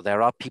 again. So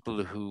there are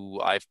people who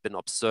I've been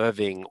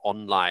observing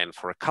online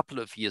for a couple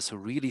of years who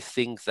really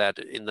think that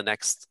in the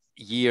next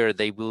year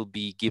they will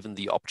be given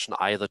the option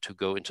either to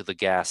go into the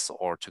gas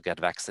or to get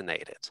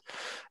vaccinated.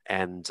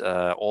 And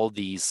all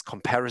these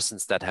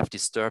comparisons that have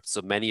disturbed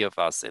so many of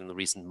us in the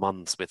recent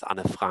months with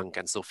Anne Frank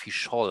and Sophie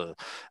Scholl,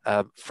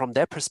 from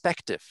their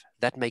perspective,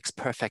 that makes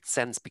perfect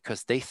sense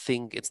because they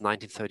think it's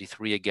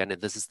 1933 again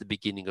and this is the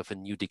beginning of a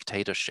new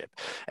dictatorship.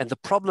 And the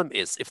problem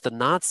is, if the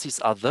Nazis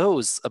are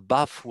those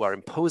above who are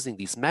imposing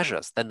these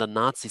measures, then the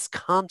Nazis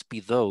can't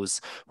be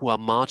those who are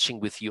marching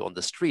with you on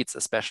the streets,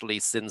 especially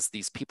since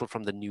these people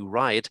from the new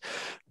right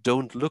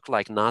don't look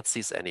like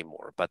Nazis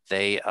anymore, but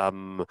they're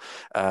not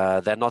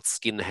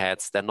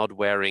skinheads, they're not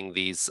wearing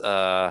these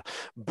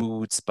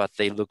boots, but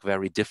they look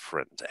very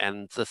different.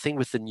 And the thing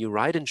with the new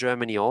right in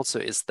Germany also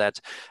is that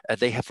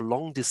they have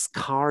long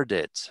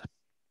discarded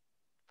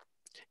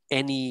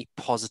any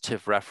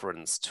positive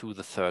reference to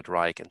the Third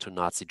Reich and to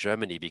Nazi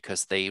Germany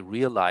because they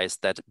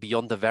realized that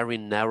beyond a very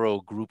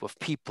narrow group of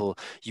people,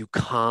 you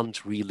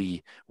can't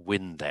really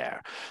win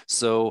there.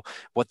 So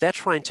what they're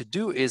trying to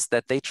do is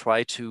that they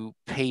try to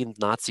paint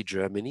Nazi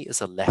Germany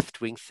as a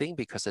left-wing thing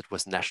because it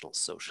was National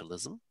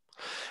Socialism.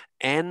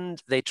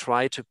 And they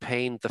try to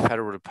paint the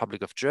Federal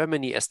Republic of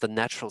Germany as the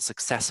natural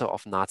successor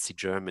of Nazi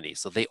Germany.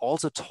 So they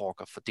also talk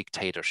of a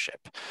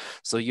dictatorship.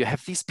 So you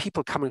have these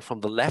people coming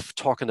from the left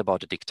talking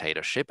about a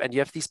dictatorship, and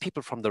you have these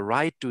people from the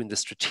right doing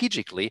this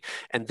strategically.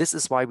 And this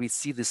is why we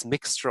see this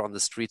mixture on the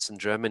streets in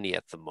Germany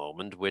at the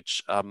moment,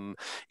 which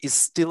is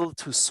still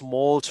too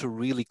small to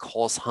really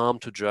cause harm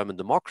to German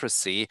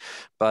democracy,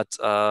 but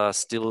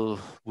still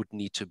would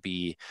need to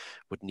be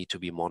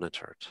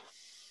monitored.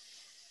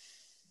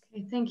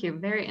 Okay, thank you.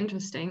 Very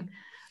interesting,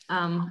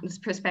 this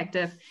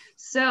perspective.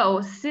 So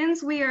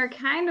since we are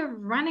kind of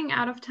running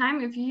out of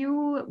time, if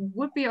you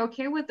would be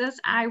okay with this,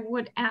 I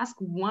would ask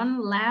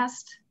one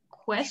last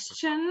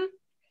question.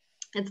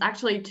 It's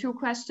actually two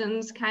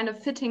questions kind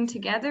of fitting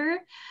together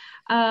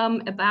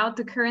about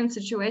the current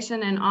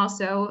situation and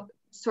also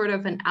sort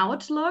of an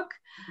outlook.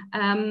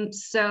 Here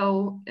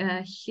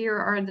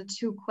are the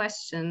two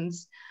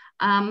questions.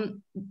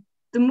 The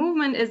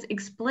movement is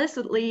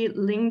explicitly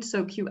linked,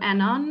 so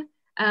QAnon,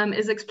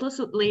 is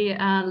explicitly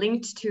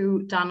linked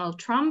to Donald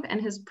Trump and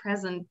his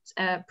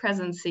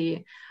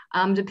presidency,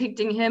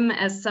 depicting him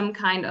as some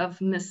kind of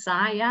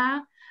messiah.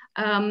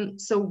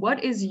 So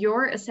what is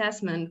your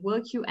assessment?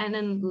 Will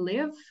QAnon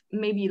live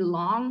maybe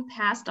long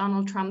past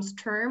Donald Trump's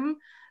term,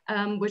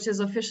 which is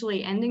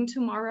officially ending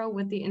tomorrow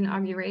with the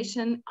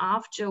inauguration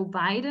of Joe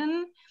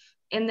Biden?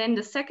 And then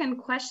the second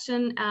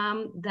question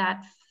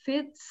that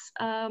fits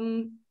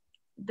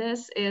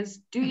this is,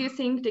 do you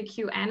think the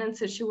QAnon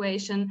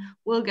situation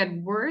will get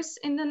worse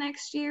in the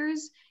next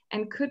years?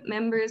 And could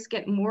members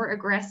get more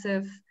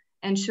aggressive?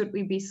 And should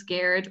we be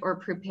scared or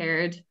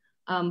prepared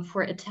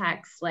for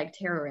attacks like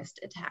terrorist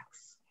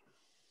attacks?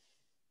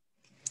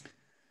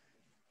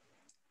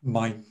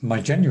 My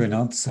genuine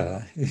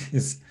answer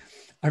is,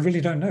 I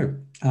really don't know.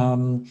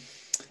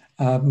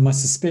 My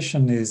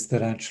suspicion is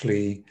that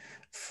actually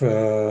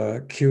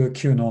for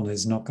QAnon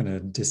is not going to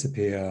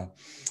disappear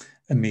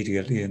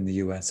immediately in the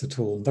US at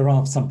all. There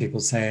are some people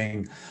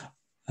saying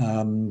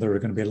there are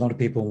going to be a lot of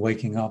people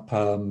waking up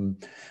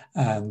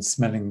and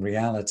smelling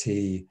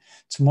reality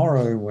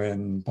tomorrow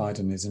when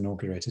Biden is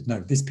inaugurated. No,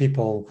 these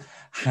people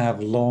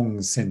have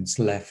long since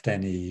left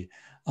any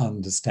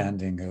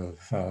understanding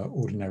of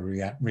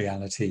ordinary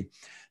reality.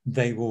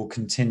 They will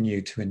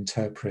continue to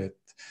interpret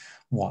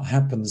what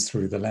happens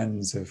through the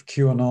lens of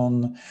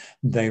QAnon.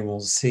 They will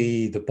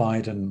see the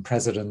Biden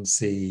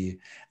presidency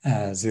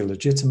as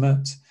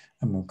illegitimate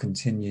and will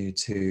continue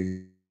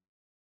to.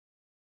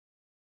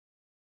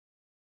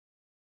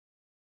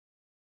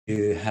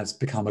 It has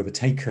become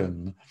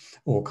overtaken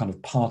or kind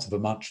of part of a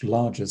much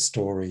larger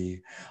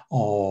story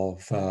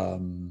of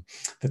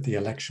that the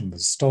election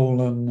was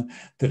stolen,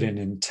 that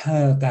in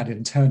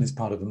turn is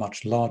part of a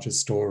much larger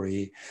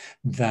story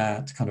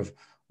that kind of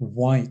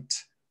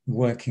white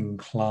working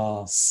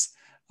class,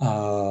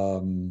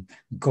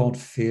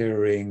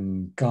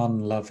 God-fearing,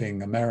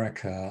 gun-loving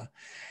America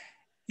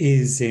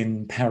is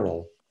in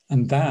peril.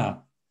 And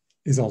that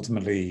is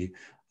ultimately,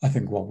 I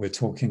think, what we're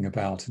talking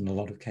about in a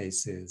lot of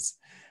cases,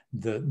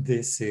 that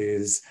this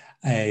is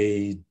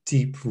a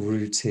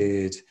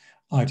deep-rooted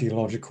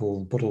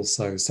ideological, but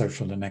also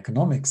social and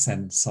economic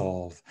sense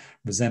of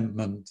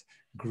resentment,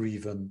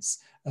 grievance,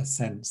 a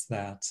sense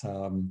that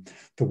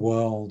the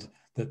world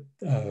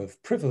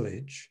of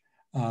privilege,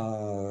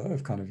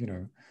 of kind of,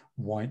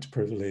 white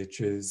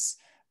privilege is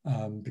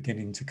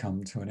beginning to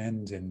come to an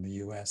end in the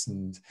US,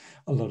 and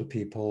a lot of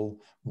people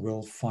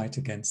will fight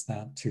against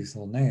that tooth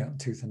and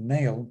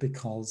nail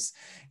because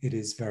it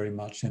is very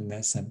much in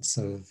their sense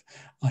of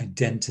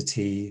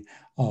identity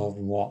of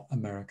what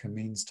America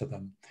means to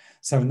them.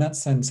 So in that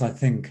sense, I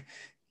think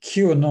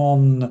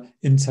QAnon,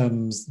 in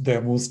terms,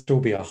 there will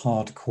still be a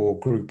hardcore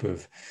group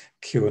of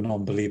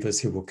QAnon believers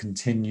who will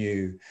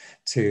continue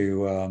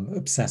to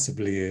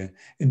obsessively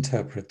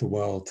interpret the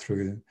world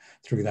through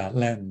that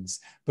lens.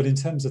 But in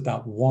terms of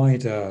that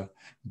wider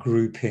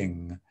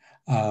grouping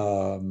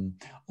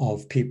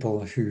of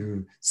people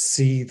who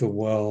see the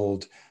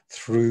world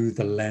through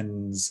the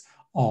lens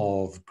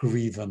of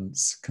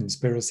grievance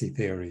conspiracy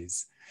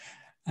theories,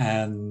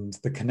 and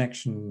the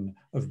connection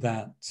of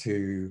that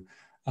to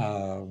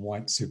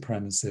white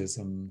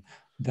supremacism,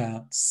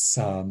 that's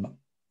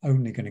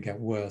only going to get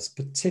worse,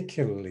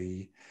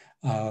 particularly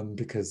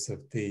because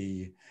of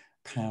the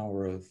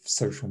power of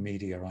social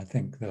media. I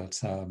think that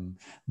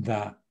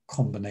that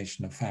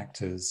combination of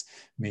factors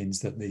means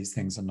that these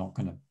things are not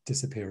going to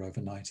disappear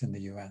overnight in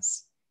the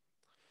US.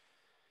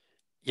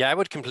 Yeah, I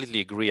would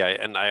completely agree.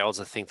 And I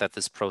also think that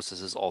this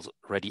process is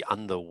already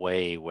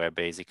underway, where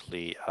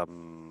basically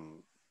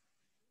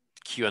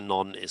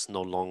QAnon is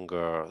no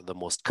longer the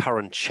most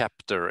current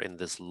chapter in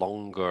this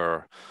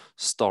longer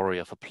story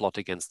of a plot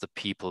against the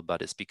people,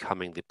 but is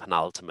becoming the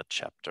penultimate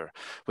chapter,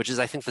 which is,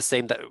 I think, the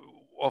same that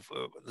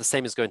the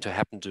same is going to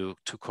happen to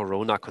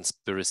Corona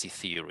conspiracy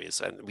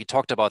theories. And we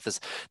talked about this,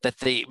 that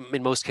they,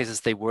 in most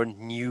cases, they weren't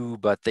new,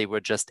 but they were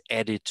just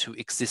added to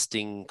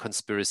existing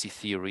conspiracy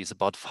theories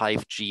about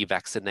 5G,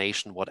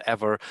 vaccination,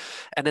 whatever.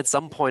 And at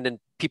some point, and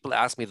people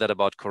ask me that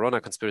about Corona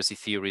conspiracy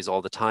theories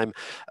all the time,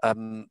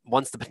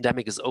 once the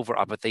pandemic is over,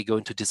 are they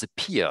going to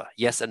disappear?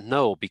 Yes and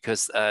no,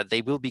 because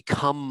they will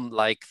become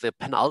like the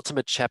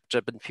penultimate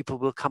chapter, but people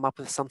will come up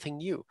with something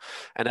new.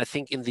 And I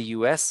think in the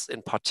US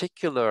in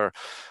particular,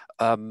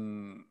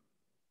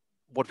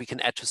 what we can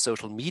add to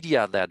social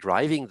media that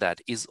driving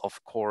that is,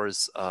 of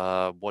course,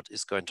 what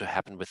is going to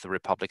happen with the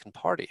Republican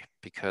Party,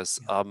 because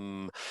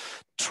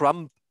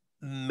Trump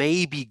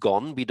may be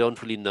gone. We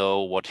don't really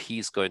know what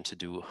he's going to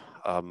do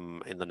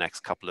in the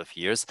next couple of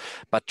years,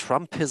 but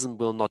Trumpism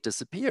will not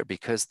disappear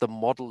because the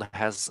model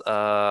has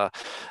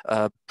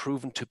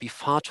proven to be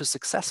far too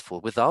successful.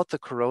 Without the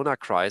Corona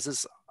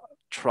crisis,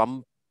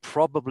 Trump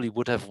probably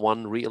would have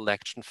won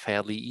re-election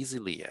fairly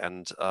easily,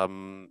 and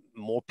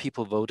more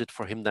people voted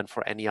for him than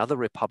for any other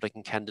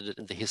Republican candidate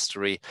in the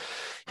history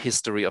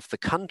of the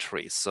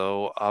country.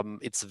 So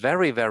it's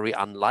very, very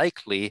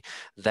unlikely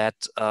that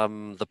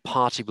the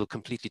party will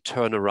completely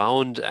turn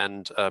around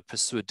and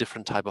pursue a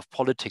different type of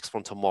politics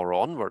from tomorrow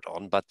onward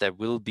on, but there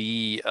will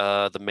be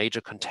the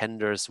major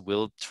contenders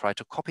will try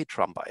to copy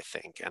Trump, I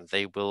think, and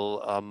they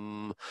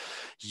will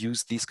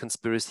use these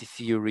conspiracy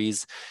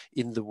theories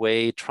in the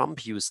way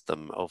Trump used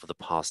them over the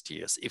past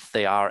years. If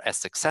they are as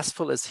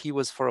successful as he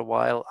was for a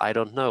while, I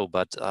don't know,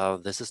 but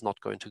this is not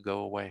going to go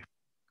away.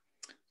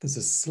 There's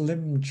a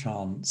slim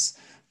chance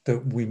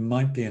that we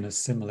might be in a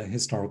similar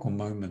historical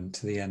moment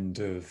to the end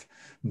of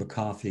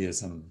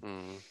McCarthyism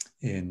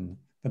in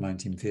the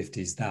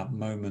 1950s, that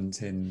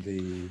moment in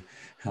the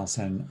House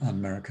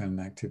Un-American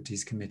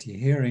Activities Committee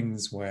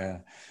hearings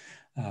where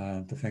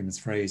the famous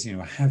phrase, you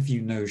know, have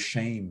you no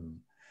shame?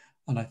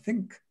 And I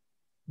think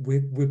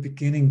we're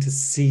beginning to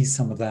see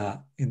some of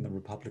that in the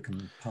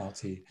Republican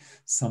Party.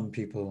 Some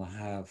people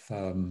have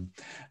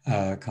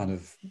kind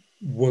of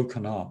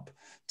woken up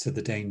to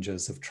the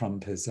dangers of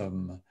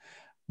Trumpism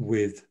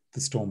with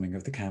the storming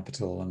of the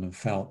Capitol and have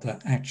felt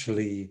that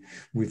actually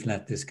we've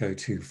let this go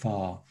too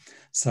far.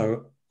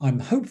 So I'm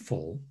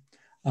hopeful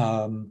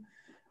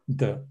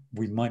that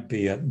we might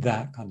be at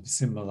that kind of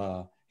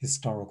similar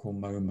historical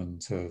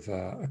moment of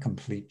a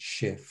complete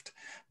shift,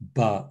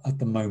 but at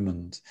the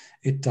moment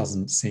it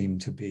doesn't seem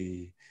to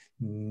be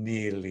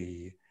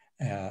nearly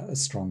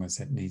as strong as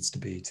it needs to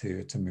be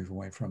to move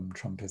away from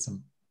Trumpism.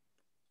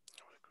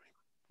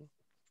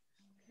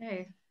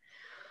 Okay.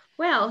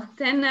 Well,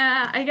 then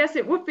I guess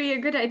it would be a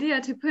good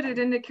idea to put it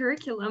in the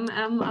curriculum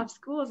of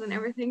schools and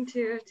everything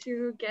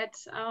to get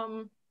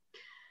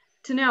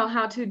to know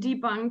how to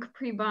debunk,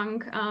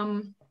 pre-bunk,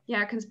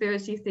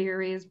 conspiracy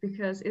theories,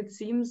 because it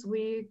seems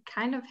we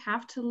kind of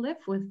have to live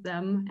with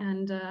them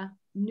and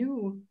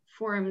new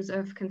forms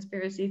of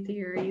conspiracy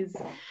theories.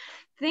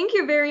 Thank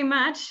you very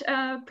much,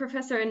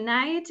 Professor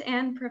Knight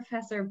and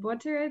Professor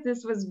Butter.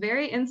 This was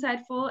very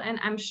insightful, and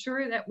I'm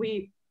sure that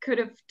we could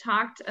have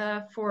talked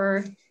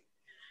for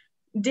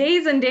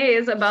days and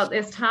days about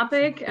this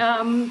topic,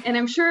 and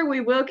I'm sure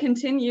we will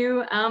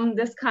continue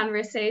this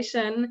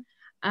conversation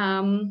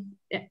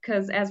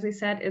because, as we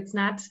said, it's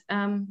not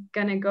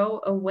gonna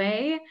go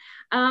away.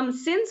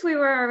 Since we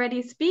were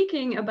already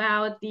speaking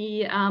about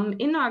the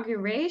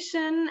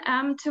inauguration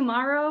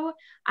tomorrow,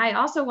 I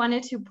also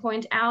wanted to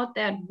point out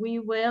that we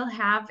will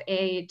have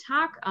a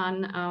talk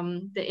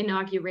on the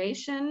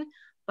inauguration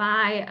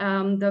by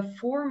the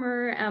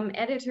former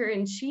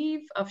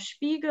editor-in-chief of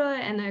Spiegel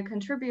and a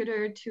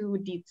contributor to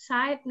Die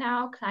Zeit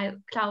now,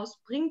 Klaus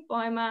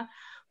Brinkbäumer,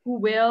 who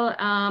will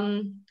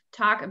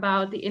talk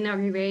about the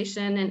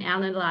inauguration and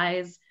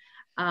analyze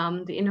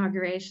the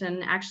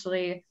inauguration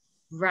actually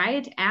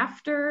right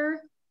after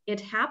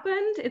it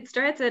happened. It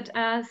starts at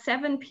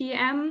 7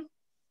 p.m.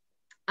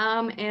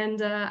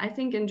 And I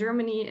think in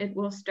Germany it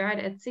will start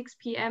at 6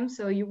 p.m.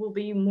 So you will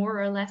be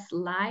more or less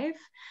live.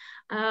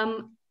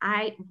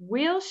 I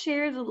will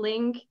share the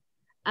link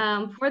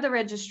for the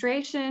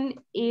registration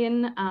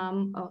in,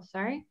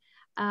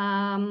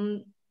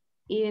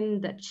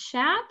 in the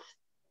chat.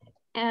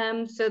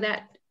 So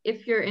that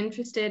if you're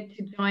interested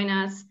to join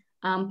us,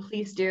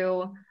 please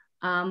do.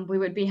 We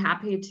would be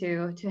happy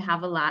to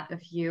have a lot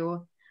of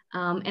you.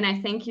 And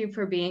I thank you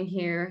for being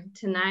here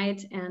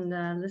tonight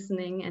and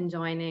listening and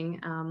joining,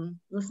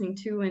 listening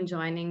to and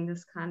joining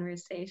this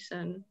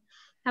conversation.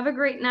 Have a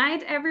great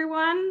night,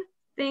 everyone.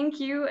 Thank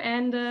you,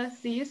 and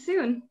see you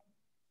soon.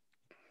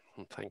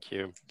 Thank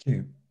you. Thank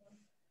you.